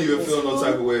 Twat, you don't even feel no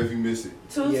type of way if you miss it.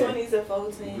 220s or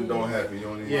 14. It don't happen. You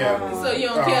don't even. Yeah. So you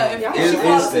don't care if It she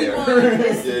falls is asleep there. on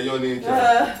it? Yeah, you don't even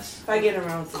care. If I get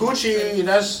around to Coochie,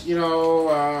 that's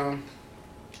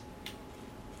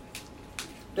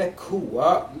That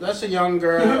cool, that's a young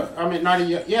girl. I mean, not a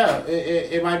young. Yeah,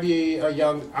 it might be a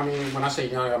young. I mean, when I say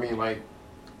young, I mean like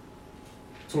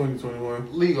 2021.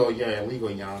 legal. Yeah, legal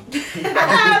young. I'm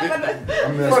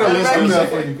For the listeners, not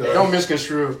for you guys. don't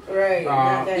misconstrue. Right.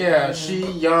 not that Yeah, young. she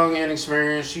young and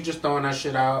experienced. She just throwing that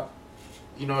shit out.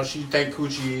 You know, she think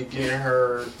coochie getting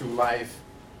her through life,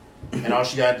 and all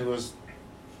she gotta do is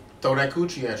throw that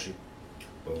coochie at you.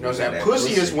 You know what I'm saying?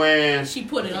 Pussy is when She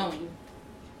put it on you.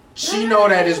 she know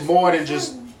that it's more than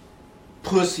just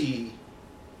pussy.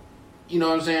 You know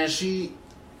what I'm saying? She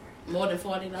More than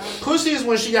 $40. pussy is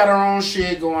when she got her own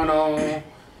shit going on,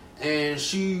 and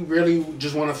she really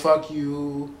just want to fuck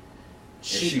you.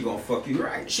 She gonna fuck you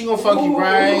right. She gonna fuck you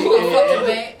right. Fuck you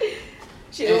back.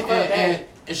 She don't fuck that.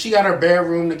 And she got her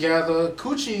bedroom together.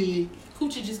 Coochie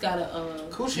just got a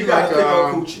Coochie You gotta like pick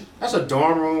up coochie. that's a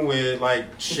dorm room with like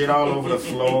shit all over the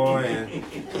floor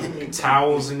and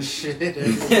towels and shit. They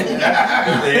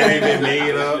ain't been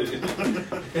made up.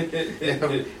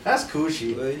 That's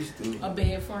coochie. a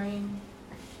bed frame.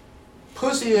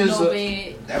 Pussy is No a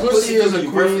bed. That pussy is a you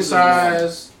queen perfectly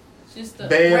size Just the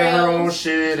bed and her own rails.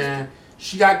 shit, and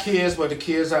she got kids, but the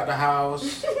kids out the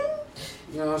house.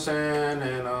 You know what I'm saying?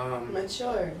 And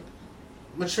Mature.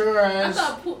 mature I as.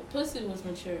 thought pussy was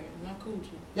mature, not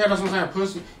coochie. Yeah, that's what I'm saying.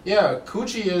 Pussy. Yeah,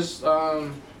 coochie is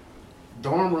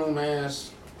dorm room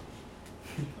ass.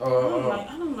 I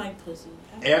don't like pussy.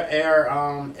 Air I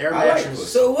like mattress. pussy.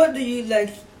 So what do you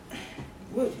like?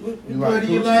 What You like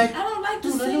coochie? I don't like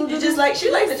to see. You just like, she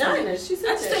like vagina. She I said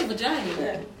just say that. vagina.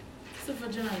 Yeah. It's a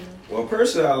vagina. Well,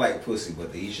 personally, I like pussy,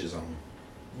 but the each his own.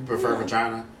 You prefer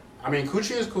vagina? I mean,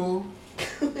 coochie is cool.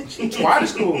 Twat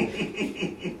is cool.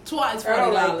 Twat is I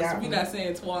don't like $40. that We one. not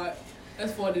saying twat.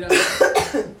 That's $40.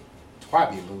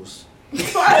 Twat be loose.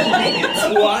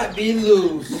 Twat be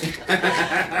loose.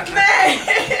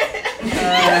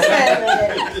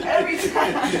 Every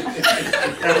time.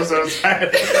 Episode title.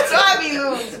 Twat be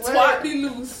loose. Twat be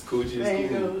loose. Coochie is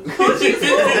cool. Coochie is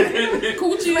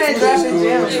cool. Coochie Man, is dropping cool.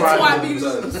 gems. And twat be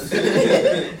loose.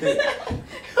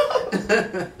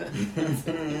 This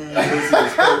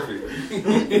is perfect.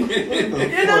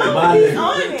 You know, he's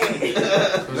on it.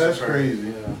 That's crazy.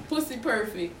 Yeah. Pussy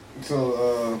perfect.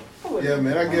 So, yeah,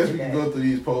 man, I guess we can go through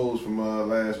these polls from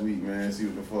last week, man, see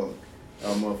what the fuck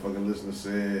our motherfucking listeners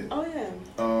said. Oh, yeah.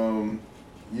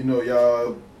 You know,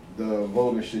 y'all, the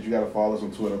voting shit, you gotta follow us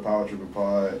on Twitter, Power Tripping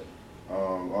Pod.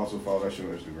 Also follow that shit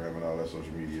on Instagram and all that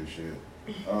social media shit.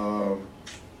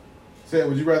 Said,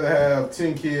 would you rather have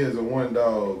 10 kids or 1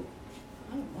 dog?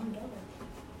 $1.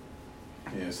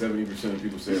 Yeah, 70% of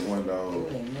people said 1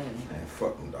 dog. Man,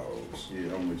 fuck them dogs.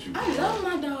 Yeah, I'm with you. I love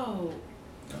my dog.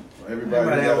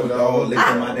 Everybody have a dog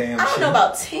licking my damn I shit. don't know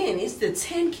about 10. It's the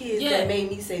 10 kids Yeah. that made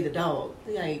me say the dog.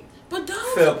 Like, But dogs.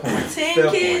 Fair point. 10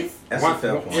 Fair kids. Point. That's a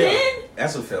fair point. 10?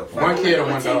 That's a fair point. 1 kid or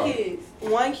 1 10 dog? kids.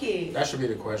 1 kid. That should be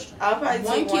the question. I'll probably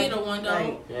One take kid or 1 dog.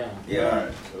 Like, Yeah. Yeah.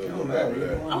 Alright, so go back with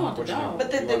that. I want the dog. but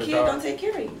the You want a kid dog? don't take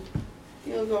care of you.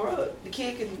 You don't grow up. The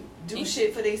kid can do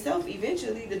shit for themselves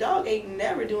eventually. The dog ain't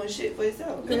never doing shit for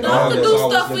himself. The What dog can do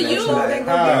always stuff for looking at you. you like,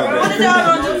 the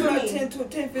dog gonna do for me?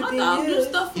 10, 15 My dog do years.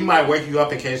 stuff for He me. might wake you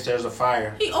up in case there's a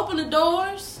fire. He open the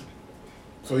doors.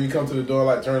 So you come to the door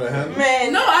like turn the handle?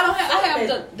 Man, No, I don't have. I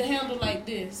have the handle like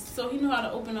this, so he know how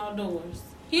to open all doors.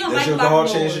 He don't Does like your lock dog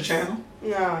doors. change the channel?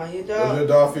 nah, your Does your dog.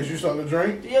 dog fix you something to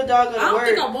drink? Your dog go I to don't work.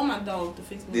 think I want my dog to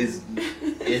fix me.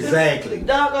 Exactly.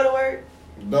 Dog go to work.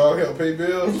 Dog help pay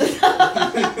bills? He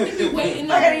be waiting.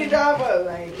 I gotta your dog up.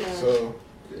 Like, So,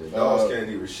 Dogs can't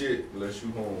even shit unless you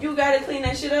home. you gotta clean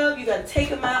that shit up. You gotta take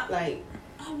him out. Like,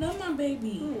 I love my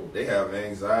baby. They have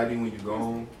anxiety when you go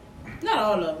home. Not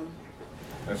all of them.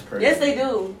 that's crazy. yes, they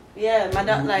do. Yeah, my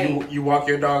dog. Like, You walk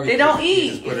your dog. they you don't just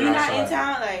eat. put If it you're not in outside.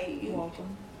 town, like, you Walk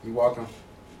 'em. You walk him.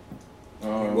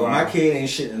 Well, my kid ain't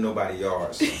shitting in nobody's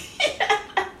yard. So.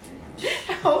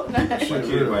 hope not. My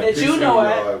kid might That piss you in know the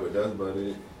it. yard, but that's about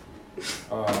it.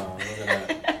 Look at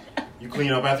that. You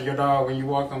clean up after your dog when you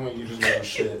walk him, or you just let him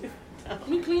shit.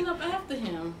 We clean up after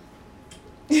him.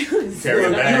 Carry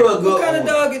him back. You're a good What kind of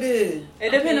owner. dog it is? It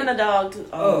depends on the dog. Too.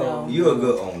 Oh, no. You're a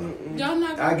good owner. Y'all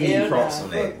not I gonna give you Hell props nah.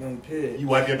 on Fuck that. them pigs. You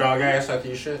wipe your dog ass after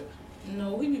you shit.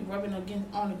 No, we be rubbing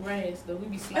against on the grass though. We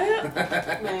be sliding.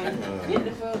 Man, get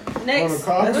the fuck. On Next. the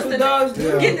car? What's That's the what dogs do.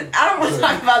 Yeah. Get the, I don't want to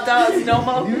talk about dogs no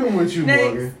more. Even with you,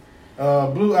 Next.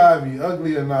 Morgan. Blue Ivy,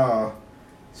 ugly or nah?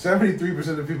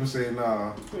 73% of people say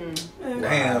nah.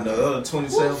 Damn, the other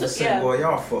 27%, Yeah. boy,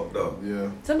 y'all fucked up. Yeah.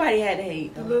 Somebody had to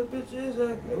hate. The little bitch is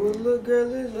like, well, the little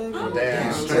girl is like. Oh,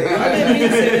 Damn. I didn't mean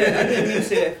to say that. I didn't mean to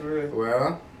say that for real.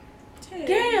 Well,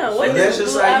 Damn, So what that's did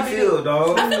just Blue how you Ivy feel, do?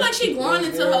 dog. I feel like she growing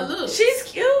into her look. She's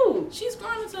cute. She's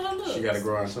growing into her look. she got to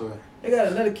grow into it. They got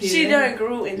another kid. She done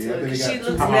grew into Yeah, I it. think they She got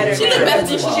looks two. better. She look better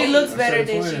than she She did. looks better That's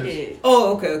than her she twins. did.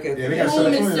 Oh, okay. Yeah, they got Boom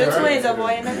seven is twins, They're right? twins, a boy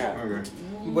and a girl. Okay.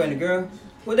 Boy and the girl.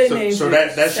 What they named? So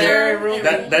that Sarah should Ruby.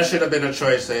 that should have been a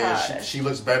choice. Saying God. she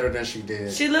looks better than she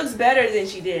did. She looks better than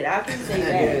she did. I can say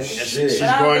that. And she's But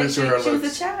I don't growing think into her she was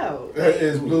looks. a child.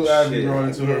 Is Blue Ivy shit. growing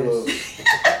into her look?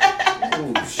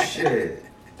 Oh, shit.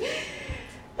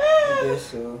 I guess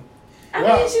so. I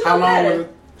mean, she How look long better. would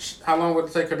how long would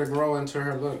it take her to grow into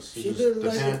her looks? She Just look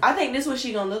like depend. I think this is what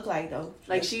she gonna look like though.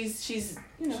 Like she's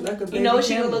you know, She like a you know what baby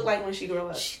she gonna camel. look like when she grow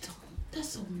up. She don't. That's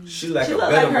so mean. She like She a look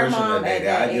better like her version mom of at that.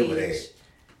 that I give her age. that.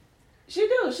 She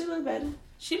do. She look better.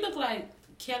 She look like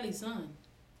Kelly's son.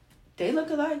 They look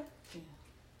alike.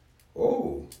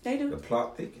 Oh, They the do.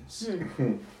 plot thickens.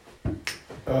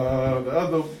 The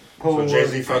other So poll Jay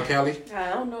Z was fuck Kelly. I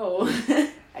don't know.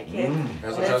 I can't.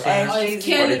 That's what y'all Let's saying. ask Oh, Jay-Z. it's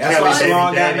Kelly. That's Kelly why baby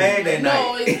Salon got daddy. mad that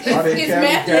No, night. it's Are they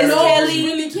Matthew. Kelly? No, Kelly. it's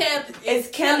really Kathy. It's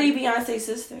Kelly, Beyonce's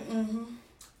sister. Mm-hmm.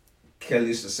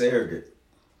 Kelly's the surrogate.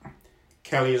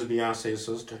 Kelly is Beyonce's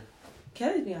sister.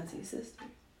 Kelly's Beyonce's sister.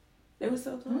 They were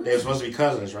so close. They're supposed to be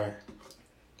cousins, right?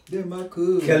 They're my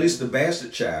cool. Kelly's the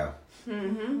bastard child.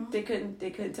 Mm-hmm. They couldn't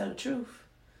tell the truth.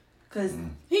 Because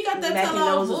He got that Matthew tell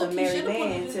all Knowles was book. a He married should've put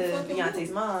man it in to the fucking Beyonce's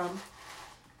book. mom.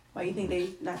 Why you think they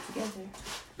not together?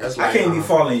 That's I like can't be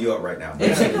following you up right now.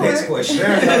 It should Next work. question.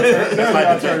 That's like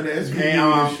like the turn to SVU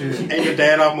Ain't, and shit. ain't your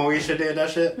dad off Moesha did that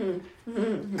shit?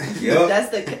 Yup. That's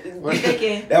the we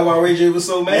thinking That's why Ray J was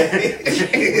so mad.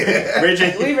 Ray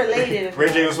J. we related.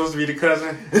 Ray J was supposed to be the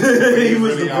cousin. he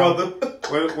was really, the brother.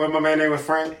 What my man name was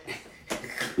Frank?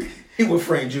 He was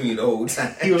Frank Jr. the whole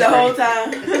time. He was The whole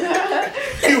Frank. time.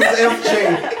 He was FJ.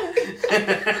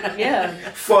 Yeah.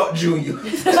 Fuck Junior.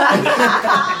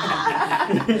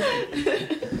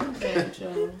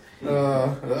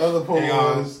 The other poll Hang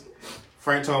on. was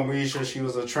Frank told Moesha she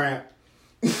was a tramp.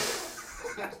 The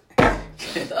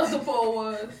other poll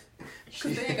was.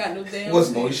 Because they ain't got no damn. What's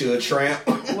Moesha a tramp?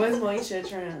 What's Moesha a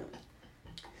tramp?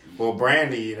 Well,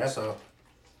 Brandy, I heard some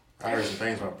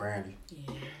things about Brandy.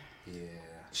 Yeah.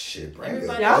 Shit, Brandy.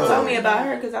 Y'all told me about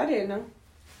her because I didn't know.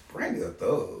 Brandy a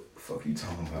thug. Fuck you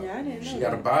talking about? Yeah, I didn't know. She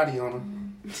got a body on her.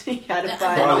 She got a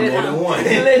Probably body. more than one.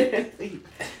 Literally.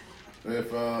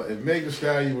 If Meg Thee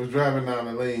Stallion was driving down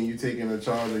the lane, you taking the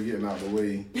charge of getting out the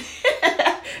way.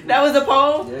 That was a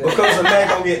poll? Yeah. Because the man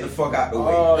gonna get the fuck out the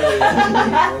way. Oh,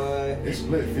 yeah, boy. It's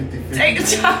split 50-50. Take the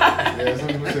charge. Yeah, some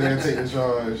people say take the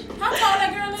charge. How tall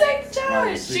that girl is? Take the charge.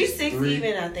 Like She's 6 6'3".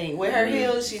 even, I think. With her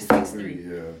heels, she's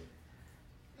 6'3".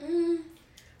 Yeah.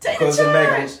 Take the Because the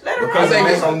man charge. Let her because the ride.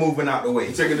 man gonna moving out the way.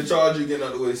 You taking the charge, you getting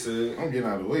out the way, Sid. I'm getting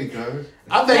out of the way, cuz.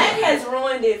 I That think has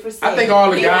ruined it for Sid.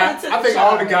 all the He guys. took I think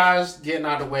all the charge. guys getting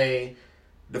out of the way.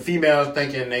 The females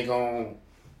thinking they gon'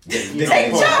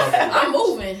 Take charge. I'm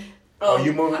moving. Oh,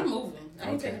 you I'm moving? moving. I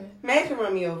ain't taking it. Man can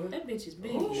run me over. That bitch is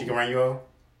big. She can run you over.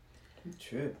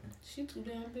 Trip. She too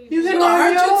damn big. You She can gonna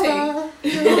run hurt me your over.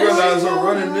 teeth. You don't realize her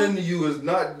running into you is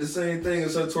not the same thing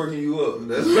as her twerking you up.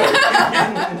 That's right.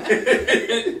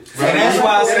 And that's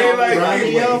why I say like Run me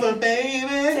anyway. over,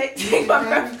 baby. Take my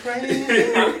breath.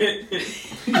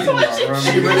 She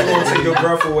really gonna take your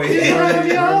breath away.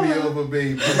 Run me over,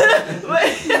 baby.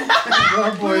 My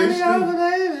boy is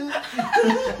stupid.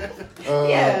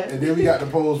 Yeah. And then we got the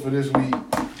polls for this week.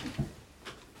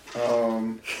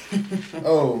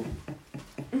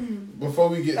 Before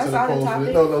we get That's to the all the polls,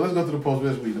 topics? no, let's go to the polls for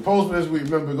this week. The polls for this week,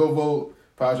 remember, go vote.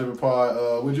 Pod Trippin'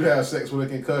 Pod. Would you have sex with a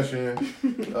concussion?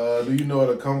 Do you know what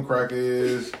a cum cracker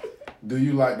is? Do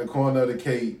you like the corner of the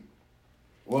cake?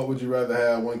 What would you rather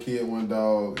have? One kid, one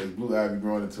dog. Is Blue Ivy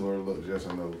growing into her looks? Yes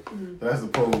or no? So that's the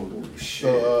poll.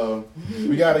 So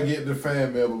we gotta get the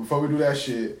fan mail, but before we do that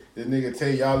shit, this nigga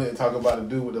Tay y'all didn't talk about the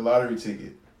dude with the lottery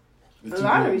ticket. The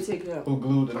lottery ticket. Who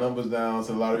glued the numbers down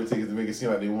to the lottery tickets to make it seem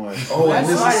like they won. Oh, in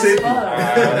Mississippi.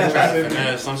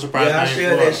 Some surprise. Yeah, I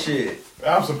share that shit.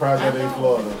 I'm surprised that ain't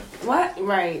Florida. What?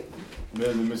 Right.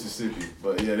 They're in Mississippi.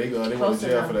 But yeah, they went Close to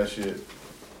jail enough. for that shit.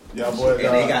 Y'all boys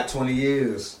And they got 20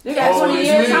 years. They got 20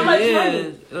 years. How much money?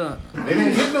 They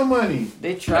didn't get no money.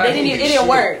 They tried. It didn't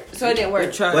work. So it didn't work.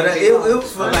 They tried But to it get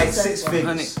was for like 6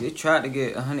 100. figures. They tried to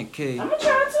get 100K I'm gonna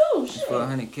try too. Shit. for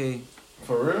 100K.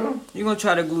 For real? You gonna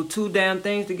try to glue two damn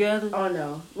things together? Oh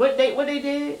no. What they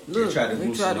did? Look, tried to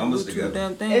glue some numbers two together.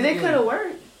 damn things. And it together. could have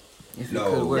worked. If No. it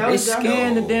could have That worked, they was dumb.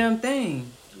 scanned the No. damn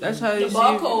thing. That's how The you see.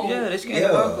 barcode. Yeah, they scanned Yeah.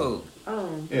 the barcode. Oh.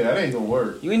 Yeah, that ain't gonna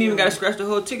work. You ain't even gotta scratch the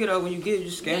whole ticket off when you get it. You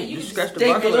scan Yeah, it. you You just- scratch the They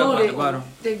barcode off at the glued bottom.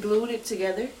 it. They glued it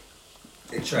together.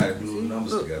 They try to glue the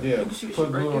numbers Look. together. Yeah, You can see the put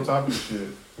shit right glue on there. top of the shit.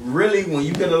 Really, when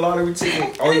you get a lottery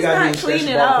ticket, all you It's gotta do not is scratch clean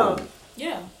the at all. barcode.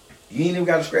 Yeah. You ain't even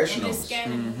gotta scratch the And numbers. they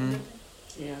scanning.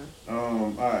 Yeah.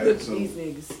 Alright, Look at so these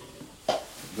niggas.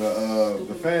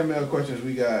 the fan mail questions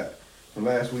we got from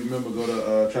last week, remember go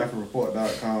to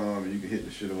trafficreport.com and you can hit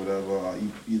the shit or whatever. Or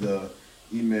either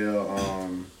email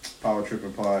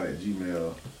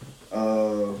powertrippingpod@gmail.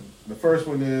 The first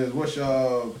one is, what's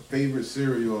your favorite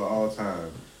cereal of all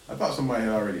time? I thought somebody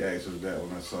had already asked us that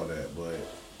when I saw that, but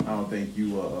I don't think you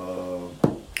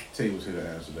Tay was here to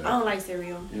answer that. I don't like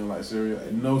cereal. You don't like cereal?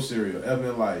 No cereal ever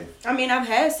in life. I mean, I've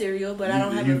had cereal, but I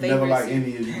don't have a You've favorite. never liked cereal.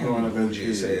 any of you growing up as a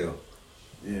Bougie as kid. hell.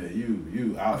 Yeah,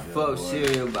 you out there. Fuck boy.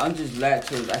 cereal, but I'm just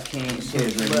lactose. I can't. You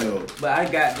can't drink milk. But I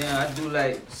got them. I do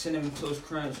like cinnamon toast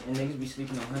crunch, and niggas be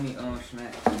sleeping on honey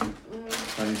smacks.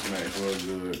 Honey Smacks was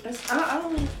good. I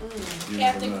don't. You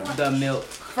Captain never know. Crunch. The milk.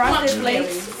 Frosted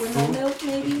Flakes with no milk,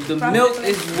 maybe. The Frosted milk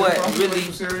Flakes. is what Frosted really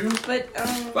cereal? But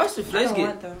Frosted I Flakes don't get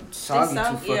want them. soggy They too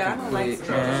soft- fucking yeah, I don't like quick,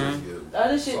 cereal. man. The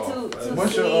other shit too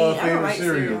What's sweet. your I don't favorite like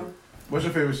cereal? What's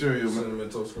your favorite cereal? Cinnamon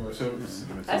Toast Crunch.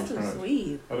 That's too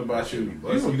sweet. What about you?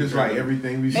 You just like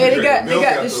everything we Hey, say. they got Milk this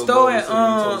after store a in bowl of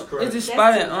cinnamon toast crunch. it's this That's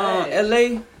spot too in much.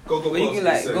 LA Cocoa where you Puffs can be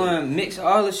like second. go and mix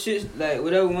all the shit, like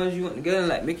whatever ones you want together, and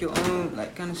like make your own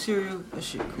like kind of cereal. That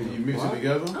shit cool. Can you mix it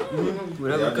together?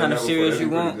 Whatever Yeah, I done kind of that cereals before.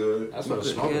 you That'd want. be pretty good. That's what the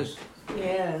Put smokers.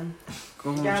 Yeah.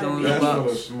 Go home, Gotta show be. them That's the for the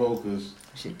box. smokers.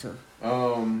 Shit tough.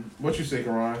 What you say,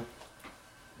 Karan?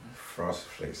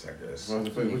 Frosted Flakes, I guess. What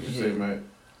you say, man?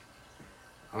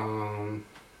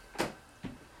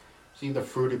 It's either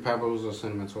Fruity Pebbles or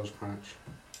Cinnamon Toast Crunch.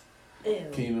 Ew.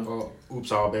 Keena. Or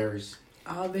Oops All Berries.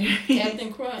 All berries.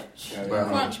 Captain Crunch. Yeah.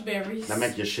 Crunch berries. That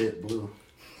make your shit blue.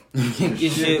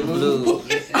 Your shit blue.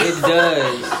 It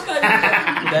does.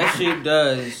 That shit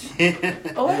does.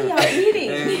 Oh, what are y'all eating?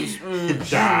 Berries,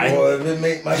 Die. Boy, if it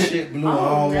make my shit blue, I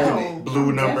don't want it. Blue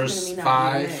I'm numbers definitely not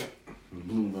 5. doing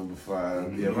Blue number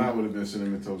 5. Yeah, mine would have been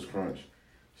Cinnamon Toast Crunch.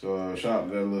 So shout out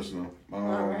to that listener. All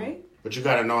right. But you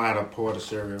gotta know how to pour the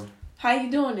cereal. How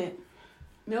you doing it?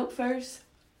 Milk first?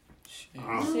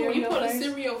 Cereal you put a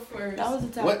cereal first. That was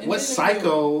the top. What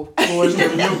psycho pours the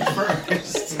milk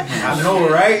first? I know,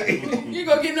 right? You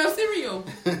gonna get no cereal.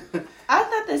 I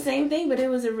thought the same thing, but it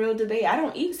was a real debate. I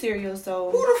don't eat cereal,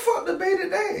 so... Who the fuck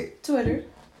debated that? Twitter.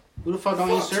 Who the fuck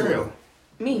don't eat cereal?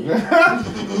 Me. Who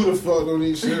the fuck don't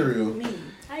eat cereal? Me.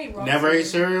 I eat raw Never cereal. ate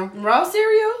cereal? Raw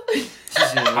cereal?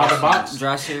 Out of the box?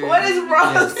 Dry cereal. What is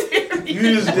raw cereal?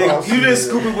 You just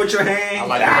scoop it with your hand. I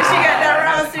like She got that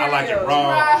raw cereal. I like it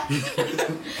raw.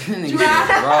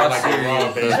 Dry. Raw, like it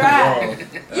raw, baby. Dry.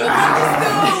 You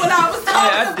understood what I was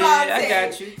talking about. I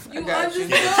got you. You got you.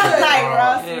 understood. Like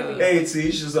raw cereal. Hey,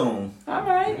 Tisha's on. All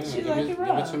right. Yeah, She give like it it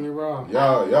raw. to me raw.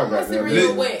 Y'all got that.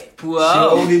 Cereal wet. She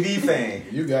Whoa. an ODB fan.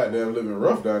 You goddamn living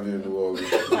rough down there in New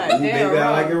Orleans. Like, You baby, damn, I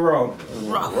raw. like it raw.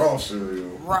 Raw cereal.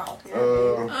 Raw.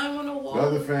 I want to walk. The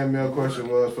other fan mail question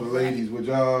was for the ladies. Would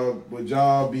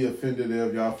y'all be offended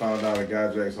if y'all found out a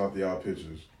guy jacks off y'all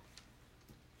pictures?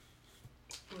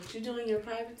 What you do in your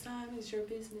private time is your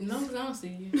business. No, because I don't see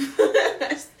you.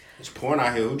 It's porn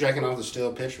out here. Who jacking off the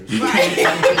still pictures? Right.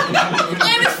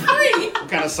 And it's free. What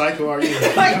kind of psycho are you? It's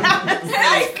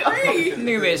free.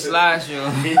 Nigga been slideshow.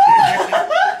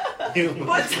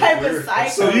 What type of psycho?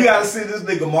 So you gotta see this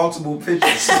nigga multiple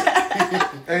pictures.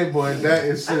 Hey boy, that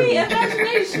is I silly. mean,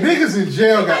 imagination. Niggas in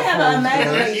jail They got have an phones, man.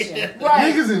 imagination.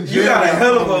 Right. Niggas in jail. You got a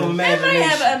hell of an They might have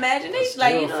imagination. an imagination.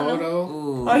 Like, you don't know. photo.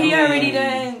 Ooh. Or he already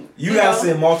done. You gotta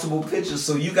send multiple pictures,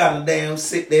 so you gotta damn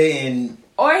sit there and.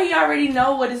 Or he already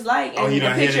know what it's like, Oh, and he the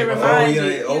done hit picture it before. reminds yeah,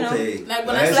 you. You know. okay. Like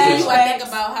when That's I see good. you, I think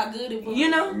about how good it was. You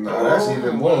know. No, that's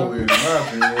even more weird in my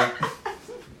opinion.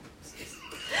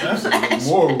 That's even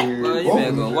more weird. Well, you Both better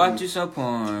of go them. watch you some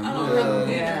porn. I bro. don't know.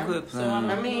 Yeah. Quit So,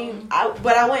 playing. I mean,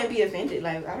 but I wouldn't be offended.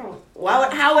 Like, I don't.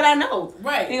 How would I know?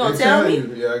 Right. You gonna They tell me?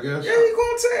 you. Yeah, I guess. Yeah, he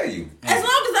gonna tell you. As long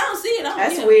as I don't see it, I don't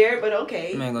That's care. weird, but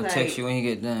okay. Man gonna Like, text you when you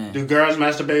get done. Do girls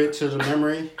masturbate to the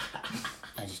memory?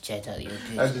 I just checked out your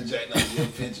I just jacked off your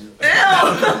picture.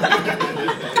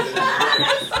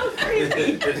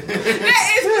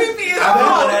 That is creepy as I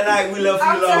remember fuck. that night we left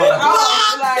I'm you telling alone.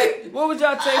 you, like, What would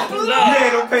y'all take from You that?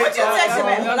 ain't gonna pay what you texting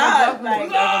attention. me? Block, like,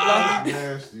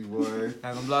 Nasty boy.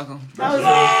 I can block them. that was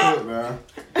Shit, man.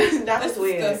 weird. That was That's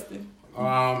weird.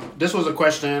 disgusting. This was a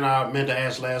question I meant to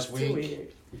ask last Too week.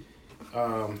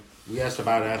 weird. We asked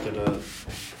about it after the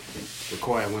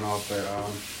recording went off, but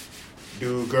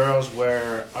do girls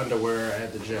wear underwear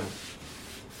at the gym?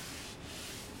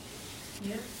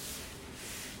 Yeah.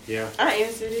 Yeah. I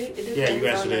answered it. It depends Yeah, you on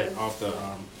answered the, it off the.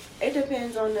 It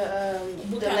depends on the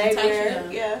What the kind leg of tights you wear.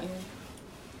 got? Yeah.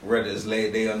 Whether it's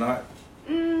leg day or not.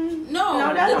 No,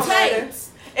 that the don't matter.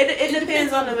 tights. It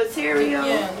depends on the material.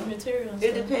 Yeah, the material.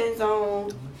 It depends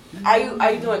on. Are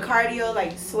you doing cardio,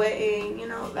 like sweating? You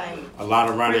know, like A lot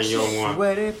of running, you don't want.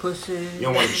 Sweaty pussy. You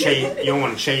don't want to chafe. You don't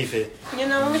want to chafe it. you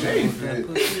know. Chafe it.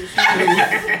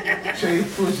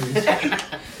 Chafe pussy.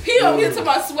 He over here talking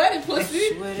about sweaty pussy.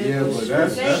 Yeah, but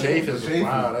that's Chafe is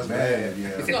wow, that's bad. Yeah,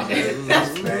 It's gonna hurt.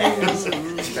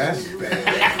 that's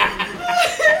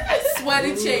bad.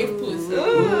 Sweaty chafe pussy.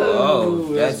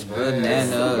 Oh, that's Super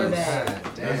bananas. bad.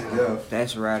 That's death.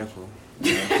 That's radical.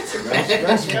 That's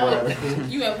radical.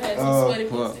 You ever had some sweaty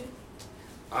what? pussy?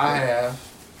 I have.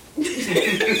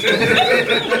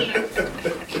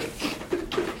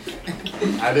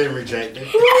 I didn't reject it.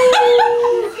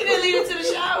 He didn't leave it to the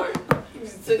shower.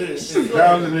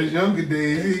 That was in his younger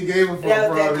days. He gave a fuck That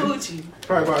was that probably. coochie.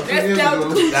 Probably about 2 That's years that was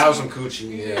ago. coochie. That was some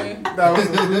coochie. Yeah. That was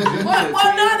some coochie.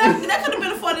 Well, no, that could have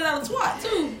been a $40 twat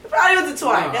too. Probably was a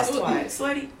twat. Nah. That's twat.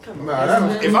 Sweaty. Come on. Nah, that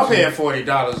was If I'm paying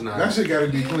 $40 now, that shit gotta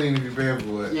be clean if you're paying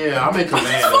for it. yeah, I'm in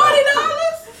command. of $40?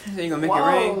 that. So you gonna make Whoa. it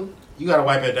rain? You gotta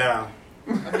wipe it down.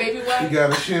 A baby You wipe?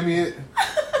 gotta shimmy it.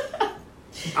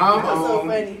 I'm That's so on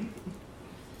funny.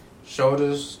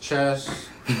 shoulders, chest.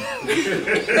 I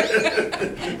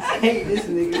hate this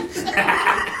nigga.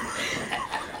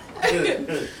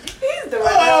 He's the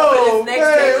right for this next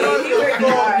decade. He working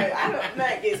hard.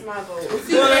 That gets my vote.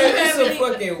 See, Well, you it's had a any-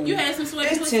 fucking. You had some sweaty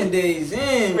It's pussy? 10 days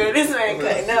in. Man, this man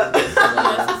cutting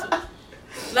up.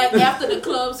 Like after the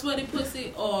club sweaty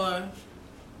pussy or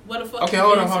what the fuck? Okay, you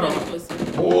hold mean on. sweaty pussy?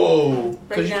 Whoa.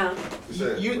 Break down.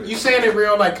 You saying it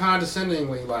real like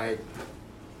condescendingly, like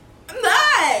I'm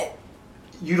not.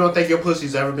 you don't think your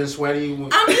pussy's ever been sweaty? I'm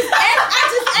just I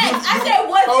just asked. I said,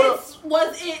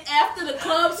 was it after the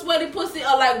club sweaty pussy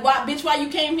or like why you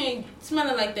came here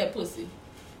smelling like that pussy?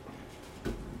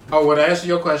 Oh, well, to answer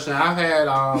your question, I've had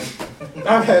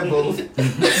I've had both. no,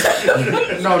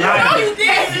 not No, you after,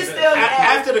 did. It's still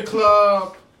after the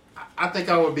club. I think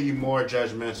I would be more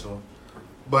judgmental,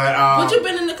 But you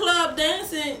been in the club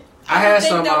dancing. I had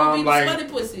some that would be like sweaty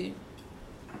pussy.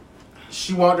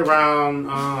 She walked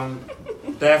around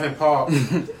Davenport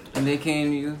Park. And they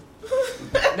came to you.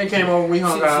 They came over. We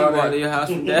hung out. She walked to your house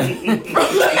from Davenport.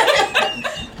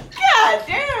 God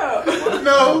damn.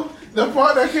 No, the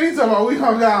part that Kenny talking about, we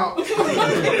hung out. We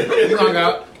hung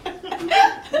out.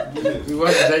 We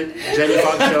watched the Jamie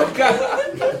Foxx show.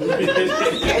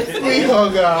 We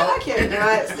hung out. I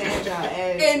cannot stand y'all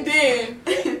ass. And then,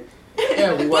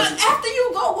 Yeah, we but watched. after you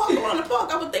go walk around the park,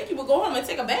 I would think you would go home and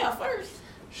take a bath first.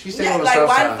 She stayed on the like, south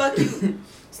why side. the fuck you?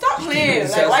 Stop playing.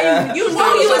 Like, why you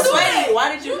know you was sweaty?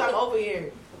 Why did you come over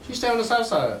here? She stayed on the south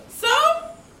side. So,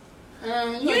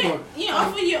 You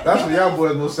offer you. That's what y'all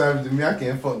boys more savage than me. I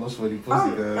can't fuck no sweaty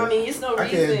pussy, guys. I mean, it's no reason. I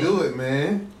can't do it,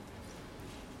 man.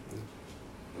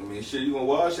 I mean, shit, you gonna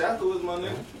wash afterwards, my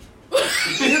nigga? Oh,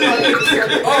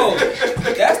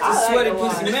 that's the sweaty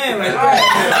pussy man right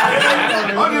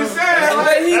there. I'm just saying,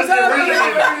 But he's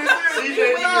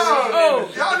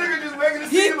y'all niggas just making it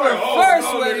He seem like, prefers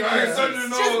sweaty pussy.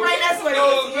 Just bring that sweaty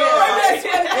pussy.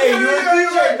 Hey, you a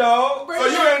DJ, dog. So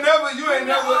you ain't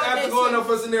never after going up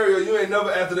for a scenario, you ain't never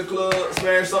after the club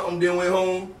smashed something, then went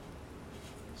home.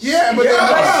 Yeah, but But they she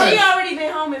washed. already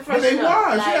been home and But freshened they up.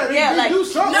 washed. Like, Yeah, they do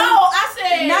something. No, I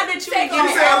said. Not that you take ain't You off.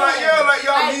 saying like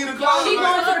y'all need a club? She Like,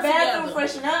 going to the Together. bathroom,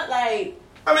 freshen up, like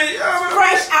I mean,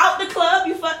 fresh out the club.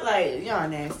 You fuck like y'all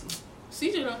nasty.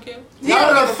 CJ don't care.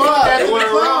 Y'all the fuck That's at the what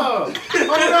club.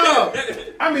 Hold up.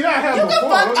 I mean, I have before.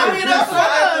 that's I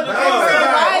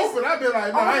right. I've been like,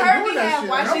 no, On I her ain't doing that behalf, shit.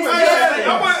 why And she I'm say like, that?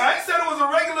 I ain't said it was a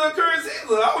regular occurrence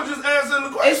either. I was just answering the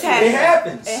question. It's happened. It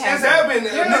happens. It It's happened. happened.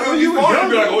 Yeah, Nigga, when you you was want to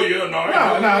be younger. like, oh yeah, no,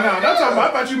 No. That's talking about.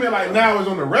 I thought you meant like now it's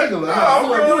on the regular. No, I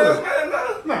wouldn't do it.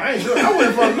 No, I ain't do it. I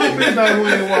wouldn't fuck no bitch that who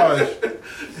ain't washed.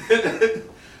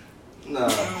 Nah.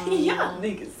 Y'all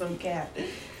niggas some cap.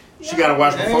 She gotta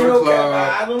watch before the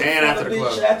club and after the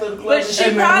club. But she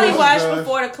Hey, man, probably listen, watched guys.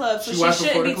 before the club, so She she watched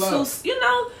shouldn't be before the club. too, you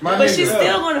know. My But nigga. she's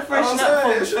still gonna freshen I'm up saying,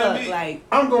 for it the shouldn't club. be- Like,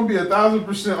 I'm gonna be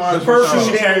 1,000% The honest. perfume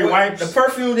She carry didn't wipes. The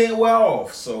perfume didn't wear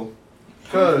off, so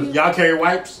Cause Y'all carry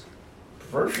wipes?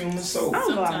 perfume and soap. I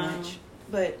don't go out Sometimes. much,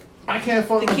 but I can't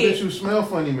fuck The no kid. bitch who smell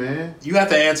funny, man. You have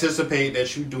to anticipate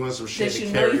that you doing some shit That to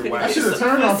you know carry you finna That wipes. shit a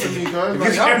turn off to me, cuz.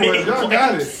 Like, y'all boys, y'all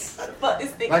got it. fuck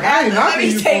this thing. Like, I ain't Let knocking me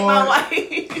you take for my it.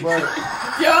 wife. But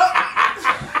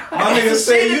My nigga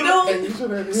say Shit to you do. you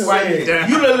should have say,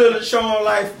 you the little Sean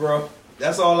Life, bro.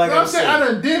 That's all I I'm gotta saying say. I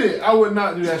done did it. I would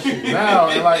not do that shit now.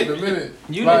 And like the minute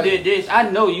You like, done did this. I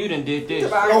know you done did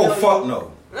this. Oh fuck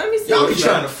no. Let me see. Y'all be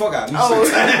trying to fuck out me. Oh.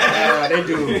 sometimes. They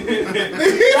do. He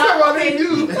talking about they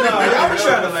do. No, y'all be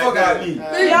trying to fuck out me.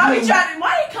 Y'all be trying.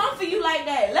 Why they come for you like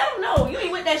that? Let them know you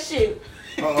ain't with that shit.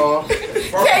 Uh-oh.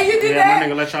 Tay, you did Yeah, my that.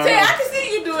 nigga let y'all Tay, know. I can see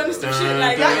you doing some shit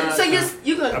like Dun, that. So you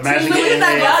gonna Imagine So getting you're not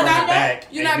head gonna from the stop that? back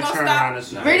You're and not you gonna turn stop? around and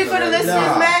snap. ready for the listeners,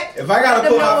 Nah, Mac? if I gotta Let put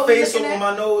them know my what we face looking over at.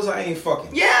 my nose, I ain't fucking.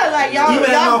 Yeah, like y'all. Even at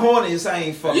my Y'all hornies, I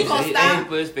ain't fucking. You gonna He stop? ain't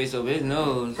put his face over his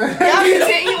nose. y'all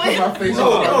continuing. My face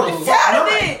No, on. no, the Tell fuck the not.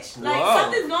 bitch. Like Wow.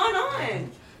 something's going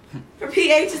on. Her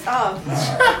pH is off. No,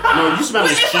 you smell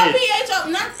But like if my shit. pH up,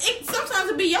 sometimes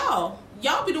it be y'all.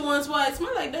 Y'all be the ones why it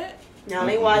smell like that. Y'all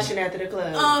ain't washing after the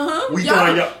club. We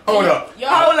throwing y'all. Hold up. Y'all,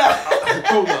 Hold up.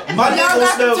 Hold up. My Y'all nigga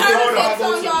got still the going turn I effects go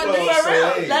on to the y'all club, niggas. so, For real.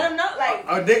 hey. Let them know. Like,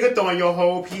 A nigga throwing your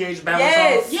whole pH balance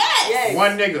yes. off. Yes. Yes.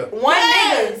 One nigga. One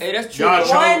Yes. nigga. Hey, that's true. Y'all One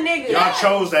chose. nigga. Y'all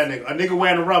chose that nigga. A nigga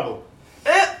wearing a rubber.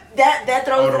 That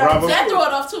throws Oh, it the off. rubber? That throw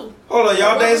it off too. Hold on,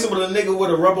 y'all dancing with a nigga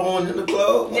with a rubber on in the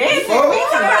club? What the Dancing. fuck? We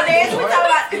talking about dancing. We talking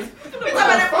about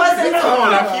that pussy. Come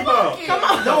on now, keep up. Come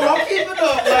on. No, I'm keeping up.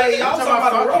 Like, y'all talking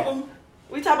about a rubber?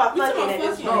 We talking about We talking fucking about at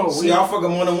this fucking. point. See, y'all fucking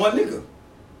more than one nigga.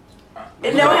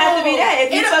 It don't have to be that.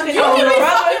 If you fucking You on can the be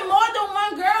rubber, fucking more than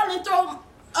one girl and throw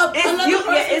up It's another you-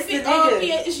 person. yeah, it's the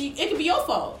nigga. It could be your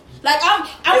fault. Like I'm If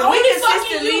we only fucking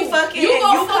consistently you. fucking You and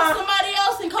gonna you fuck come- somebody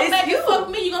else and come It's back you. and fuck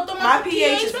me. You gonna throw my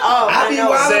pH is off. I be know.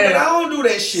 wild, Said- but I don't do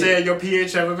that shit. Said your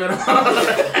pH ever been on?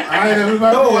 I ain't never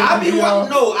No, I be wild.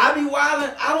 No, I be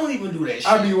wildin'. I don't even do that shit.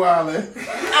 I be wildin'.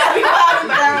 I be wild,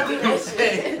 but I don't do that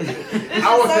shit. This I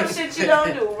is was- some shit you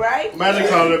don't do, right? Imagine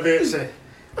calling a bitch say,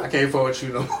 I can't fuck with you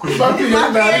no more. My pH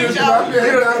not pH my off. pH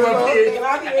not If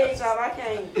my pH off, I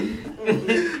can't.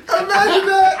 Imagine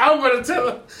that. I'm gonna tell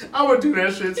her. I'm gonna do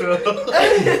that shit to her.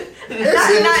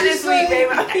 Not this week, baby.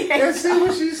 My And pH. see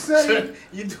what she say.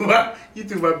 you do my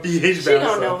pH She balance.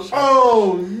 don't know. off.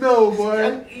 Oh no,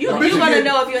 boy. You A bitch gonna get-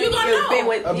 know if You you're gonna know. been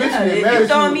with. A bitch Yeah, get if mad you at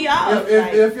throwing me off. like,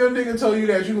 If your nigga told you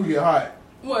that, you gonna get hot.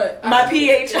 What? my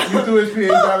pH You off. threw his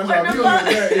pH balance off. You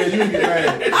gonna get mad. Yeah, you gonna get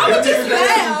mad. I would just If nigga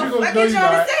laugh. you gonna Like know you you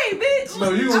trying not. to say, bitch. No,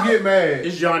 you gonna get mad.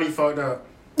 It's Johnny fucked up.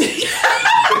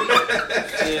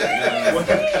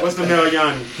 What's the male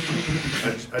Yanni?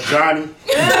 A Johnny?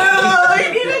 Oh,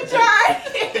 he need a Johnny.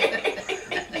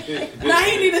 Now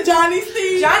he need a Johnny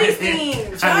Steve. Johnny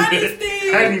Steve. Johnny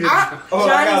Steve. I need a Oh,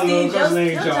 I got a little Steve. cousin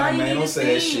named John, Johnny man. Don't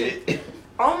say that shit.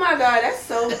 Oh my God, that's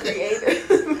so creative.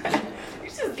 You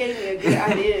just gave me a good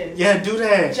idea. Yeah, do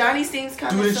that. Johnny Steve's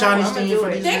coming. Do the Johnny Steve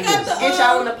for these They got the Get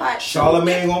y'all in the pot.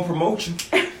 Charlamagne gonna promote you.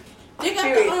 They got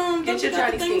Get the your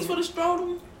Johnny things Steve. for the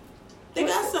scrotum. They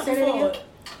got Say something that for again? it.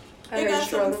 They got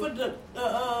something for the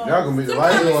Y'all gonna be the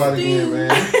lights on out again, man.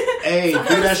 Hey,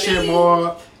 do that shit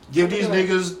more. Give these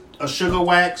niggas a sugar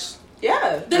wax.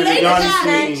 Yeah. The and a lady Johnny got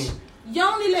Steam.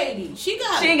 Yoni lady. She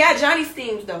ain't got Johnny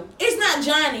Steams though. It's not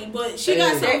Johnny, but she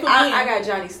got something for me. I got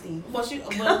Johnny Steam. Well, you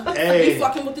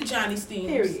fucking with the Johnny Steams.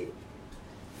 Period.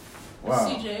 Wow.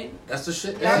 CJ. That's the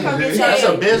shit. Y'all come get That's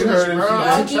y'all. a business, bro.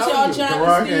 Y'all get y'all Johnny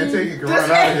Karan can't Steams. take it.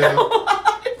 Karan out here.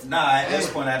 Nah, at this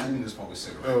point, I didn't even smoke a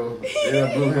cigarette. Oh,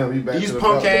 yeah, blew him. He back These to the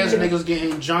punk top. ass niggas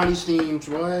getting Johnny Steams,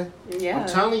 boy. Yeah. I'm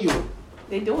telling you.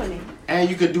 They doing it. And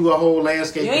you could do a whole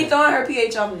landscape. You ain't throwing her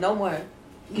pH off no more.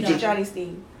 You just- Johnny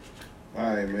Steam.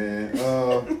 All right, man.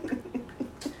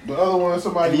 The other one,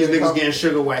 somebody. These made a niggas com- getting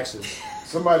sugar waxes.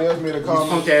 Somebody else made a These comment.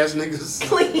 punk ass niggas.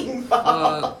 Clean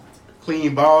ball.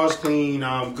 Clean balls, clean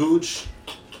gooch.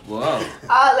 Whoa. All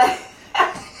that.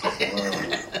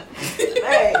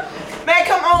 Man,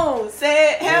 come on.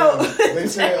 Say it. Help. They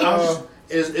said,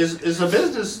 It's a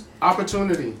business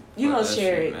opportunity. You gonna that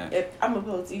share shit, it. man. If I'm a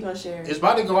post, you gonna share it. It's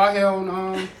about to go out here on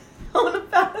on the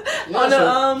Yeah, on the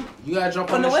so you gotta jump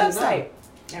on on the that shit website.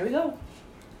 There we go.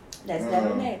 That's that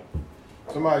on that.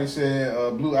 somebody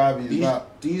said Blue Ivy is now.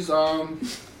 not. These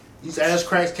ass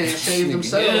cracks can't shave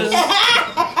themselves. You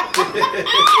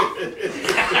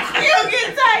don't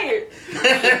get tired.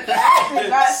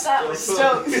 Stop with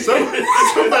jokes.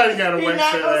 Somebody gotta He's wax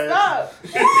not that gonna ass. stop.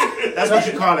 That's what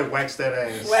you call it, wax that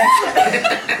ass.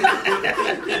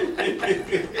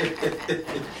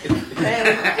 Man,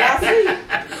 y'all see?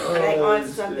 Back on to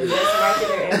something. Best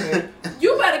marketer ever. You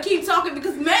better keep talking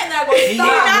because Matt not gonna He's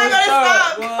stop. not gonna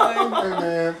stop. Hey,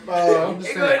 man, I'm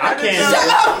just saying, I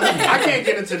can't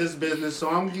get into this business, so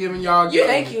I'm giving y'all.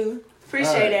 Thank you.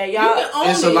 Appreciate that. You Y'all, can own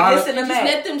It's it. a lot of- listen to Just Matt.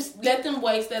 let them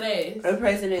wax that ass. The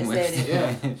president said it.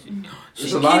 Yeah.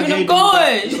 She's There's a lot of keeping gay them dudes. going.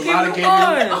 There's She's a keeping lot of them gay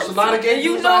going. dudes. There's a lot of gay You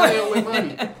dudes know out it. here with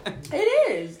money It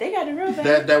is. They got the real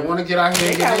bag. that want to get out here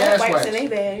They and get got their wet ass wipes in waxed.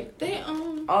 their bag They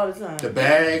all the time. The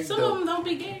bag. some of them don't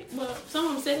be gay, but some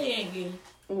of them say they ain't gay.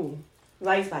 Ooh,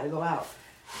 lights about to go out.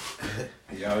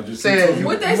 Y'all just Said you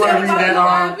What want they to say read about that?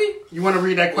 Blue Ivy? You want to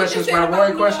read that What they questions say by about Roy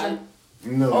Blue question?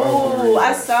 No, Oh,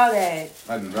 I saw that.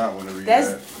 I do not want to read That's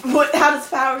that. what. How does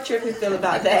Power Tripping feel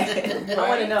about that? I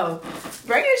want to know.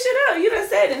 Bring your shit up. You done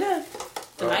said enough.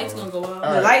 The lights gonna go out. All The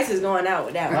right. lights is going out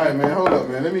with that All one. right, man. Hold up,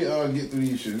 man. Let me get through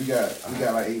these shit. We got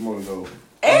like 8 more to go.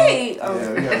 Hey, oh. Yeah,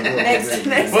 we gotta go. next.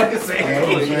 Yeah, I'm just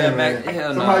saying, man.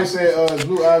 Hell Somebody no. said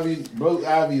Blue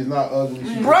Ivy is not ugly.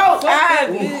 She Bro,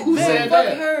 Ivy. Who said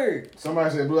that? her?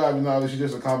 Somebody said Blue Ivy is not ugly. She's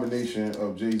just a combination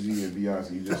of Jay-Z and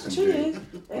Beyonce. You just She said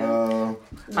is.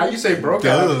 How you say broke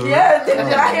out? Yeah, did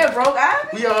I hear broke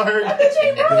Ivy? We all heard. That bitch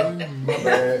ain't broke. My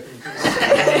bad.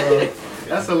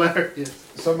 That's hilarious.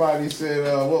 Somebody said,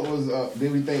 what was,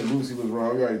 did we think Boosie was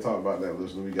wrong? We already talked about that,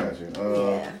 listener. We got you.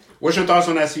 Yeah. What's your thoughts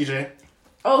on that, CJ?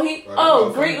 Great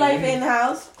life in the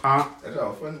house. Huh? That's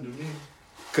all funny to me.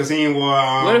 Cause he ain't wore.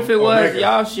 What if it was Omega.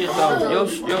 y'all shit though?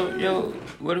 Yo.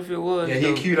 What if it was? Yeah, he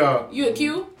though? cute up. You a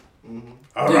Q? Do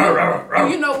Do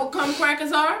you know what cum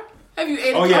crackers are? Have you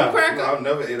ate a Oh, cum yeah. cracker? I've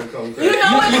never ate a cum cracker. You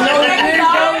know what cum crackers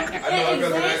are? I know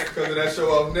because of that show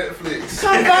off Netflix.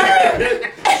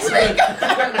 The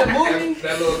movie?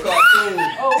 That little cartoon.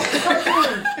 Oh,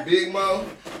 cartoon. Big Mouth.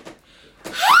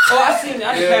 Oh, I seen it. I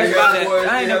just passed by that.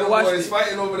 I ain't never watched boys it.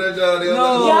 fighting over that job. They No.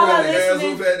 was Y'all like, the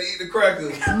listening? assholes had to eat the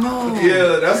crackers. No.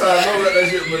 Yeah, that's how I know about that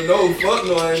shit. But no, fuck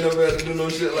no, I ain't never had to do no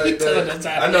shit like that.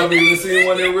 I never even seen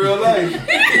one in real life.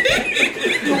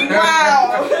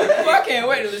 Wow. I can't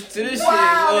wait to listen to this shit, boy.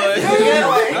 Wow, that's a good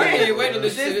one. I can't wait to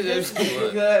listen to this shit,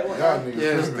 boy. Good one. Y'all niggas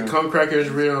Yes, the tripping. cum cracker is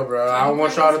real, bro. I don't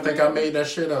want y'all to think I made that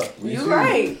shit up. We You see.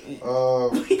 right. Uh,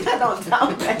 I don't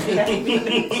doubt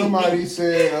that. somebody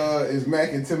said, is Mac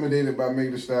intimidated by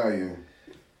Meg Thee Stallion?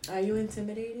 Are you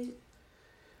intimidated?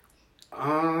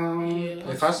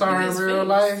 If I saw her in His real face.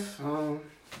 life, You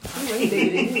ain't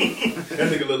bigger than me. That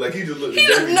nigga look like he just looked He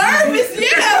was nervous,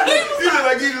 yeah. He look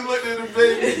like he just looked at the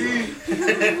baby.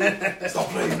 Stop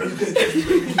playing.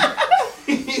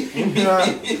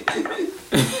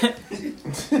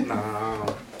 nah.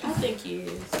 I think he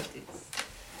is.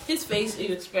 His face is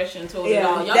facial expression told it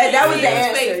all. Y'all that was the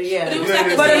answer. Face, yeah. But it was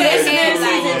like but a he's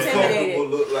intimidated.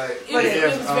 Look like. For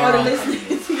the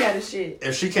listeners, he got a shit.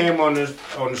 If she came on the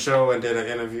show and did an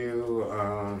interview,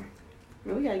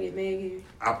 we gotta get Meg here.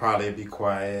 I'll probably be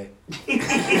quiet,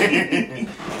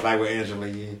 like with Angela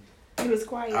Yee. He was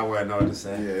quiet. I wouldn't know what to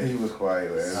say. Yeah, he was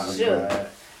quiet. Sure.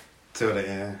 Till the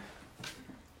end.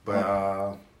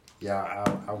 But yeah,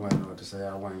 I wouldn't know what to say.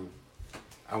 I wouldn't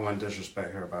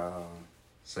disrespect her by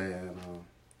saying,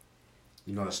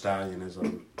 a stallion is a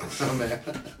man.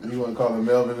 You wouldn't call him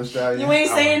Melvin a stallion? You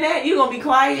ain't saying that. You gonna be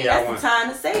quiet. Yeah, That's the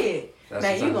time to say it. Now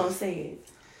you gonna say it.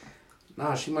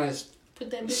 Nah, she might. Put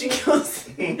that she gonna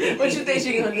say. What you think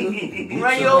she gonna do?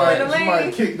 Run you over in the lane? She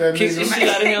might kick that Kick nigga. the shit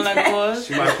out of him like boys.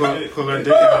 She might pull her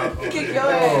dick out. Kick your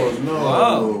ass. Oh no.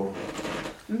 Whoa.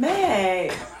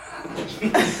 Meg.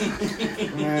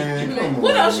 Man, come on.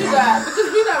 What else you got?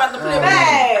 Because we not about to play with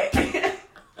Meg.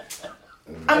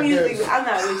 I'm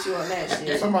not with you on that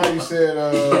shit. Somebody said,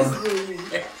 y'all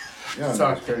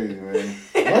know it's crazy, man.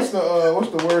 What's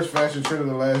the worst fashion trend of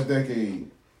the last decade?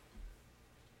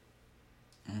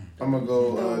 I'm gonna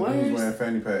go dudes wearing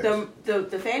fanny packs.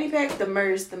 The fanny packs, the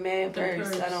MERS, the man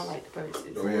purse. I don't like the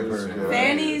purses. The man purse, yeah.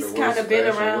 Fanny's kind of been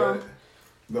around.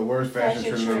 The worst fashion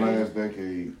trend of the last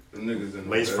decade. The niggas in the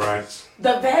Lace fronts.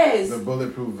 The vest. The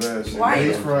bulletproof vest. Why?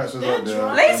 Lace fronts is up there.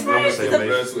 Lace fronts. The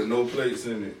vest with no plates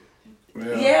in it.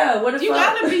 Yeah, what if you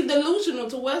gotta be delusional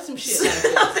to wear some shit like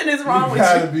that. Something is wrong with you. You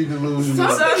gotta be delusional.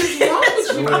 Something's wrong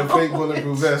with you. With a fake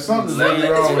bulletproof vest. Something's really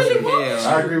wrong with you. I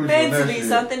agree with you on that Mentally, shit.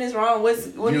 something is wrong. What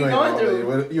are you going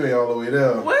through? You ain't all the way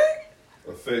there. What?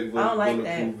 A fake I don't like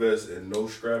bulletproof vest and no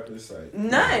strap in sight.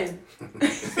 None. No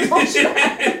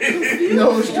strap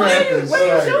in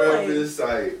Strap in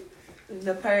sight.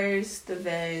 The purse, the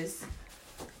vest.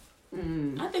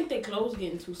 I think their clothes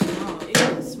getting too small. It's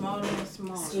getting smaller and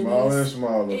smaller. Smaller and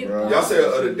smaller, bro. Y'all said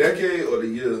of the decade or the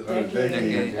year? Of the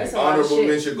decade. Honorable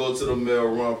mention go to the male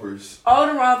rompers. Oh,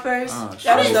 the rompers.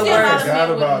 That was the worst. I forgot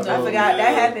about I forgot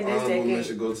that happened this Honorable decade.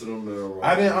 mention go to the male rompers.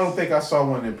 I don't think I saw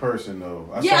one in person though.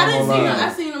 I didn't see them.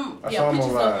 I seen them. Pictures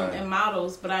of them and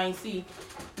models, but I ain't see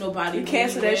nobody. You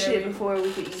canceled that shit before we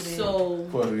could even. So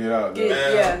before we get out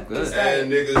there.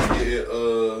 And niggas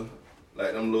getting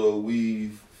like them little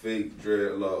weave fake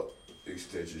dreadlock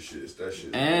extension shits. That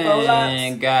shit.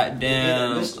 And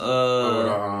goddamn the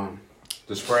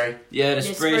spray. Yeah, the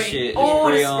spray shit.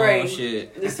 Oh, the spray.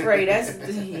 Shit. The spray. That's I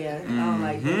don't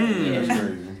like that. That's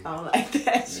crazy. I don't like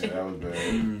that shit. Yeah, that was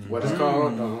bad. What is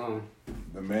called?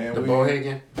 The man. The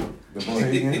Bohagan. The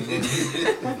Bohagan.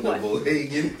 The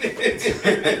Bohagan.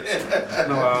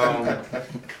 No,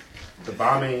 the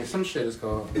bombing, some shit is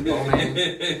called. The Bohagan.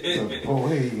 The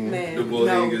Bohagan. The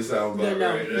Bohagan sound about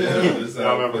right.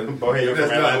 Bohagan.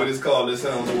 That's not what it's called. It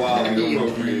sounds wild and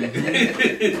inappropriate.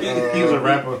 He was a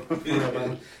rapper.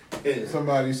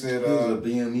 Somebody said he was a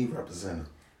BME representative.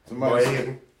 Somebody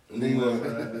said they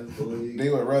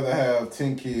would rather have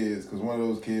 10 kids because one of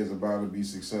those kids is about to be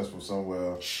successful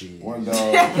somewhere. Shit. One dog.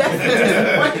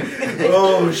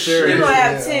 Oh shit! You gonna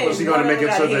have 10. Was he gonna make it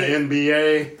to the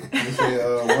NBA? They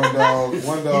said one dog. He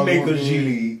make a G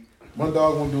League. One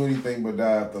dog won't do anything but die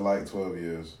after like 12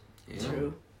 years.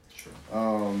 Yeah. True.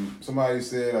 Somebody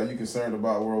said, "Are you concerned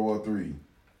about World War III?"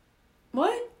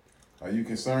 What? Are you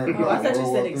concerned Oh, I about thought you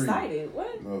World said War III? excited.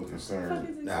 What? No,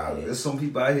 concerned. Nah, there's some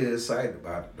people out here excited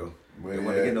about it though. They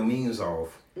want to get the memes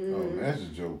off. Oh man, that's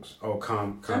just jokes. Oh,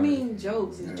 come. I mean,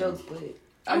 jokes is jokes, but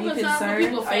are I'm you concerned for concerned?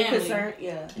 people's Are you family. concerned?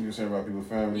 Yeah. You concerned about people's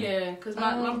family? Yeah, because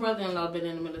my brother-in-law been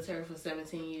in the military for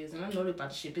 17 years, and I know they about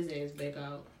to ship his ass back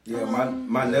out. Yeah,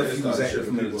 my nephew was active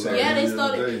in the military. Yeah, they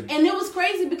started, and it was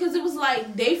crazy because it was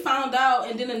like they found out,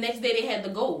 and then the next day they had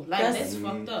to go. Like that's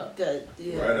fucked up.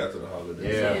 Right after the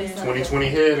holidays. Yeah, 2020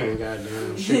 hit and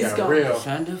goddamn shit got real.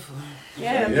 Signed up for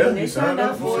Yeah, I mean, they signed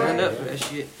up for signed it. up for that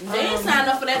shit. They ain't signed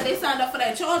up for that. They signed up for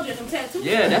that charge and them tattoos.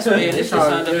 Yeah, that's what they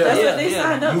signed up for. That's what they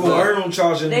signed up You for. will earn on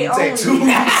charging They them own tattoos. You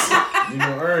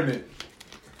gonna earn it.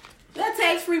 That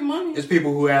tax-free money. It's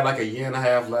people who had like a year and a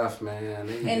half left, man.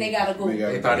 And they gotta go.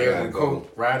 They thought they were gonna go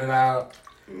ride it out,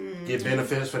 get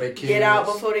benefits for their kids. Get out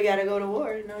before they gotta go to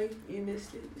war. No, you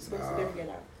missed it. You're supposed to get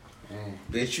out.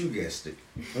 Bet you guessed it.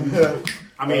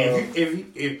 I mean,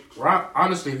 if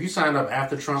honestly, if you signed up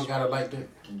after Trump got elected,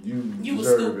 you was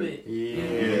deserve stupid. it.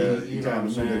 Yeah, you kind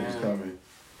of knew that was coming.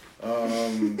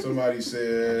 Somebody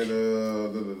said, I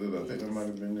think that might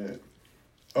have been it.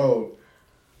 Oh,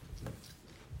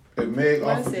 if Meg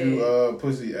offered you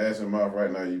pussy, ass, and mouth right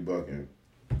now, you bucking.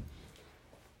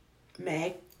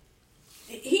 Meg.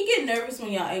 He get nervous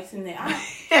when y'all asking that.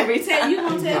 Every time you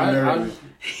gonna tell me.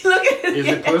 Look at Is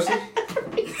it pussy?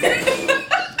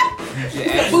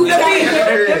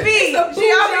 The B. She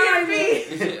already B.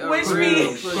 Which B?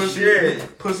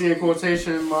 Pussy in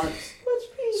quotation marks.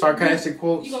 Sarcastic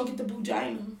quotes. You gonna get the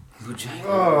vagina.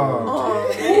 Oh,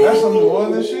 that's some New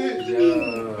Orleans shit.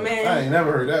 Yeah. Man, I ain't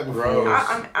never heard that before.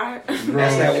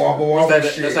 That's that Wobble Wobble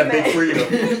shit. That's that Big Freedom.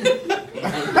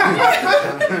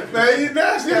 Man, you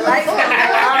nasty.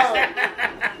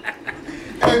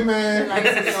 Hey man.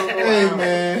 Hey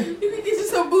man. You can get you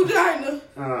some vagina.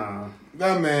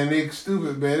 That man, Nick,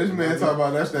 stupid man. This man talking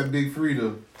about that's that Big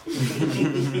Freedom.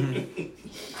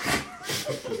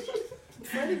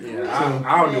 Yeah,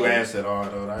 I don't do ass at all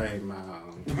though. That ain't my.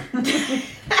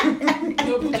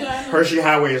 Hershey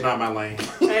Highway is not my lane.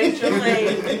 Ain't your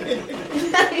lane.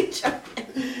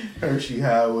 Hershey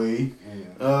Highway.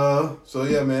 Yeah. So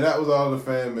yeah, man, that was all the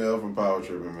fan mail from Power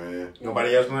Tripping, man.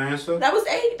 Nobody else gonna answer? That was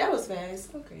 8. That was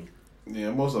fast. Okay.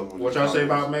 Yeah, most of them. What y'all say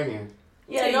about Megan?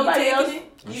 Yeah, nobody else.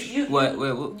 What?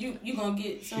 You gonna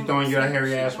get some? She throwing you that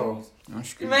hairy asshole. Man,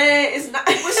 it's not.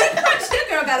 That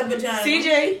girl got a vagina.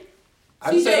 CJ.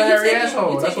 I just said a hairy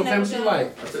asshole. That's what them she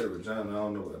like. I said vagina. I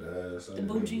don't know about the ass. The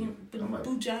vagina. Put a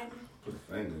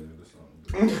finger in it or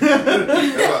something.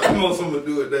 I want something to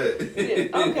do with that.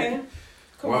 Yeah, okay.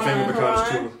 One finger becomes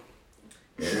 2.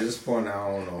 Yeah, at this point, I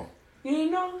don't know. You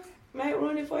didn't know? Might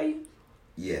ruin it for you?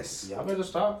 Yes. Y'all better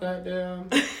stop goddamn.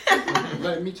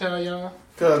 Let me tell y'all.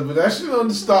 But that shit don't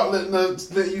stop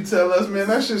letting you tell us, man.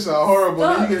 That shit sound horrible.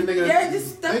 Stuck. You get a nigga Yeah,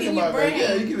 just stuck think in about your brain. that.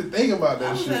 Yeah, you get to think about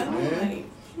that shit, like, man.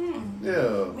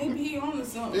 Yeah. Maybe he on to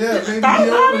something. Yeah, maybe he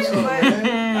on to something,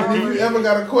 man. And if you ever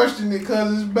got a question, it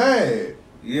cause it's bad.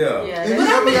 Yeah. If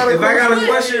I got a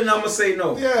question, I'm gonna say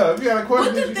no. Yeah, if you got a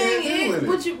question, But the you thing can't deal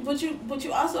with is, but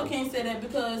you also can't say that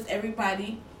because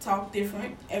everybody talk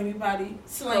different, everybody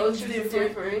slang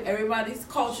different, everybody's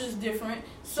culture is different.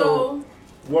 So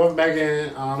what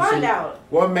Megan? Find out.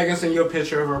 What Megan sent you a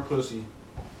picture of her pussy?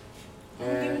 I'll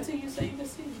give it to you so you can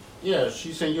see. Yeah,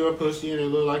 she sent you a pussy and it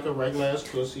looked like a regular ass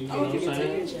pussy. You know what I'm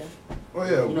saying? Oh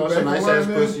yeah, you know it's a nice ass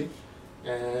pussy.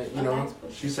 And you know,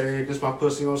 she said, "This my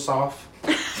pussy on soft." I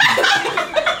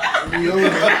knew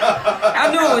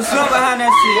it was something behind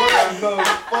that shit.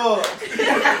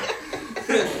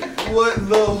 What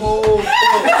the whole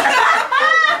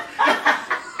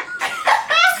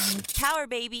fuck? Power,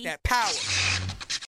 baby. That power.